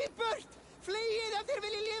 I burt! Flyet ef þér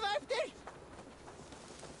viljið lifa eftir!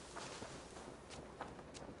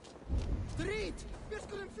 Drít! Við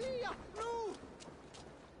skulum flýja! Nú!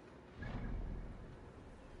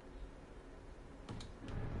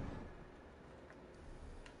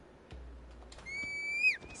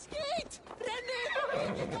 Skít! Rennið!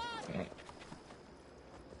 Ekki þar!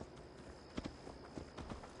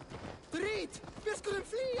 Drít! Við skulum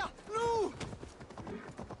flýja! Nú!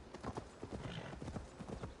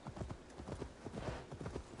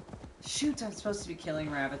 Shoot, I'm supposed to be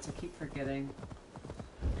killing rabbits. I keep forgetting.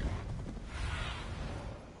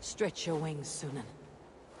 Stretch your wings, Sunan.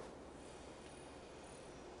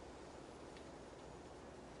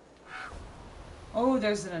 Oh,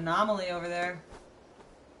 there's an anomaly over there.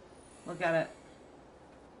 Look at it.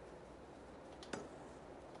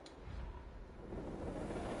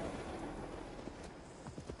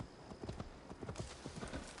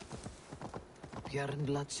 Björn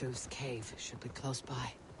Bloodtooth's cave should be close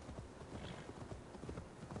by.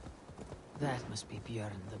 That must be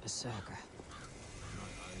Björn the Berserker.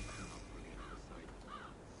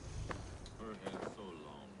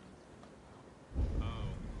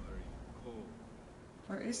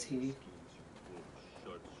 Where is he?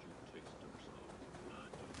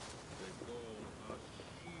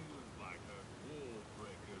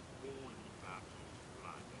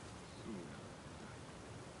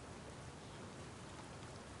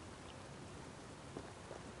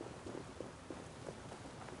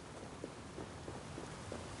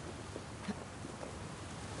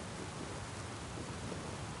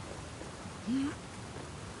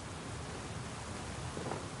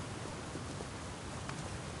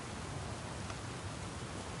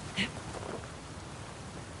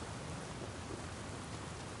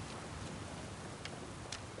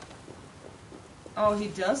 Oh, he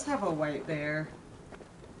does have a white bear.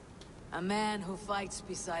 A man who fights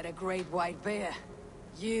beside a great white bear.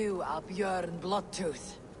 You are Björn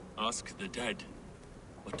Bloodtooth. Ask the dead.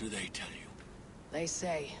 What do they tell you? They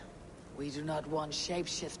say, we do not want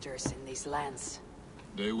shapeshifters in these lands.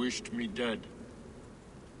 They wished me dead.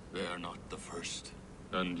 They are not the first.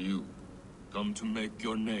 And you, come to make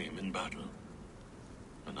your name in battle.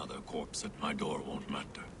 Another corpse at my door won't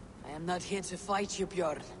matter. I am not here to fight you,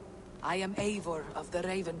 Björn. I am Eivor of the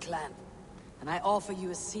Raven clan, and I offer you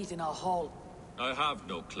a seat in our hall. I have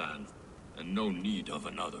no clan, and no need of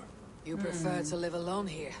another. You prefer to live alone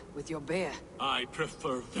here, with your bear? I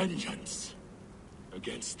prefer vengeance.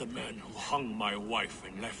 Against the men who hung my wife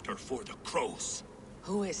and left her for the crows.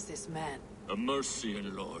 Who is this man? A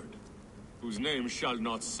Mercian lord, whose name shall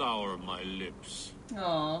not sour my lips.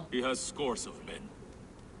 Aww. He has scores of men.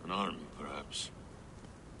 An army, perhaps.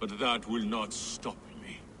 But that will not stop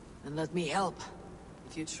me. Then let me help.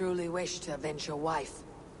 If you truly wish to avenge your wife,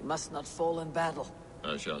 you must not fall in battle.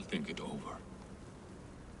 I shall think it over.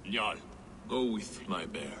 Njal, go with my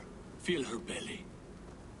bear. Feel her belly.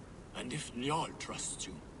 And if Njal trusts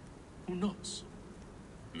you, who knows?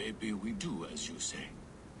 Maybe we do as you say.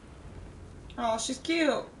 Oh, she's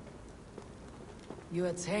cute. You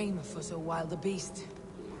are tame for so wild a beast.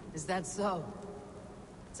 Is that so?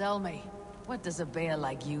 Tell me, what does a bear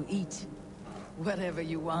like you eat? Whatever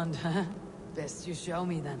you want, huh? Best you show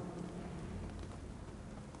me then.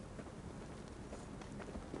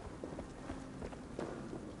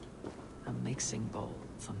 A mixing bowl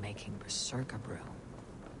for making berserker brew.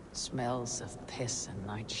 Smells of piss and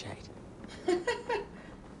nightshade.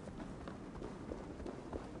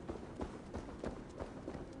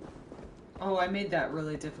 Oh, I made that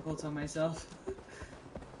really difficult on myself.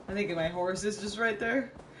 I think my horse is just right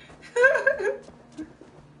there.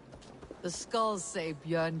 The skulls say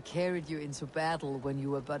Björn carried you into battle when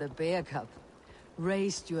you were but a bear cub.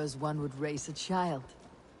 Raised you as one would raise a child.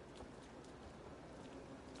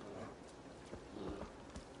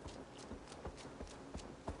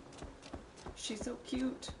 She's so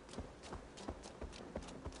cute.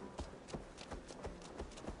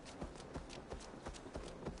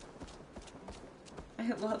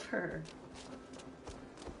 I love her.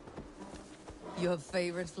 Your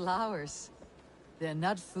favorite flowers. They're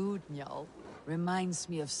not food, Njal. Reminds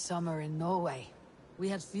me of summer in Norway. We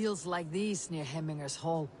had fields like these near Hemminger's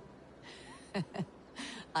Hall.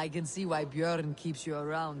 I can see why Björn keeps you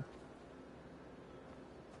around.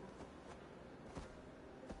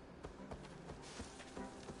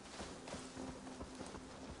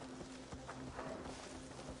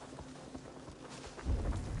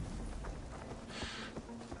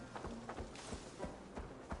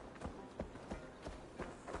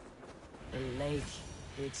 The lake.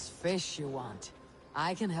 It's fish you want.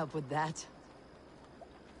 I can help with that.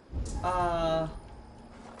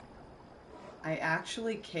 I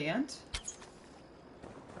actually can't?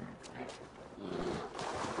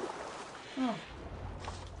 Oh.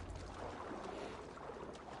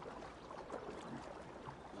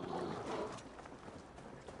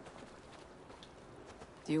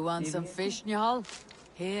 Do you want some fish, Njal?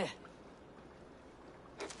 Here.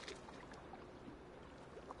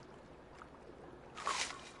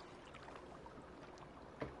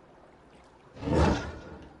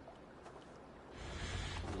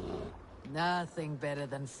 Nothing better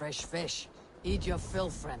than fresh fish. Eat your fill,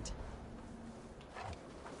 friend.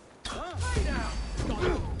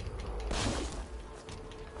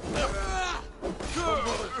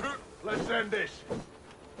 Let's end this.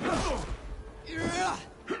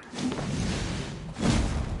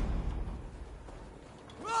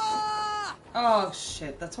 Oh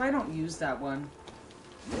shit, that's why I don't use that one.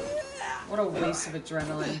 What a waste of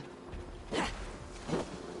adrenaline.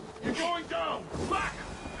 You're going down! Back!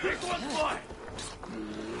 This one's mine!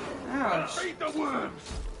 Ouch. Feed the worms!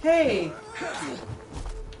 Hey!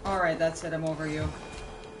 Alright, that's it, I'm over you.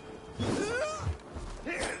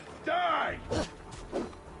 Die!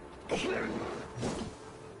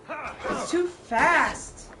 It's too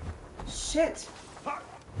fast! Shit!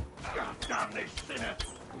 God damn this sinner!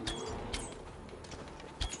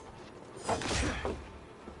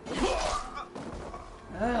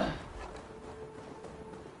 Ugh.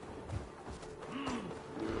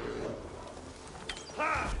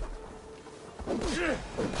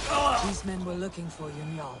 These men were looking for you,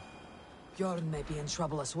 Njal. Bjorn may be in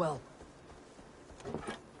trouble as well.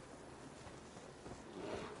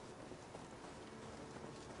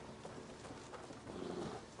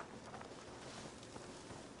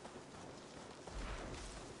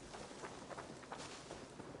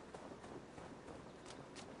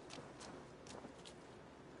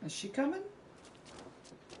 Is she coming?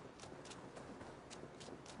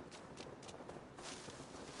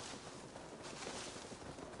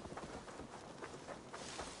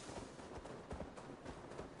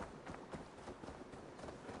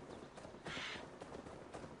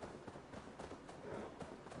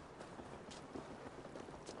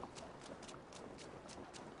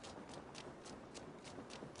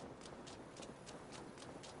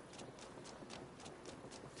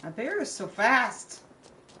 My bear is so fast.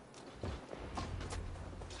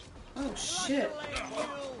 Oh shit.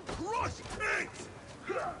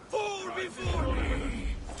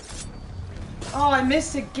 Oh, I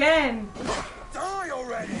missed again. Die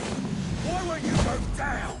already! Why won't you go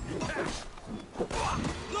down?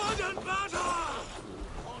 Blood and battle!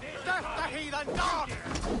 Death the heathen dog!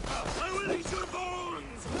 I will eat your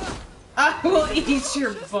bones! I will eat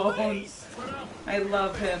your bones. I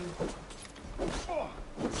love him.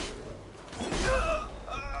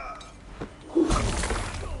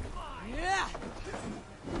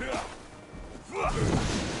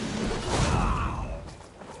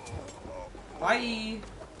 Bye.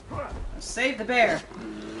 Save the bear.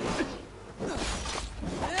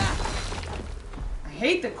 I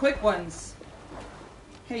hate the quick ones.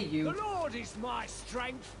 Hey, you. The Lord is my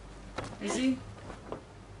strength. Is he?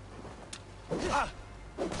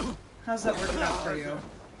 How's that working out for you?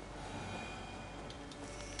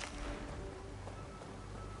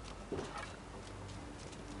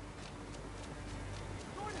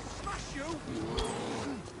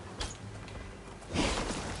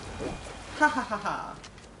 Ha ha ha ha.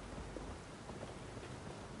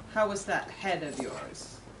 How was that head of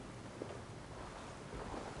yours?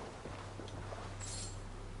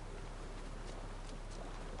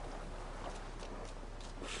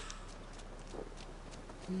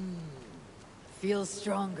 Feel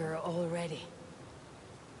stronger already.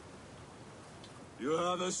 You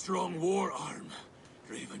have a strong war arm,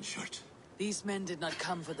 Ravenshirt. These men did not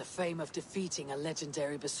come for the fame of defeating a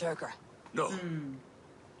legendary berserker. No.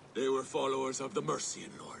 They were followers of the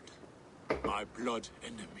Mercian Lord. My blood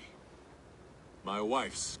enemy. My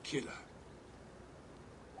wife's killer.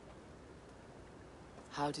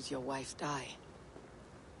 How did your wife die?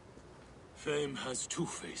 Fame has two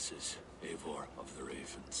faces, Eivor of the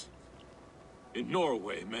Ravens. In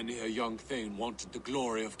Norway, many a young thane wanted the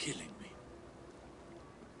glory of killing me.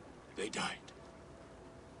 They died.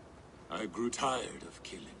 I grew tired of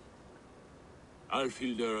killing.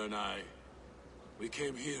 Alfilder and I, we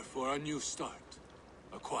came here for a new start.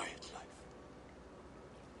 A quiet life.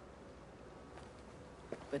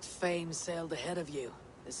 But fame sailed ahead of you.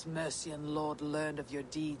 This Mercian lord learned of your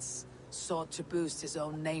deeds, sought to boost his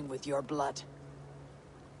own name with your blood.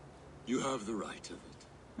 You have the right of it.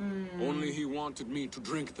 Only he wanted me to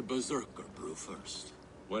drink the Berserker brew first.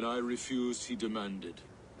 When I refused, he demanded.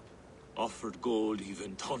 Offered gold,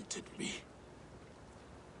 even taunted me.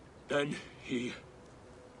 Then he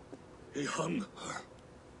hung her.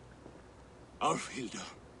 Alfhilda.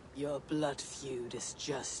 Your blood feud is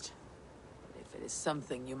just. But if it is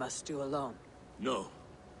something you must do alone. No.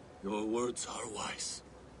 Your words are wise.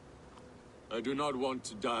 I do not want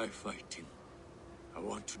to die fighting. I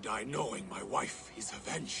want to die knowing my wife is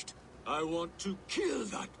avenged. I want to kill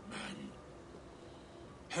that man.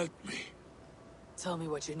 Help me. Tell me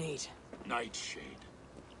what you need. Nightshade.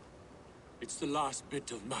 It's the last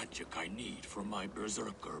bit of magic I need for my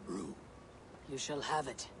Berserker brew. You shall have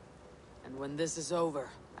it. And when this is over,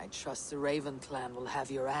 I trust the Raven clan will have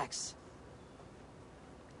your axe.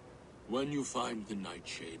 When you find the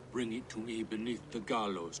Nightshade, bring it to me beneath the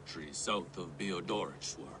gallows tree south of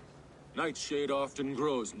Beodoricshwar. Nightshade often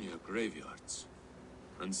grows near graveyards.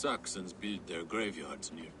 And Saxons build their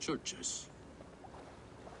graveyards near churches.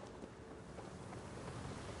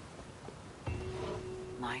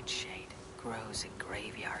 Nightshade grows in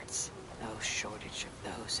graveyards. No shortage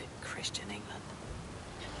of those in Christian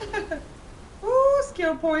England. Ooh,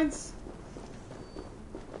 skill points.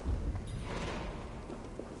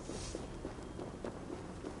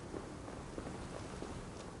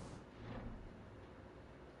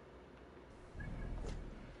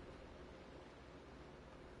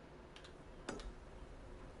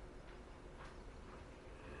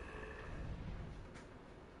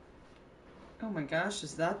 Oh my gosh,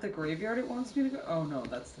 is that the graveyard it wants me to go? Oh no,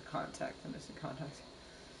 that's the contact, the missing contact.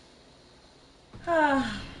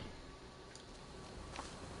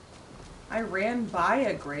 I ran by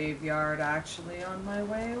a graveyard actually on my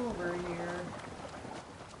way over here.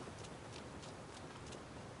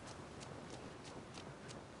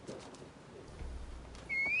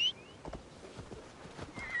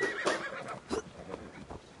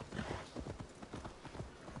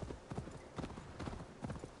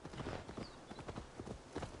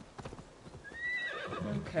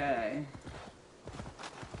 Okay.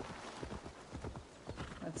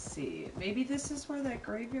 Let's see. Maybe this is where that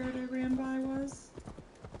graveyard I ran by was?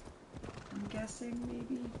 I'm guessing,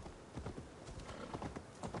 maybe.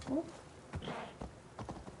 Oh.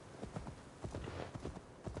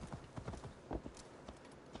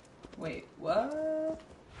 Wait, what?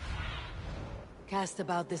 Cast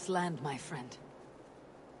about this land, my friend.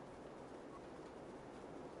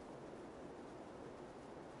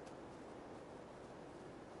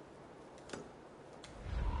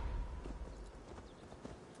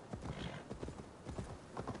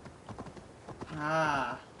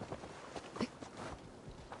 Ah.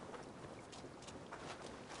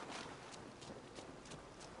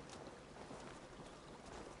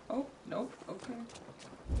 Oh, nope, okay.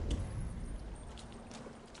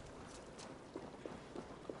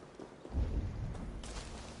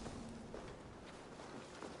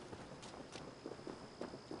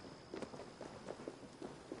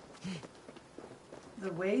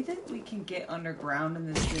 The way that we can get underground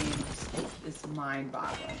in this game is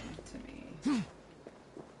mind-boggling to me.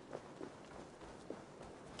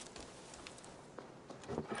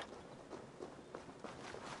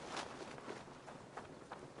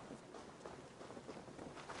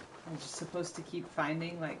 I'm just supposed to keep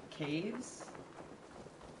finding, like, caves?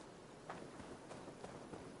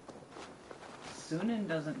 Sunan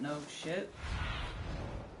doesn't know shit.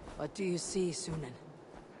 What do you see, Sunan?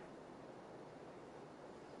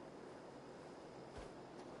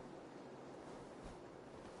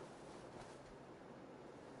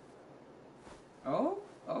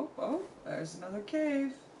 Oh, there's another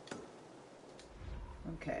cave.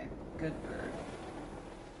 Okay, good bird.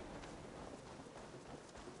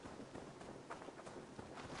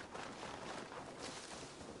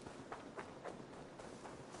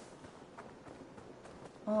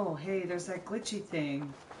 Oh, hey, there's that glitchy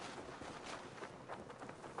thing.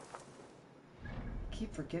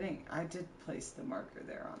 Keep forgetting. I did place the marker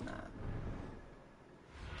there on that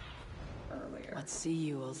earlier. What see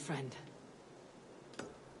you, old friend? There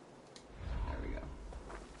we go.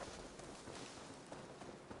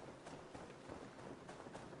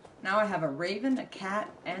 Now I have a raven, a cat,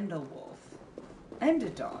 and a wolf. And a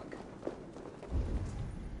dog.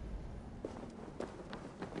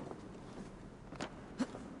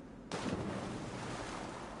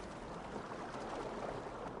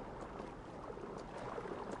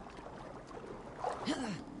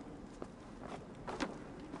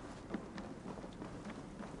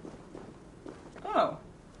 Oh,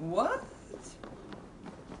 what?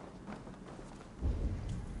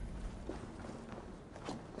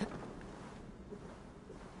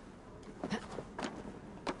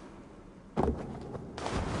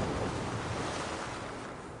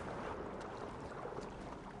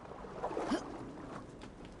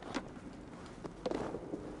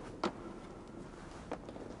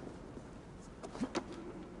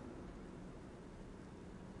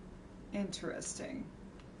 Interesting.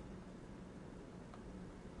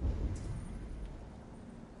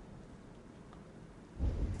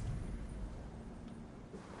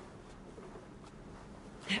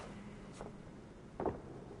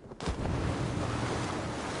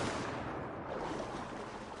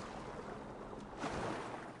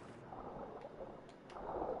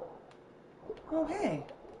 Oh, hey.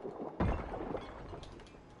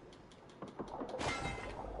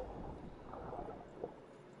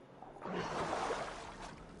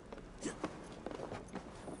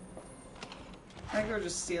 I think we're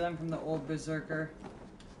just stealing from the old berserker.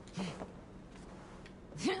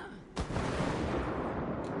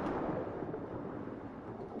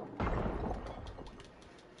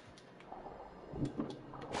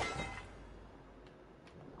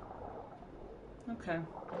 Okay.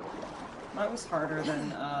 That was harder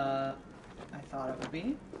than I thought it would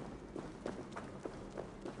be.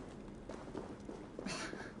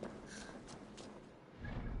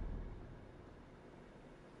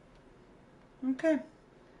 Okay.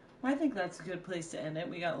 I think that's a good place to end it.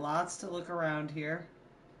 We got lots to look around here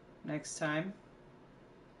next time.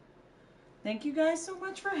 Thank you guys so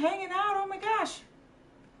much for hanging out. Oh my gosh.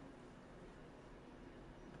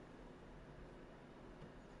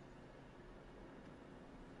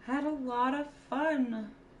 Had a lot of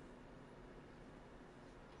fun.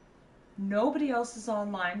 Nobody else is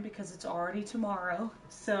online because it's already tomorrow.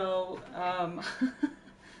 So,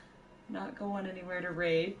 not going anywhere to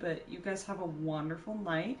raid, but you guys have a wonderful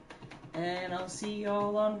night. And I'll see you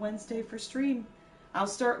all on Wednesday for stream. I'll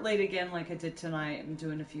start late again like I did tonight. I'm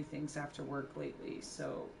doing a few things after work lately.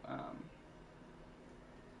 So,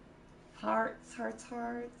 hearts, hearts,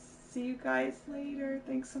 hearts. See you guys later.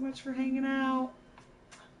 Thanks so much for hanging out.